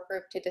this work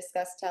group to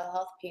discuss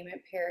telehealth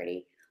payment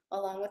parity,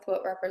 along with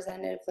what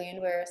Representative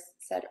Landwehr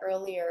said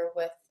earlier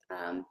with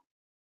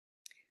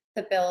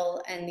the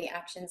bill and the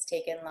actions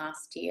taken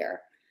last year.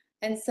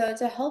 And so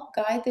to help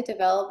guide the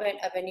development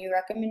of a new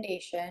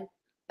recommendation,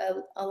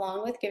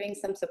 along with giving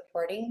some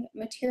supporting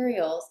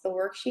materials, the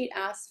worksheet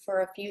asks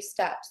for a few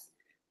steps.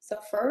 So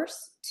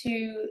first,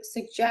 to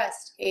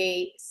suggest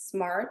a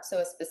SMART, so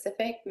a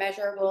specific,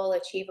 measurable,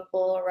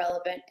 achievable,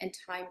 relevant, and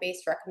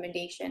time-based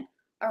recommendation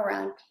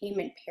around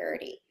payment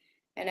parity.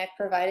 And I've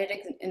provided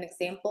an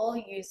example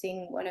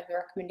using one of the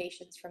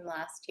recommendations from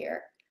last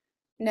year.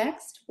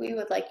 Next, we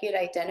would like you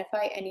to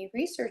identify any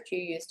research you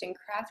used in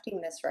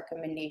crafting this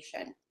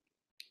recommendation.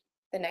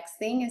 The next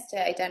thing is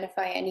to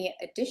identify any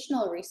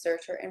additional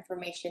research or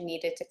information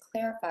needed to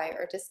clarify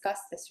or discuss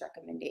this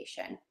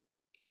recommendation.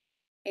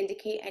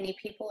 Indicate any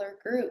people or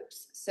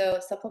groups, so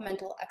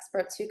supplemental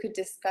experts who could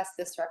discuss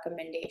this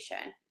recommendation.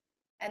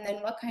 And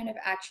then what kind of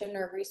action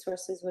or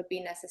resources would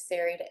be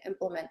necessary to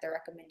implement the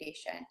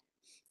recommendation.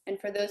 And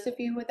for those of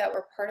you that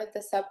were part of the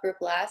subgroup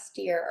last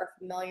year are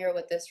familiar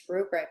with this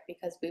rubric,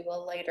 because we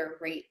will later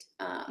rate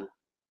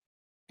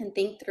and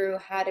think through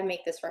how to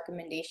make this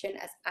recommendation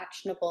as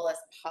actionable as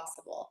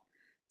possible.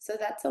 So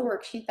that's a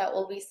worksheet that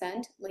will be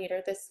sent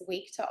later this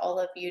week to all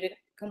of you to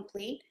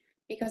complete,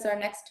 because our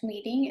next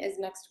meeting is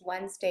next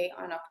Wednesday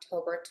on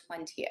October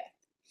 20th.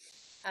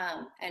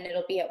 And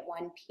it'll be at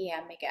 1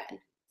 p.m. again.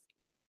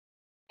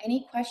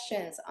 Any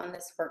questions on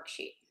this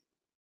worksheet?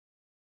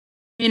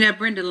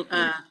 Brenda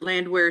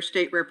Landwehr,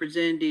 State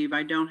Representative.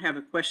 I don't have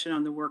a question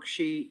on the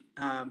worksheet.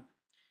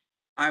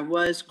 I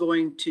was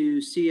going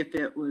to see if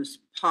it was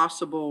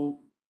possible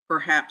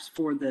perhaps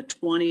for the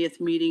 20th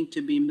meeting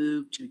to be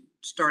moved to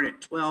start at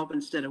 12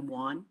 instead of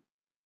 1.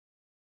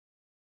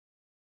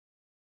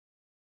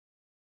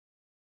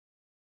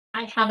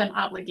 I have an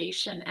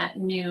obligation at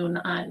noon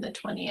on the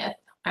 20th.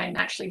 I'm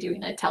actually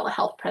doing a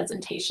telehealth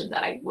presentation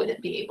that I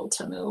wouldn't be able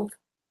to move.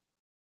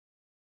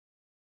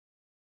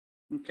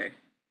 Okay.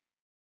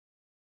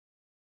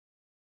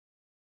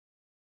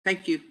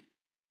 Thank you.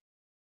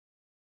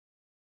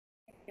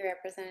 Thank you,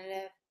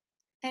 Representative.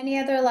 Any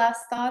other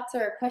last thoughts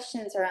or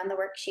questions around the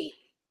worksheet?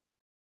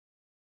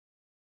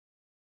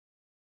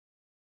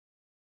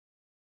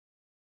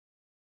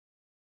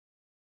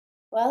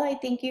 Well, I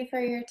thank you for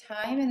your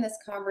time in this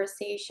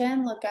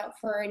conversation. Look out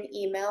for an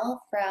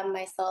email from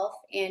myself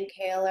and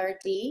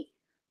KLRD.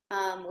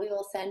 We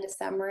will send a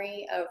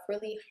summary of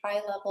really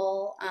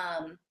high-level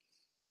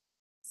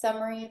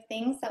summary of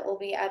things that will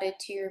be added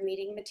to your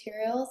meeting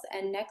materials.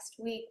 And next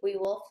week, we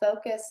will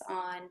focus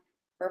on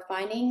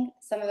refining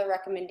some of the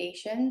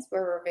recommendations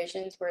where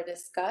revisions were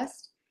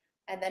discussed,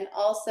 and then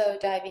also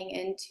diving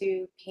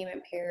into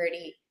payment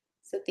parity.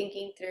 So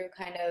thinking through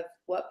kind of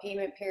what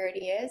payment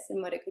parity is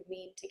and what it could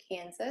mean to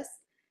Kansas,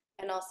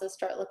 and also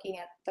start looking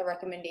at the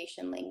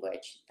recommendation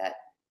language that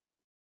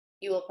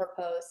you will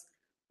propose.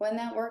 When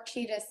that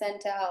worksheet is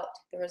sent out,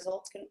 the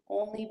results can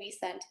only be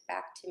sent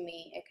back to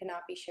me. It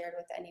cannot be shared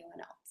with anyone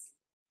else.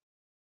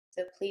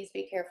 So please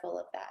be careful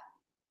of that.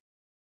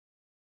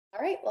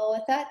 All right, well,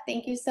 with that,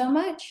 thank you so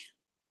much.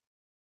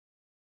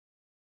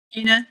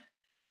 Gina,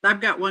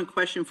 I've got one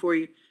question for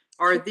you.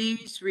 Are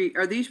these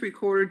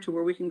recorded to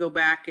where we can go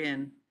back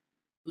and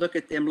look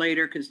at them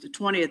later? Because the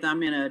 20th,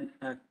 I'm in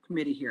a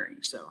committee hearing,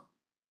 so,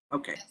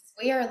 okay. Yes,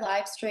 we are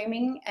live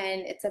streaming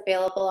and it's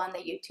available on the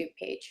YouTube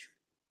page.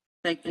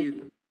 Thank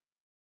you.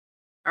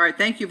 All right,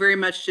 thank you very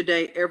much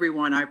today,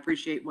 everyone. I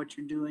appreciate what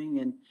you're doing,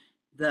 and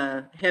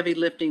the heavy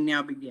lifting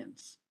now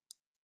begins.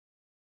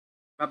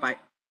 Bye-bye.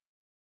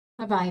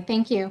 Bye-bye.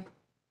 Thank you.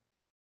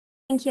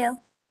 Thank you.